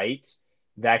that right,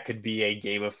 that could be a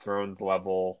Game of Thrones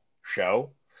level show.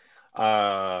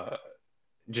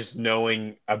 Just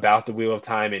knowing about The Wheel of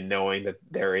Time and knowing that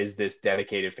there is this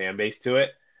dedicated fan base to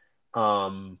it.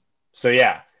 So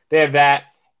yeah, they have that.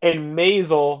 And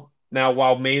Maisel, now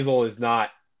while Maisel is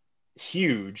not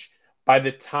huge, by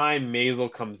the time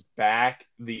Maisel comes back,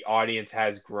 the audience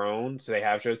has grown, so they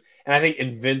have shows. And I think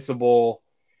Invincible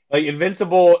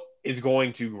is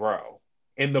going to grow,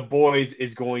 and The Boys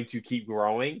is going to keep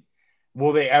growing.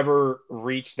 Will they ever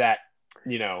reach that?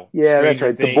 Yeah, that's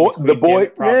right. The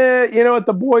Boy. Yeah, you know what?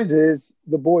 The Boys is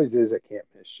a can't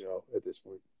miss show at this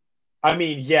point. I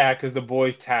mean, yeah, because The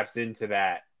Boys taps into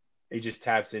that. It just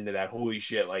taps into that holy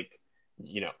shit, like,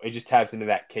 it just taps into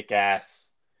that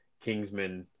kick-ass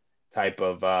Kingsman type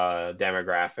of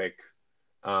demographic.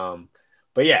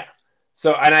 But yeah,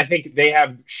 so and I think they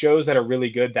have shows that are really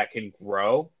good that can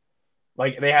grow.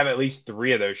 Like they have at least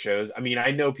 3 of those shows. I mean,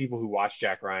 I know people who watch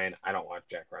Jack Ryan. I don't watch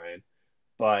Jack Ryan,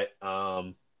 but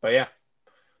yeah.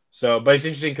 So, but it's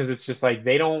interesting because it's just like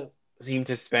they don't seem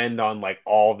to spend on like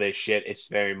all this shit. It's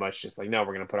very much just like, no,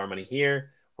 we're gonna put our money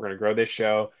here. We're gonna grow this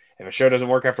show. If a show doesn't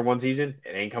work after one season,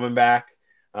 it ain't coming back.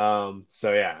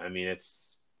 So yeah, I mean,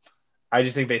 I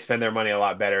just think they spend their money a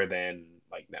lot better than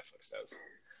like Netflix does.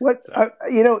 What So.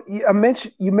 you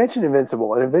mentioned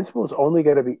Invincible, and Invincible is only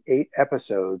going to be 8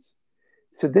 episodes,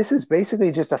 so this is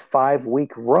basically just a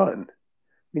 5-week run. I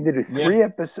mean, they do 3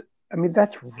 episodes. I mean,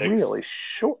 that's 6. really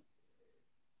short.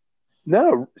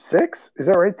 No, 6. Is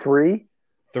that right? 3.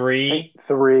 3.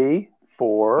 3,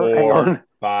 4. 4. Hang on.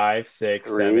 5,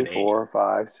 6, 3, 7, 8. 4,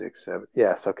 5, 6, 7.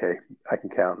 Yes. Okay. I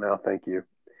can count now. Thank you.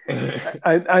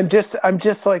 I'm just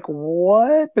like,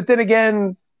 what? But then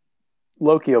again,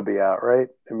 Loki will be out, right?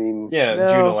 I mean, yeah, no.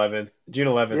 June 11th. June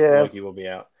 11th, yeah. Loki will be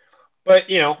out. But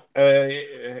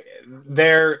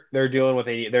they're dealing with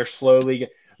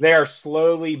they are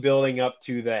slowly building up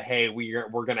to the hey,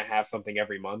 we're gonna have something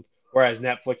every month. Whereas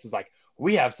Netflix is like,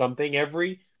 we have something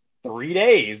every 3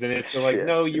 days, and it's like,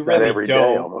 no, you really every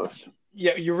don't. Day almost.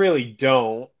 Yeah, you really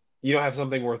don't. You don't have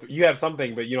something worth. You have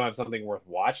something, but you don't have something worth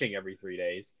watching every 3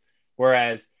 days.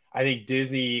 Whereas I think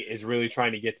Disney is really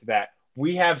trying to get to that.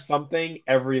 We have something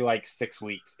every like 6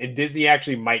 weeks, and Disney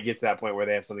actually might get to that point where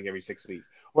they have something every 6 weeks.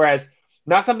 Whereas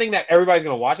not something that everybody's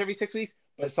going to watch every 6 weeks,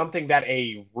 but something that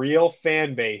a real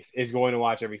fan base is going to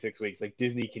watch every 6 weeks. Like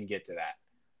Disney can get to that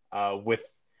with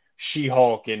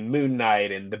She-Hulk and Moon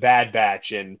Knight and The Bad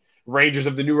Batch and Rangers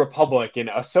of the New Republic and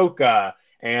Ahsoka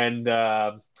and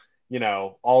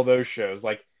all those shows.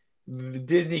 Like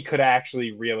Disney could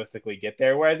actually realistically get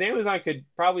there, whereas Amazon could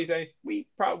probably say we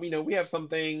have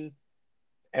something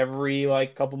every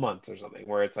like couple months or something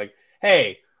where it's like,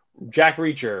 hey, Jack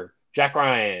Reacher, Jack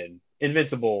Ryan,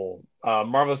 Invincible,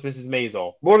 Marvelous Mrs.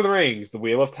 Maisel, Lord of the Rings, The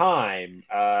Wheel of Time,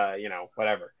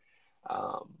 whatever.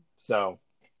 So,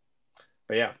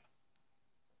 but yeah.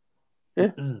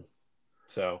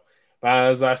 So, that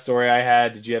was the last story I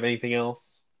had. Did you have anything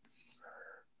else?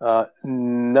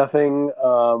 Nothing.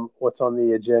 What's on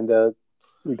the agenda?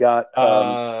 We got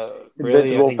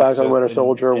really, Invincible, Falcon, Winter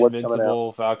Soldier. What's coming out?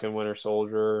 Invincible, Falcon, Winter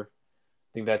Soldier. I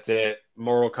think that's it.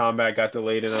 Mortal Kombat got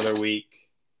delayed another week.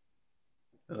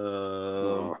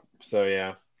 So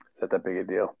yeah. Is that big a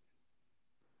deal?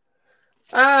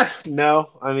 No.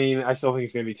 I mean, I still think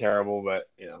it's gonna be terrible, but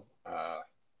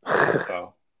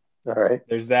so all right.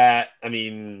 There's that. I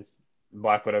mean,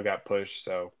 Black Widow got pushed,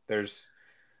 so there's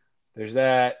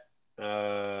that.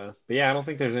 But yeah, I don't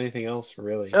think there's anything else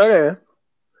really. Okay.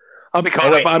 I'll be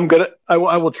caught up. I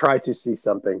will try to see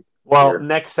something. Well,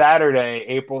 next Saturday,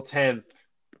 April 10th,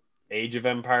 Age of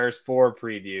Empires 4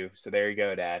 preview. So there you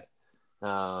go, Dad.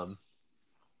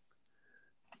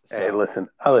 Hey, listen.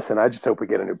 I just hope we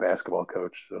get a new basketball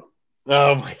coach. So.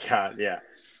 Oh my God, yeah.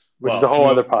 Which is a whole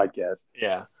other podcast.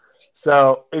 Yeah.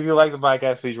 So if you like the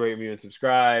podcast, please rate, review, and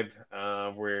subscribe.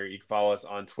 Where you can follow us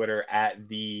on Twitter at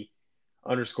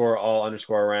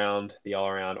 @the_all_around, the all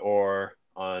around, or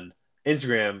on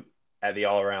Instagram at the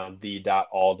all around,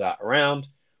 the.all.around.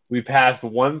 We passed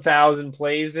 1,000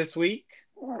 plays this week.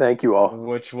 Thank you all.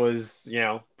 Which was,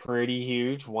 pretty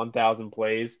huge. 1,000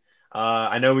 plays.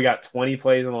 I know we got 20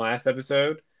 plays in the last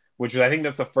episode, which I think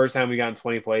that's the first time we got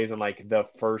 20 plays in like the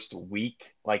first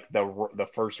week, like the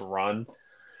first run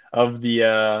of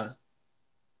the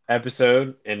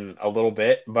episode in a little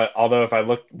bit. But although if I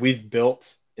look, we've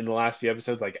built in the last few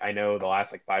episodes, like I know the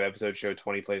last like 5 episodes showed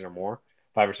 20 plays or more,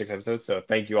 5 or 6 episodes. So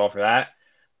thank you all for that.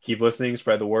 Keep listening,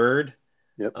 spread the word.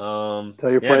 Yep. Tell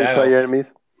your friends, tell your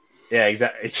enemies. Yeah,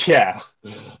 exactly. Yeah.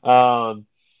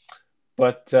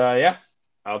 But yeah,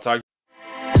 I'll talk